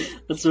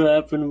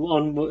happened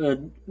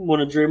on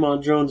one of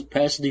Draymond Jones'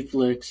 pass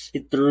deflects. He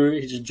threw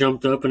it, he just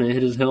jumped up, and it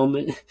hit his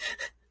helmet.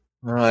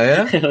 Oh,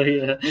 yeah? Hell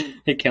yeah.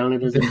 It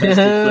counted as a pass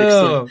deflect.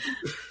 So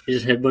he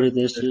just headbutted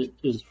that shit.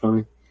 It was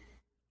funny.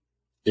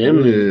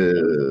 Damn.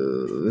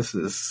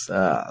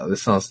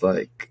 This sounds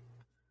like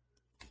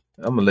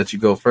I'm gonna let you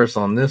go first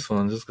on this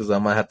one, just because I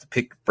might have to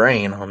pick your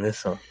brain on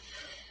this one.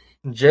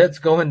 Jets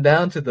going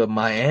down to the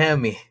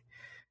Miami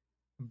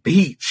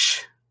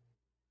Beach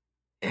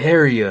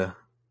area,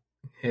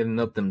 hitting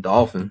up them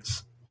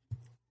Dolphins.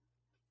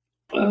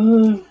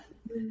 Yeah,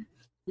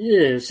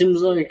 it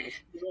seems like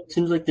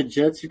the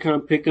Jets are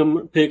kind of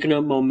picking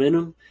up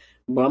momentum,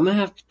 but I'm gonna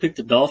have to pick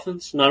the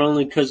Dolphins, not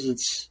only because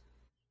it's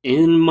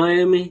in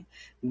Miami,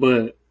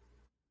 but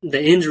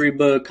the injury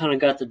bug kind of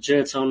got the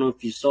Jets. I don't know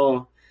if you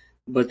saw,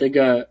 but they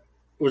got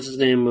what's his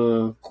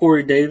name,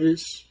 Corey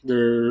Davis,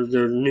 their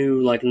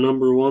new like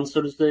number one,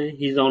 so to say.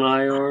 He's on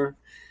IR.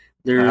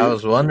 I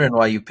was wondering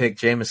why you picked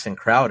Jamison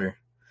Crowder.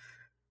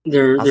 I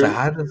was like,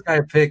 how did this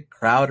guy pick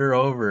Crowder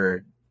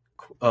over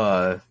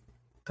the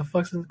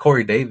fuck's it?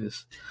 Corey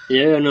Davis?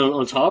 Yeah, and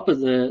on top of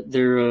that,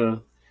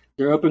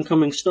 their up and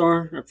coming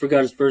star, I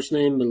forgot his first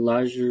name,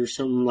 Elijah or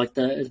something like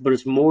that. But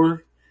it's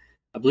Moore.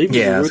 I believe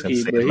he's a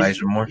rookie,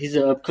 but he's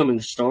an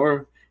upcoming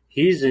star.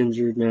 He's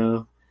injured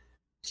now.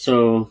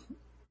 So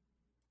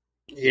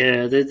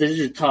yeah, they're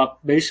your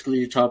top, basically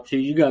your top two.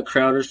 You got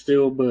Crowder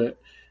still, but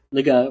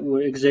they got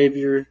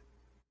Xavier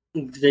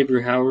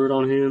Howard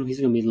on him. He's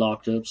gonna be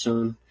locked up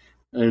soon.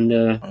 And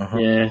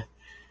yeah,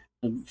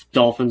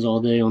 Dolphins all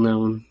day on that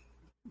one.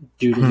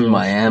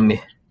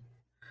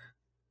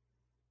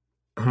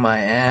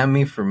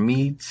 Miami for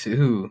me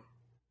too.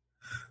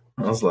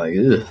 I was like,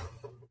 ugh,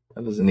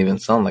 that doesn't even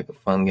sound like a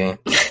fun game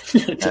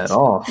at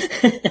all.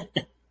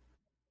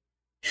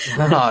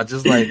 No,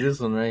 just like this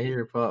one right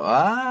here.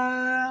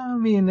 I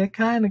mean, it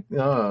kind of.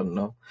 Oh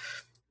no,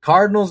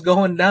 Cardinals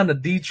going down to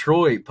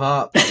Detroit,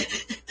 Pop.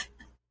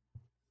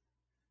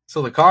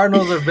 So the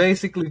Cardinals are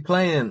basically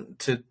playing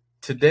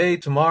today,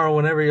 tomorrow,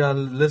 whenever y'all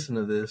listen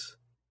to this.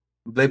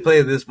 They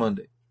play this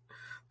Monday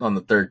on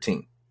the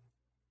 13th.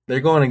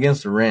 They're going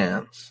against the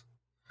Rams.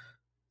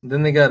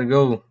 Then they got to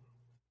go.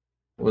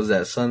 What was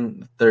that?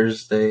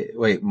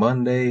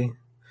 Monday?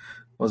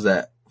 What was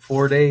that?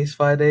 4 days,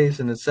 5 days,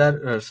 and it's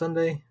Saturday or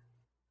Sunday.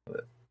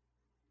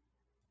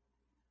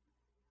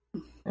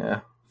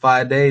 Yeah,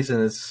 5 days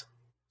and it's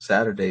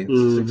Saturday.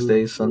 6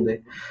 days,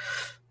 Sunday.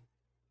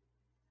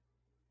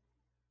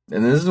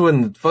 And this is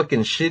when the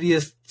fucking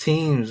shittiest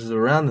teams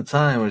around the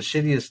time when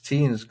shittiest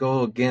teams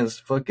go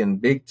against fucking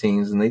big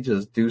teams and they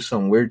just do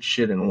some weird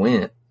shit and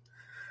win.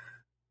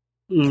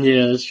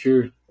 Yeah, that's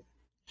true.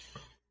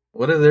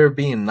 What if they're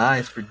being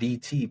nice for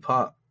DT,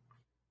 Pop?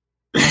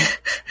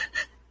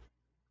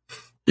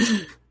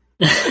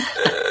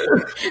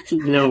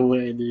 No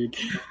way, dude.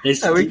 We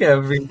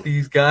can't beat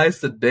these guys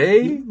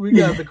today. We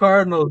got the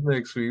Cardinals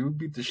next week. We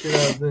beat the shit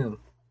out of them.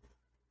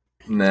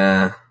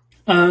 Nah.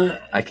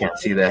 I can't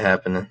see that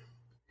happening.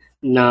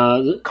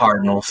 Nah.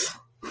 Cardinals.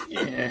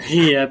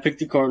 Yeah, I picked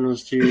the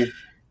Cardinals too.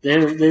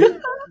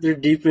 Their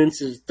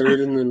defense is third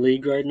in the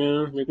league right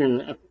now. They're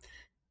gonna,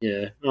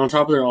 yeah. On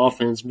top of their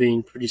offense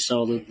being pretty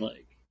solid,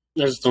 like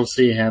I just don't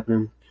see it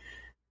happening.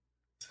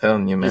 I'm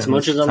telling you, man. As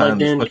much as I like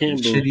Dan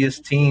Campbell,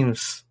 shittiest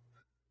teams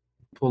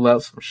pull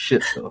out some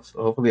shit though.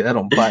 So hopefully that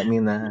don't bite me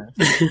in the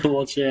ass.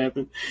 Watch it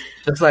happen.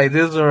 Just like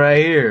this one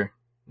right here.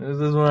 This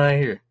one right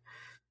here.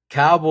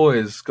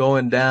 Cowboys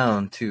going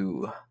down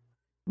to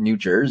New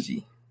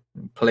Jersey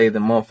and play the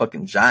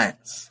motherfucking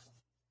Giants.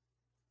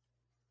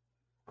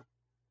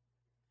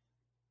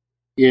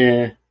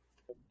 Yeah.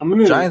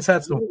 Giants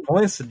had some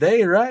points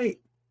today,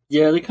 right?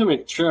 Yeah, they kind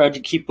of tried to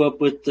keep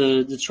up with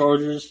the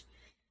Chargers,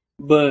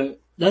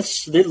 but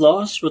they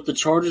lost with the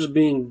Chargers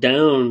being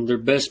down their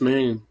best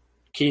man,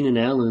 Keenan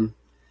Allen.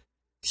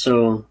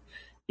 So,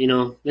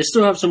 they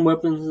still have some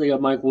weapons. They got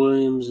Mike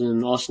Williams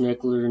and Austin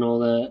Eckler and all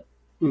that,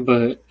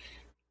 but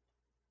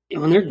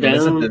when they're down,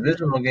 it's a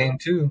divisional game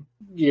too.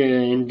 Yeah,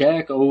 and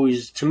Dak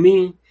always, to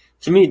me,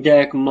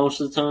 Dak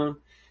most of the time,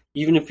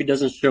 even if he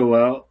doesn't show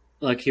out,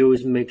 like he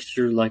always makes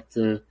sure like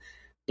the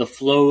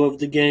flow of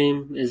the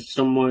game is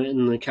somewhat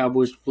in the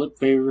Cowboys' flip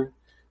favor.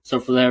 So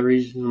for that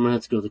reason, I'm gonna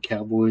have to go with the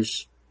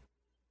Cowboys.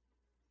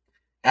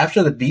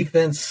 After the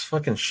defense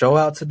fucking show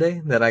out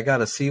today that I got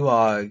to see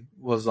while I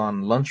was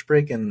on lunch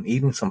break and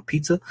eating some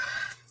pizza,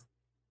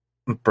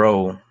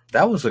 bro,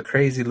 that was a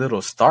crazy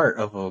little start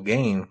of a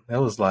game.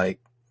 That was like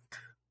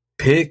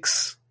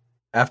picks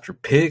after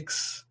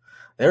picks.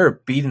 They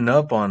were beating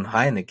up on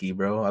Heineke,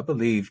 bro. I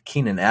believe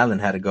Keenan Allen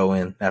had to go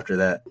in after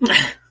that.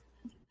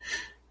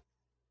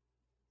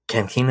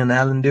 Can Keenan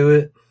Allen do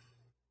it?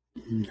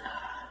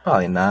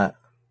 Probably not.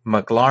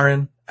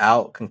 McLaurin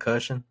out,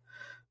 concussion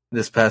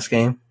this past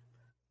game.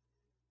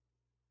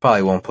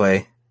 Probably won't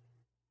play.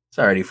 It's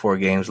already 4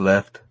 games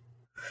left.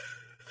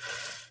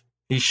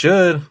 He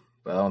should,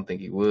 but I don't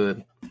think he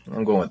would.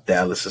 I'm going with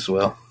Dallas as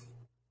well.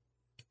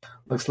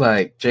 Looks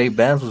like Jay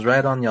Bams was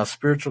right on y'all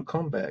spiritual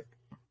comeback.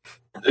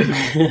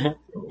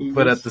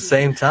 But at the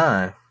same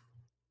time,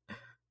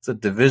 it's a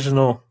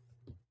divisional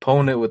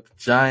opponent with the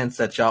Giants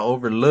that y'all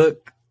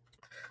overlook.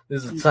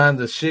 This is the time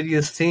the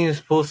shittiest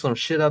teams pull some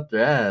shit up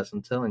their ass,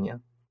 I'm telling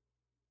you.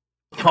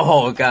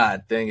 Oh,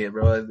 God dang it,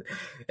 bro.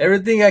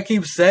 Everything I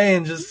keep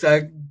saying,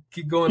 I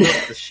keep going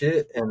up the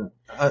shit. And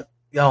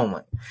Oh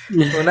my!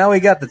 Well, now we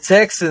got the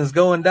Texans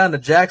going down to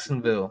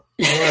Jacksonville.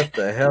 What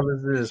the hell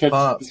is this,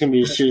 Pop? It's gonna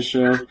be a shit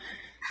show.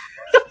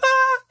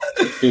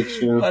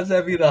 Why does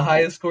that be the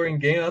highest scoring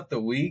game of the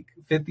week?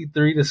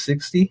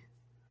 53-60.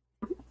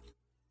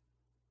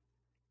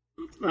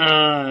 Dude,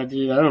 I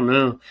don't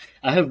know.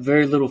 I have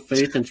very little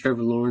faith in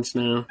Trevor Lawrence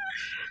now.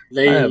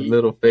 I have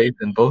little faith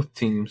in both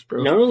teams,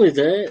 bro. Not only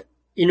that,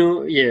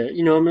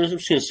 I'm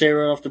just gonna say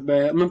right off the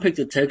bat, I'm gonna pick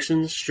the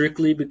Texans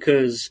strictly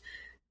because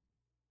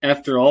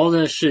after all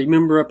that shit,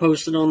 remember I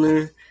posted on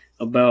there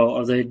about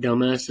are they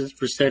dumbasses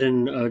for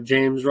setting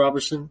James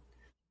Robinson?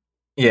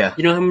 Yeah.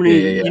 You know how many?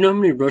 Yeah. You know how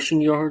many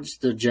rushing yards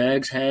the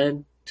Jags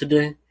had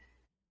today?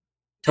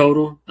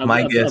 Total?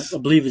 My guess. I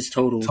believe it's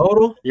total.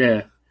 Total?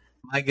 Yeah.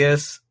 My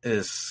guess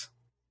is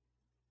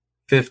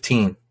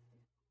 15.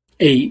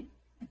 8.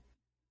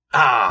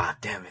 Ah,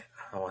 damn it!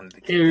 I wanted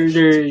to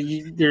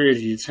get they're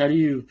idiots. How do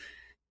you?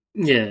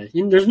 Yeah,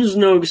 there's just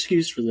no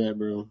excuse for that,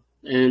 bro.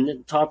 And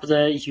on top of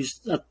that,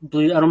 I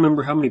don't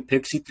remember how many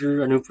picks he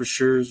threw. I know for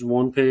sure it's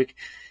one pick.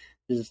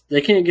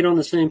 They can't get on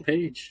the same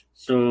page.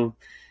 So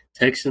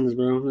Texans,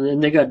 bro,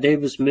 and they got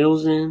Davis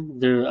Mills in.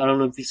 I don't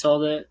know if you saw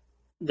that.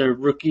 Their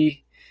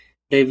rookie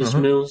Davis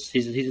Mills.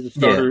 He's the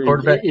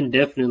starter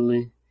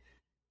indefinitely.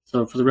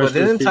 So for the rest of the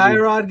season. Didn't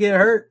Tyrod get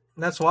hurt?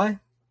 That's why.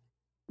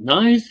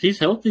 No, he's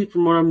healthy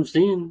from what I'm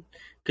seeing.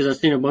 Because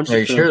I've seen a bunch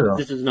of stuff. Sure,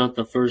 this is not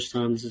the first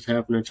time this has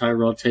happened to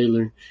Tyrod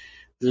Taylor.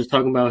 They're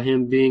talking about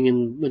him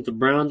being with the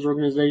Browns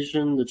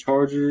organization, the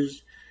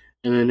Chargers,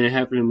 and then it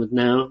happening with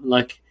now.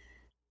 Like,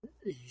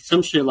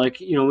 some shit like,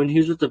 when he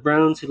was with the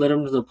Browns, he led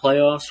them to the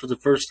playoffs for the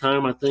first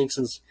time, I think,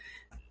 since,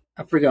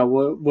 I forgot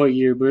what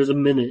year, but it was a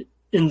minute.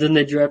 And then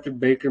they drafted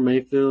Baker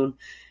Mayfield.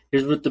 He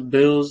was with the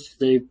Bills.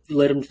 They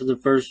led him to the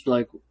first,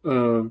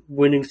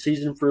 winning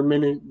season for a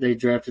minute. They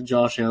drafted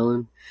Josh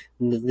Allen,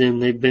 and then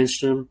they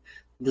benched him.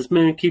 This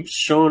man keeps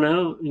showing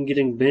out and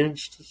getting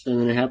benched, and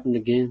then it happened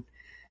again.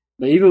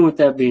 But even with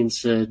that being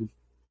said,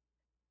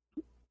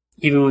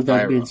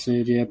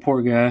 yeah,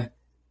 poor guy.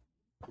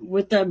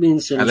 With that being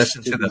said, I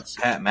listened to the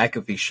Pat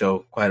McAfee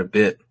show quite a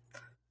bit.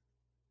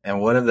 And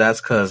what if that's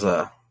because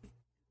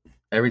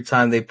every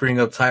time they bring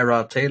up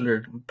Tyrod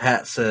Taylor,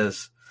 Pat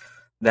says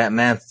that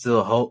man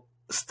still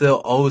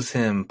owes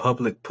him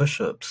public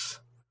push-ups.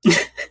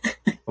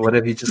 What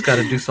if you just got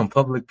to do some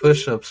public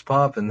push-ups,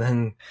 Pop, and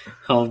then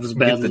get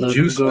the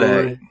juice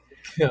back?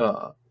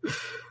 Yeah.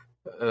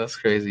 That's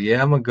crazy.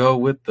 Yeah, I'm going to go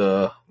with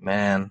I'm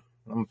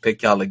going to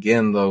pick y'all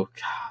again, though.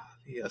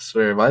 God, I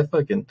swear, if I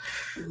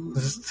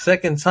this is the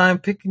second time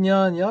picking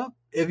y'all, and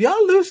if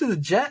y'all lose to the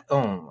Jets,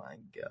 oh my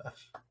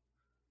gosh.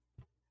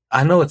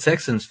 I know a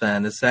Texans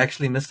fan. It's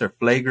actually Mr.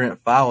 Flagrant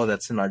Foul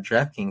that's in our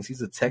DraftKings.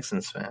 He's a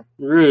Texans fan.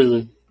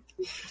 Really?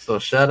 So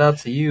shout out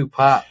to you,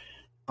 Pop.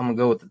 I'm going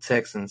to go with the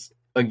Texans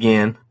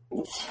again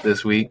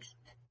this week.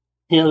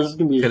 Yeah, this is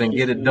going to be couldn't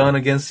get it done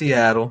against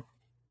Seattle,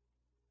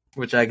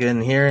 which I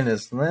couldn't hear, and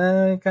it's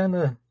kind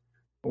of a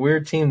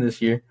weird team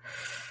this year.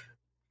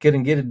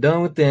 Couldn't get it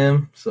done with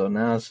them, so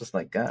now it's just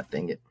like, God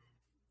dang it.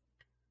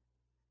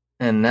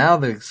 And now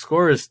the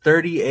score is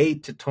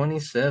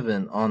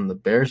 38-27 on the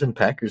Bears and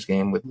Packers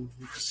game with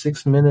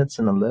 6 minutes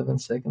and 11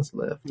 seconds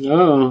left.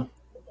 Oh.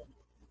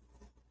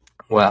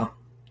 Wow.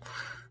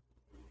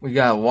 We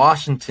got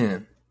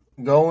Washington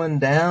going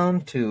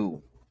down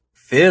to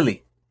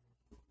Philly.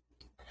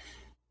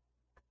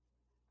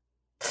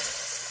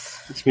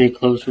 It's me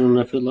closer than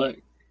I feel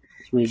like.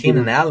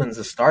 Keenan Allen's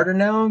a starter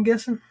now, I'm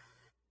guessing?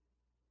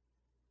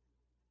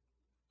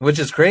 Which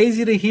is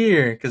crazy to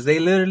hear, because they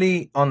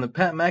literally, on the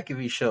Pat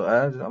McAfee show,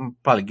 I'm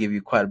probably give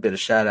you quite a bit of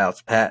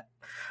shout-outs, Pat.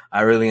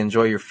 I really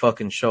enjoy your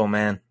fucking show,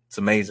 man. It's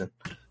amazing.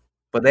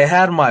 But they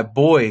had my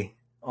boy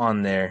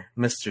on there,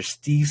 Mr.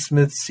 Steve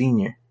Smith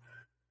Sr.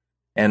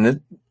 And it's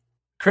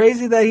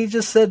crazy that he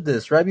just said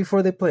this right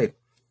before they played.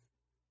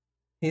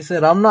 He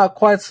said, I'm not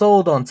quite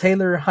sold on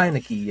Taylor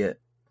Heineke yet.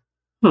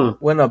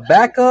 When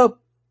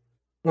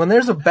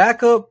there's a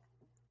backup,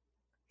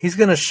 he's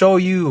going to show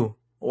you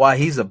why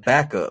he's a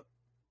backup.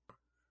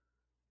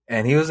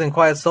 And he wasn't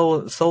quite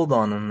sold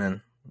on him,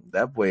 and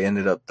that boy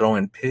ended up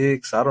throwing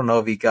picks. I don't know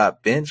if he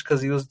got benched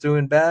because he was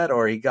doing bad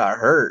or he got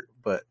hurt,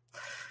 but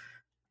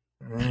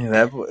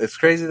it's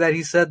crazy that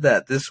he said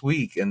that this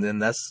week, and then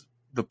that's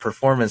the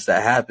performance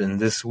that happened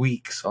this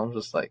week. So I'm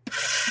just like,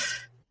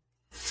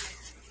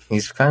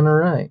 he's kind of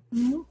right.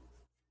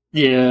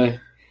 Yeah.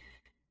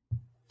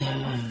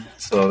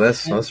 So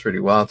that's pretty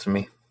wild to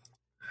me.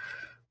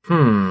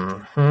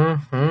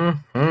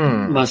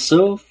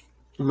 Myself,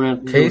 I'm gonna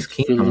have to Case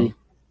Keenum.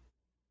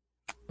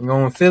 You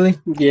going with Philly?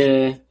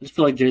 Yeah, I just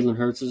feel like Jalen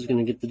Hurts is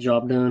going to get the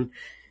job done.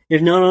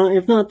 If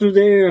not through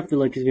the air, I feel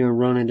like he's going to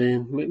run it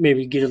in.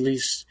 Maybe get at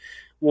least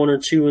 1 or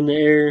 2 in the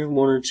air,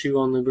 1 or 2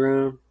 on the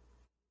ground.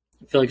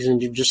 I feel like he's going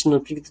to do just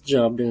enough to get the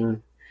job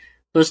done.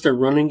 Plus their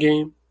running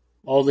game,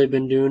 all they've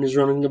been doing is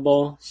running the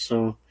ball.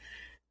 So,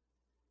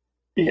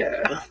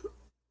 yeah.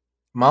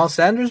 Miles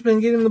Sanders been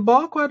getting the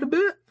ball quite a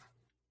bit.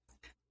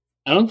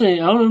 I don't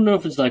know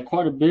if it's like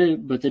quite a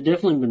bit, but they've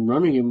definitely been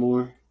running it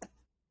more.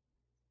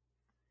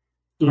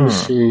 Let me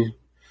see.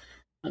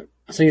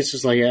 I think it's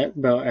just like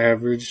about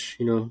average,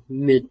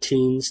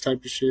 mid-teens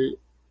type of shit.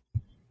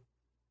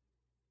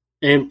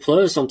 And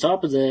plus, on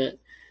top of that,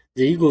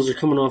 the Eagles are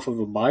coming off of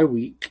a bye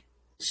week,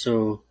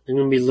 so they're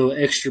going to be a little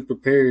extra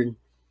prepared.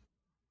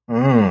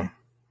 And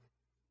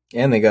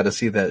they got to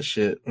see that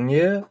shit.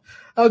 Yeah,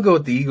 I'll go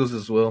with the Eagles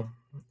as well.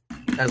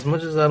 As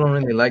much as I don't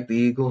really like the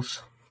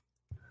Eagles,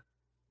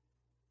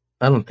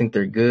 I don't think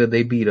they're good.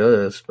 They beat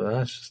us, but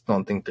I just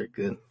don't think they're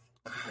good.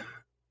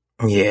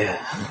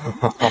 Yeah.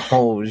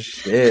 Oh,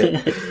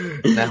 shit.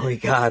 Now we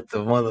got the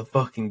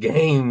motherfucking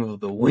game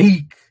of the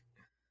week.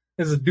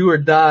 It's a do or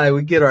die.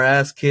 We get our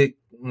ass kicked.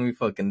 We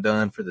fucking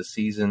done for the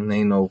season.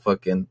 Ain't no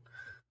fucking...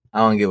 I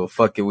don't give a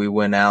fuck if we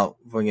went out.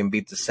 Fucking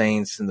beat the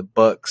Saints and the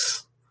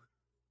Bucks.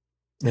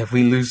 If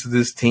we lose to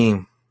this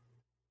team,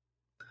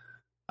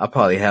 I'll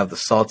probably have the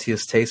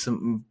saltiest taste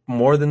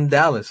more than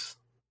Dallas.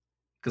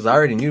 Because I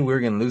already knew we were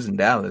going to lose in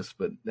Dallas,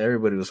 but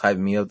everybody was hyping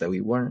me up that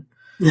we weren't.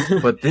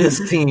 But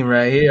this team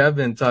right here, I've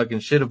been talking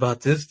shit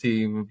about this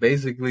team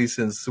basically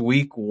since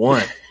week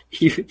 1.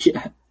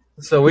 Yeah.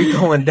 So we're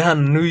going down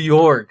to New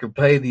York and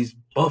play these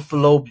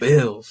Buffalo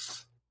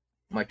Bills,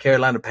 my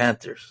Carolina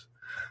Panthers.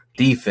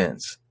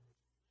 Defense,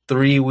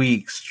 3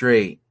 weeks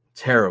straight,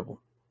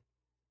 terrible.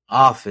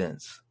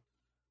 Offense,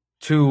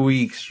 2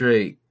 weeks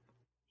straight,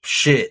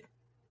 shit.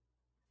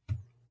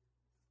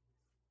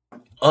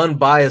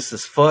 Unbiased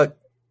as fuck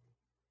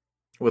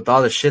with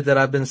all the shit that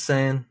I've been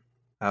saying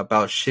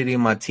about shitty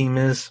my team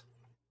is.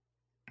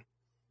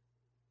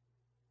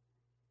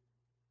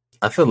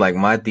 I feel like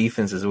my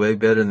defense is way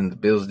better than the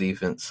Bills'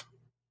 defense.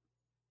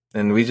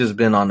 And we just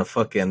been on the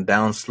fucking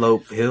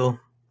downslope hill.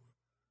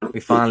 We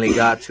finally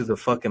got to the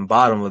fucking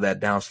bottom of that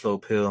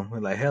downslope hill.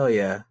 We're like, hell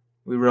yeah.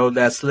 We rode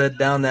that sled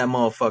down that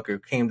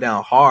motherfucker. Came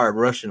down hard,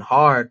 rushing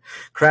hard,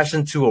 crashed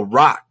into a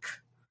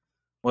rock.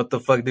 What the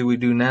fuck do we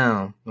do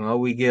now? Well,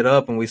 we get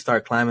up and we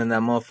start climbing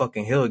that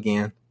motherfucking hill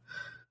again.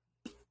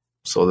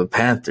 So the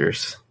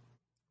Panthers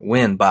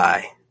win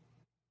by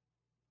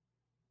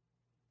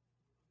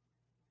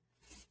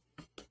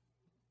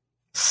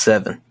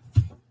 7.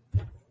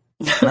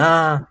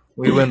 Nah,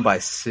 we win by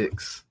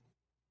 6.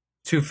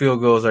 2 field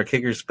goals. Our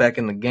kicker's back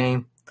in the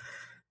game.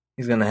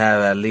 He's going to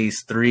have at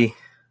least 3.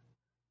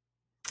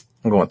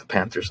 I'm going with the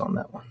Panthers on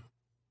that one.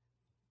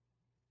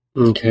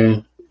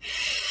 Okay.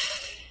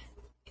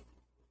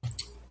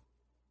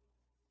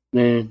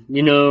 Man,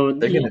 they're going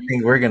to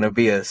think we're going to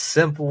be a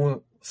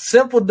simple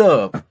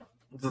dub.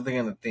 That's what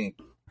they're going to think.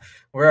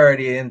 We're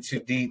already in too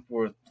deep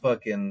with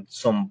fucking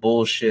some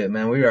bullshit,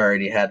 man. We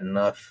already had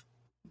enough.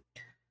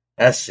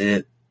 That's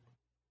it.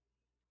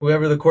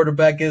 Whoever the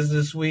quarterback is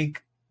this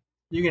week,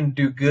 you're going to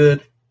do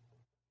good.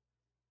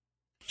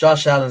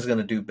 Josh Allen's going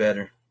to do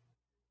better.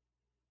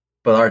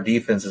 But our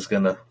defense is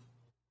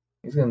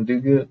he's going to do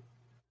good.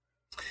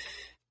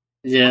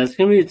 Yeah, it's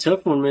going to be a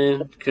tough one,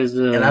 man.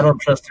 And I don't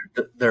trust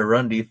their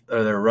run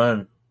their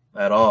run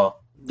at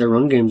all. Their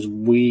run game's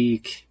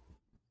weak.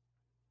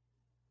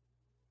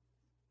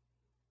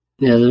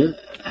 Yeah,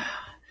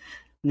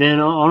 man,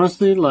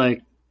 honestly,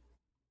 like,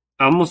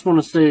 I almost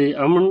want to say,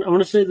 I'm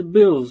gonna say the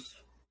Bills.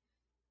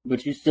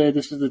 But you said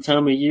this is the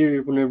time of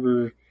year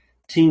whenever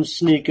teams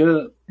sneak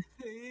up.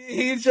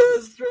 He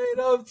just straight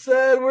up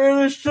said we're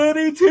the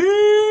shitty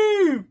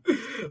team.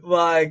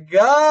 My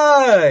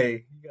guy,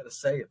 you gotta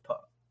say it,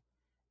 Pop.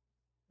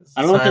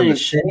 I don't think the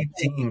shitty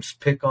teams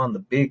pick on the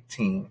big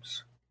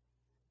teams.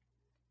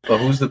 But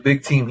who's the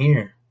big team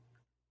here?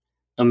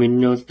 I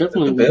mean, it's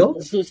definitely the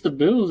Bills. It's the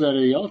Bills out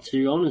of y'all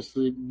two,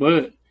 honestly.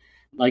 But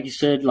like you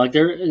said, like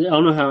I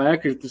don't know how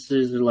accurate this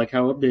is or like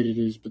how updated it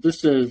is, but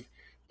this says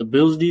the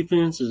Bills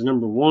defense is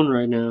number 1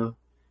 right now.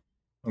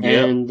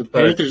 Yep, and the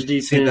Panthers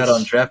defense. See that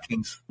on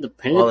DraftKings. The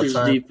Panthers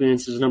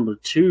defense is number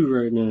 2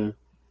 right now.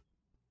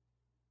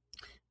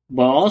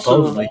 But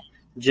also, Supposedly.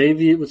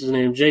 JV, what's his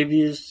name?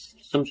 JV is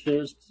some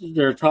shit.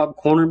 Their top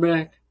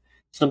cornerback,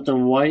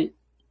 something White.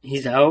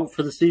 He's out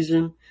for the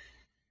season.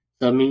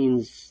 That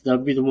means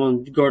that'd be the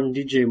one guarding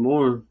DJ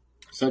Moore.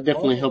 So that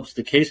definitely helps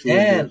the case a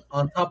little bit. And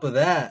on top of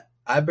that,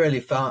 I barely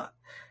found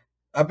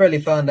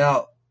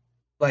out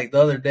like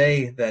the other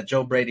day that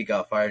Joe Brady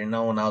got fired.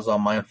 When I was all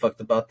mind fucked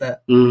about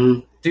that.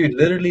 Mm-hmm. Dude,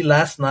 literally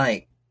last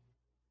night,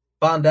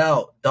 found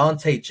out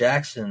Dante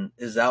Jackson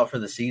is out for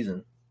the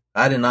season.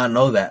 I did not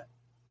know that.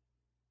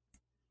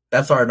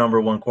 That's our number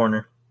 1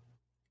 corner.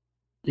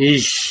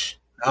 Eesh.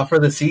 Out for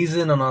the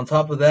season, and on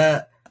top of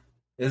that,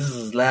 this is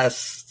his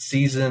last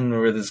season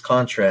with his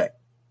contract.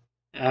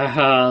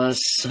 That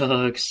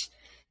sucks.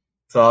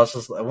 So I was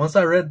just like, once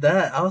I read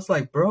that, I was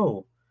like,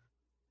 bro,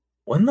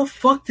 when the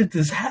fuck did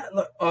this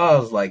happen? I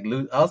was like,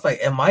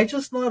 am I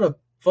just not a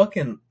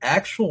fucking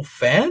actual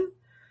fan?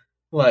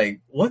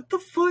 Like, what the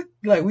fuck?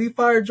 Like, we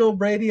fired Joe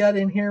Brady. I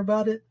didn't hear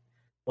about it.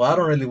 Well, I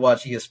don't really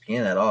watch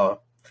ESPN at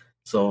all.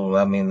 So,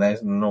 I mean,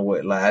 there's no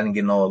way. Like, I didn't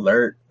get no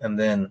alert. And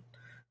then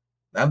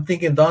I'm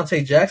thinking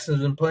Dante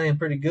Jackson's been playing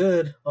pretty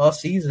good all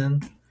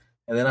season.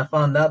 And then I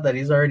found out that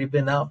he's already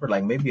been out for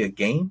like maybe a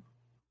game.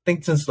 I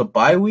think since the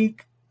bye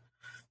week.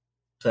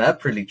 So that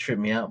pretty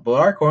tripped me out. But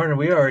our corner,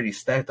 we already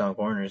stacked on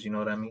corners. You know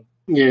what I mean?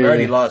 Yeah. We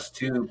already lost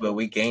 2, but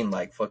we gained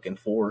like fucking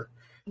 4.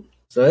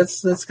 So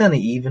it's kind of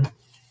even.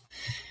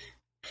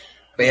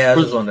 But yeah, I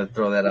just wanted to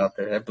throw that out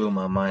there. That blew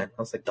my mind.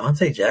 I was like,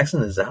 Dante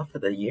Jackson is out for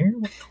the year?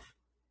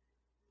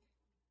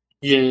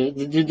 Yeah,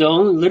 the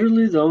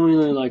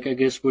only like, I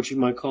guess what you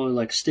might call it,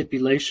 like,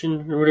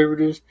 stipulation or whatever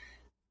it is.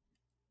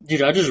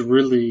 Dude, I just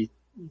really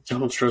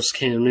don't trust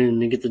Cam Newton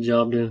to get the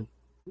job done.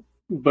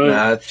 But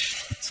nah,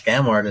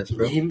 scam artist,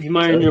 bro. He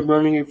might end up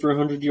running it for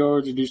 100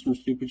 yards or do some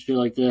stupid shit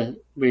like that.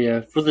 But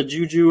yeah, for the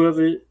juju of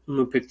it, I'm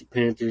gonna pick the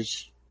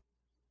Panthers.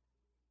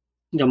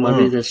 Y'all might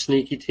be that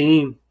sneaky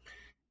team.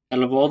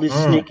 Out of all these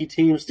sneaky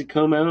teams to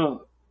come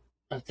out,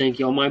 I think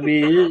y'all might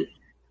be it.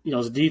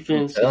 Y'all's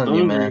defense. I'm telling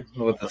you, man.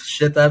 With the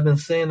shit I've been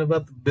saying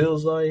about the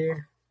Bills all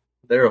year,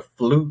 they're a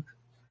fluke.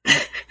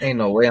 Ain't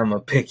no way I'm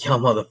gonna pick y'all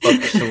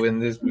motherfuckers to win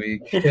this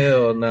week.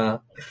 Hell nah.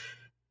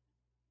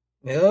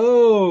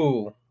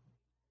 Yo,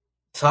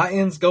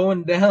 Titans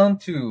going down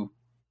to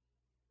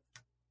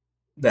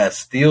that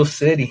Steel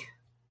City,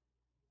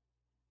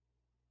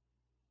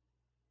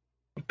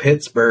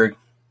 Pittsburgh.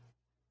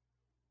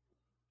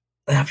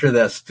 After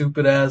that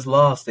stupid ass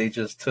loss they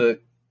just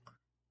took.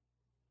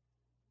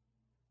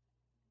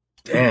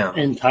 Damn.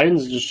 And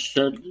Titans just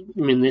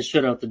they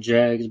shut out the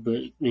Jags,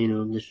 but,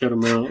 they shut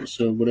them out,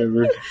 so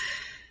whatever.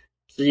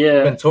 So,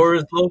 yeah.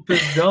 Venturas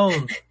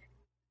Lopez-Jones,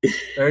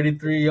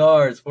 33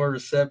 yards, 4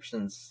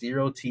 receptions,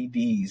 0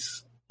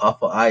 TDs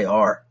off of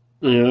IR.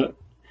 Yeah.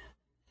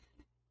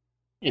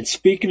 And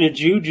speaking of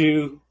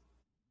Juju,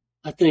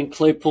 I think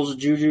Claypool's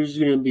Juju is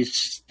going to be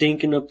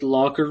stinking up the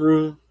locker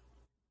room.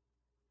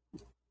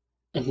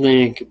 I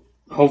think,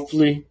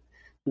 hopefully,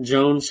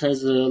 Jones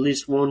has at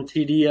least 1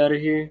 TD out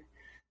of here.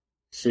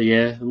 So,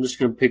 yeah, I'm just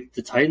going to pick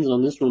the Titans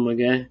on this one, my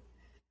guy.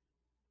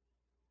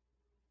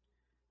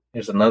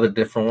 Here's another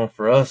different one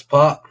for us,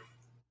 Pop.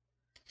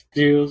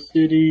 Steel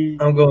City.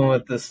 I'm going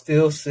with the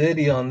Steel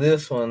City on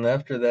this one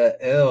after that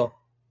L.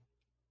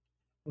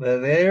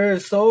 They're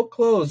so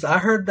close. I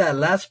heard that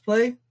last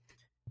play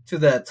to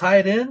that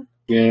tight end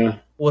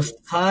was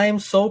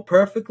timed so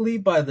perfectly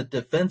by the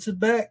defensive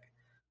back.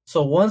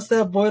 So once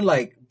that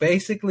boy,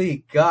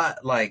 basically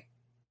got,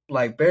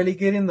 barely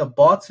getting the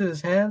ball to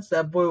his hands,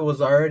 that boy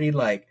was already,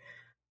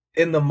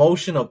 in the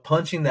motion of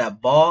punching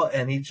that ball,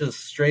 and he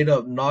just straight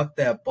up knocked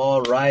that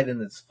ball right in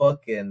its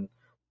fucking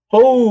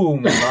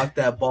boom and knocked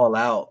that ball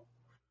out.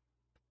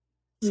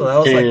 So that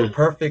was a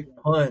perfect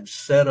punch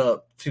set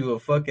up to a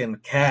fucking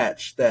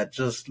catch that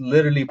just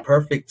literally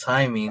perfect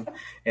timing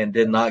and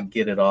did not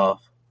get it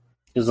off.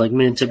 It was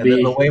meant to and be.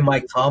 Then the way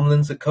Mike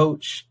Tomlin's a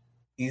coach,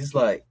 he's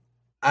like,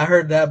 I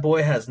heard that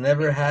boy has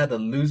never had a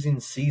losing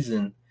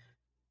season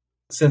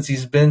since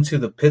he's been to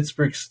the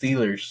Pittsburgh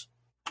Steelers.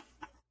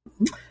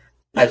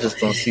 I just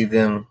don't see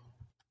them.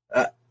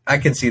 I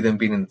can see them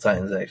beating the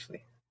Titans,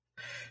 actually.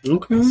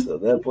 Okay. So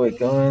that boy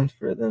going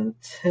for them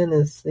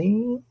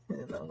Tennessee,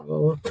 and I'm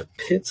going for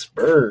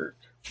Pittsburgh.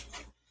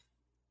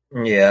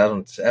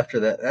 Yeah, after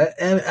that,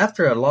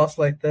 after a loss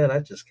like that, I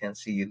just can't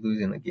see you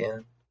losing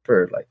again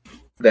for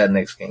that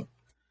next game.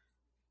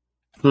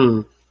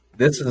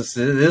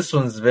 This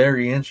one's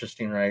very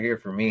interesting right here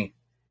for me.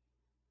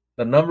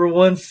 The number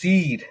 1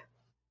 seed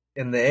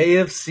in the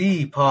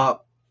AFC,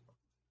 Pop.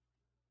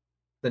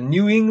 The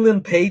New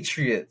England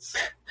Patriots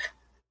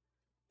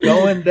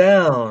going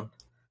down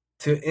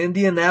to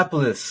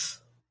Indianapolis.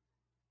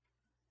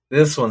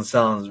 This one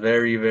sounds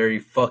very, very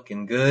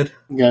fucking good.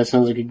 Yeah, it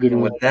sounds like a good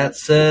one. With that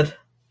said,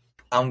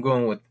 I'm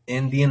going with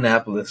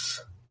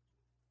Indianapolis.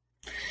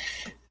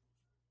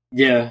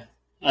 Yeah,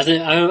 I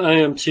think I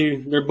am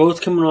too. They're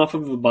both coming off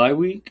of a bye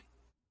week,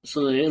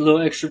 so they get a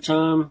little extra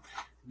time.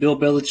 Bill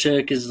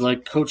Belichick is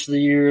coach of the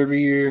year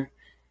every year,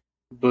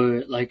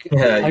 but how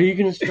are you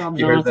going to stop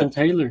Jonathan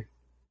Taylor?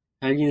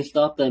 How are you going to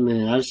stop that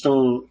man? I just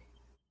don't.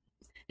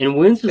 And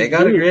Wentz they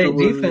got a great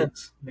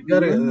defense. They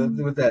got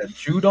with that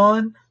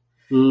Judon.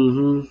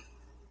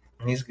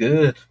 Mm-hmm. He's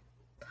good.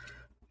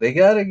 They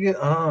got to get.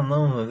 I don't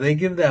know. If they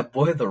give that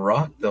boy the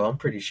rock, though, I'm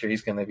pretty sure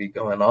he's going to be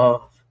going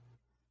off.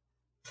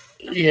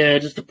 Yeah,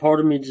 just a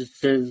part of me just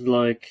says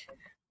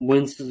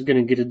Wentz is going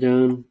to get it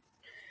done.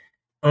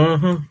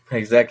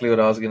 Exactly what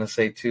I was going to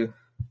say too.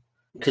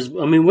 Because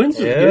Wentz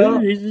is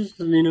good. He's just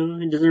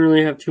he doesn't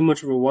really have too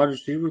much of a wide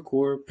receiver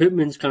core.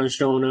 Pittman's kind of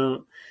showing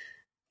out,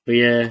 but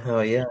yeah.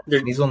 Oh yeah,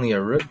 he's only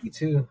a rookie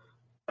too.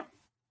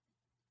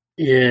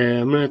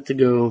 Yeah, I'm gonna have to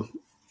go.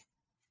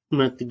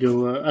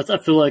 I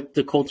feel like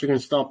the Colts are gonna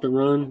stop the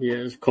run. Yeah,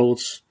 it's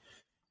Colts.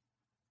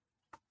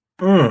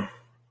 I'm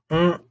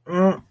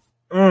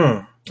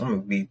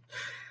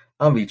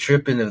gonna be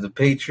tripping if the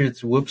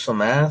Patriots whoop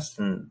some ass,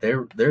 and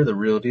they're the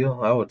real deal.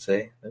 I would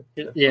say.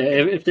 Yeah,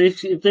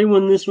 if they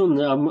win this one,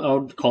 I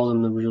would call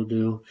them the real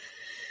deal.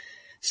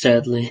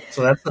 Sadly.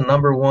 So that's the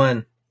number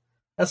 1.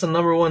 That's the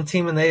number 1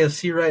 team in the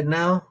AFC right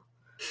now.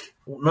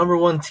 Number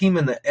 1 team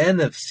in the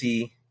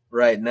NFC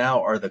right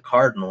now are the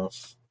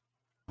Cardinals,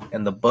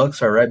 and the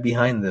Bucks are right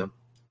behind them,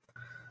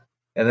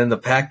 and then the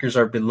Packers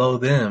are below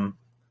them.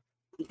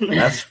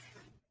 That's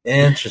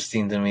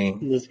interesting to me.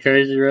 That's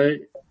crazy, right?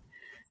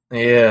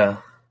 Yeah.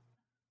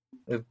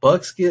 If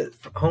Bucks get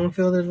home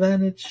field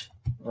advantage,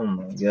 oh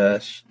my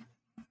gosh.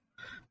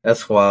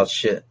 That's wild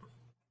shit.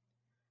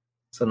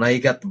 So now you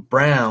got the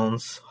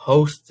Browns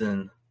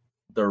hosting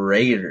the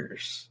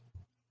Raiders.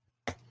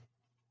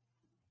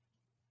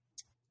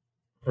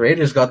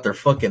 Raiders got their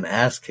fucking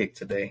ass kicked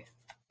today.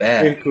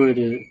 Bad. They quit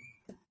it.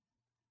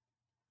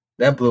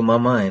 That blew my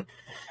mind.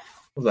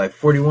 It was like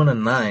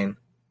 41-9.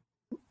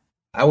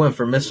 I went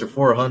for Mr.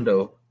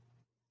 400.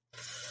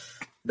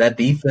 That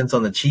defense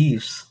on the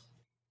Chiefs.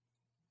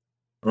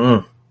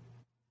 So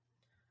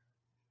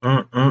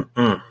I'm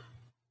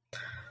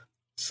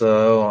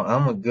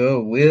gonna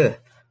go with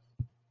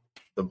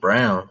the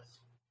Browns.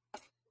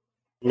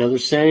 Another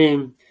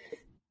same.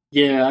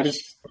 Yeah, I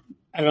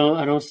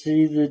don't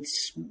see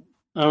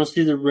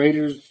the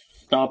Raiders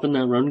stopping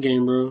that run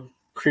game, bro.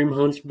 Cream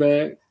Hunt's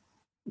back,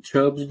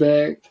 Chubb's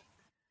back.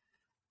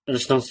 I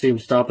just don't see him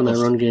stopping that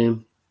run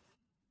game.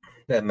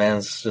 That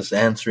man's just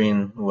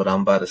answering what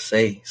I'm about to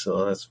say,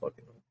 so it's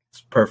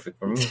perfect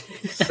for me.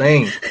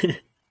 Same.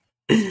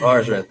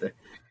 Ours right there.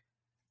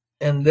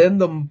 And then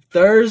the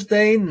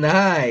Thursday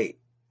night,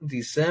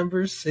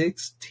 December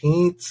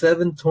 16th,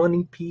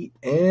 7:20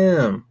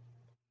 p.m.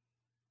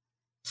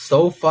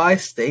 SoFi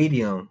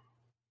Stadium.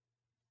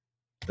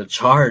 The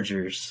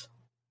Chargers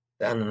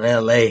down in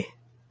L.A.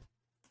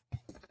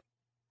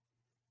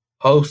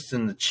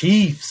 hosting the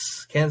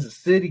Chiefs. Kansas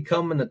City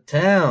coming to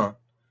town.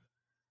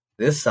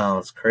 This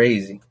sounds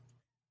crazy.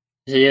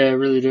 Yeah, it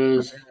really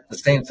does. At the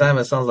same time,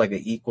 it sounds like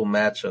an equal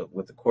matchup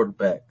with the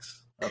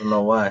quarterbacks. I don't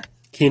know why.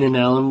 Keenan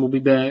Allen will be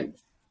back.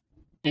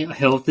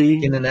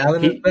 Healthy. Keenan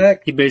Allen is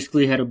back? He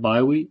basically had a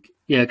bye week.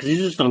 Yeah, because he's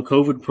just on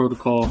COVID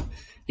protocol.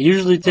 It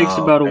usually takes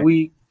about a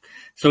week.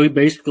 So he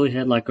basically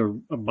had like a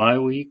bye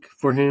week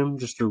for him,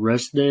 just a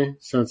rest day.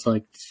 So it's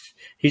like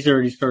he's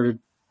already started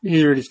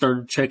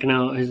checking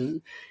out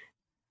his.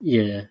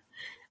 Yeah,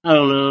 I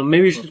don't know.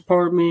 Maybe it's just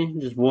part of me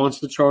just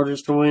wants the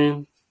Chargers to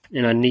win,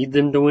 and I need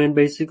them to win.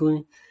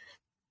 Basically,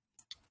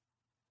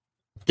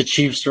 the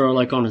Chiefs are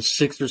like on a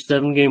 6 or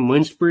 7 game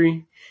win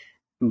spree.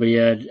 But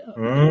yeah,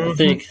 I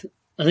think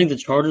the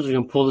Chargers are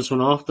gonna pull this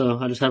one off. Though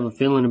I just have a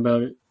feeling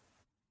about it.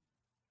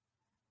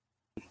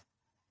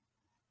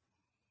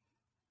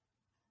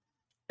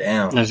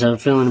 Damn. I just have a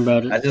feeling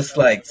about it. I just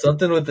like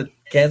something with the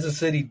Kansas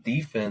City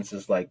defense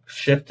is like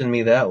shifting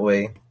me that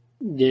way.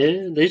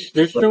 Yeah,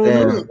 they're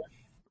showing up.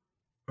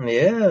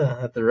 Yeah,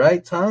 at the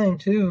right time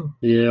too.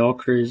 Yeah, all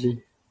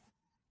crazy.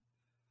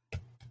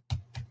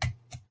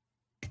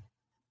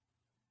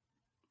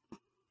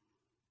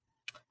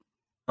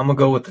 I'm gonna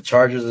go with the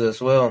Chargers as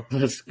well.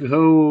 Let's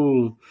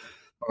go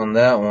on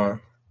that one. I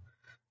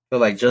feel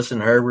like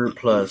Justin Herbert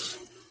plus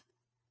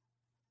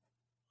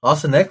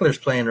Austin Eckler's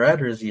playing,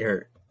 right, or is he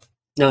hurt?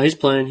 No, he's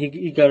playing. I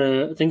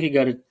think he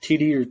got a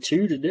TD or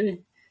 2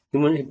 today.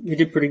 He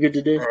did pretty good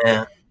today.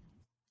 Yeah,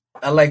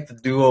 I like the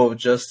duo of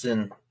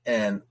Justin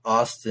and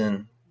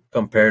Austin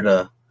compared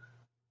to,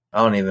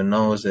 I don't even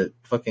know, is it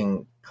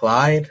fucking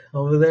Clyde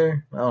over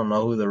there? I don't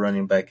know who the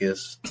running back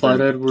is.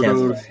 Clyde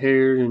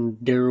Edwards-Helaire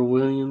and Darrell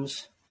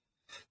Williams.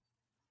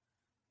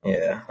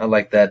 Yeah, I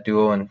like that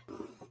duo in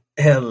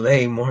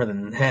LA more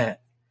than that.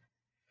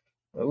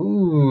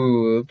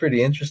 Ooh, a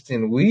pretty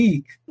interesting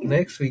week.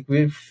 Next week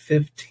we have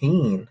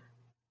 15.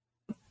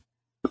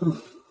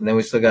 And then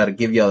we still got to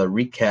give y'all a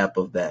recap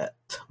of that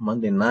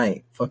Monday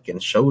night fucking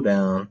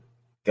showdown.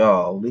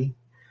 Golly.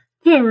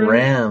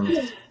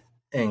 Rams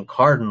and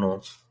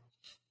Cardinals.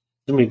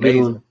 It's going to be a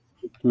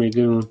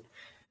good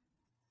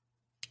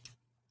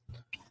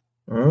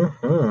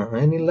one.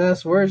 Any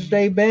last words,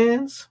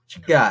 J-Bands? What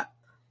you got?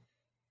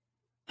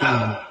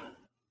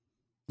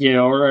 Yeah,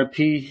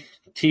 R.I.P.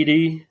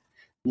 TD.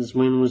 This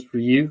win was for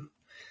you.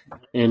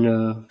 And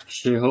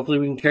hopefully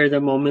we can carry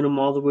that momentum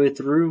all the way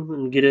through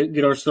and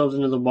get ourselves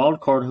into the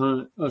wild card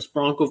hunt. Us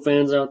Bronco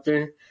fans out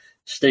there,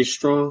 stay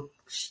strong,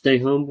 stay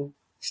humble,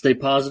 stay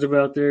positive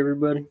out there,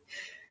 everybody.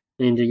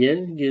 And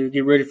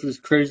get ready for this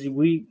crazy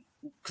week.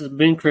 Because it's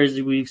been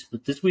crazy weeks,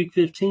 but this week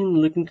 15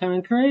 looking kind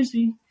of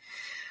crazy.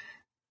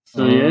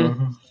 So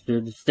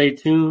stay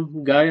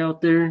tuned. Guy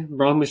out there,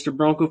 Mr.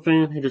 Bronco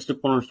fan, hit us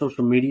up on our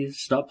social media.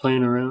 Stop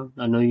playing around.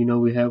 I know you know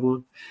we have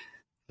one.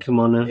 Come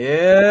on now.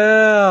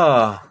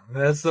 Yeah,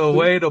 that's the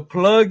way to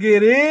plug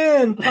it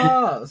in.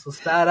 So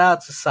shout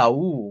out to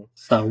Saul.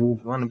 Saul.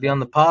 You want to be on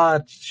the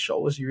pod?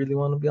 Show us you really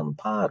want to be on the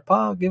pod.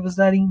 Pod, give us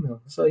that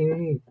email. That's all you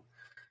need.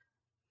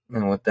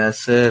 And with that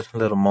said, a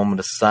little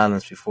moment of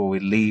silence before we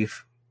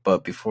leave.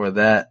 But before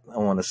that, I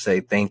want to say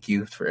thank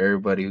you for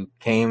everybody who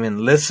came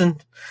and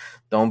listened.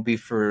 Don't be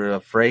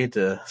afraid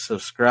to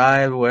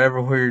subscribe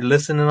wherever we're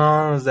listening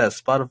on. Is that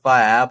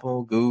Spotify,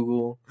 Apple,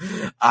 Google,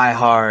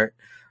 iHeart,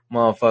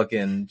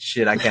 motherfucking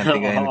shit? I can't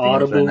think of anything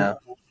else right now.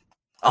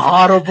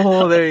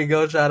 Audible, there you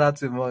go. Shout out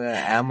to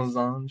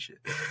Amazon shit.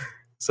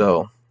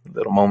 So, a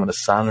little moment of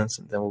silence,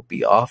 and then we'll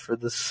be off for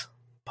this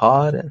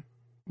pod. And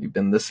you've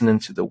been listening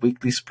to the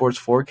weekly sports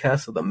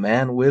forecast of the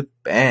Man with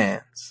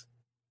Bands.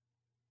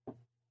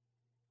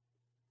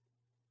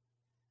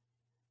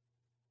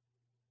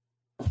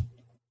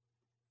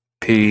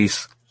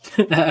 Peace.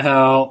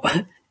 Out.